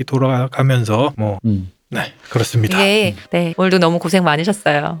저러한 얘기 돌아가면서 네 그렇습니다. 네, 오늘도 너무 고생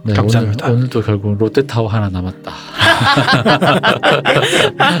많으셨어요. 네, 감사합니다. 오늘도 결국 롯데타워 하나 남았다.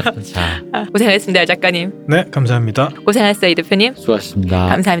 자, 고생하셨습니다, 작가님. 네 감사합니다. 고생하셨어요, 이 대표님. 수고하셨습니다.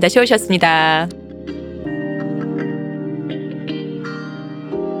 감사합니다. 쉬우셨습니다.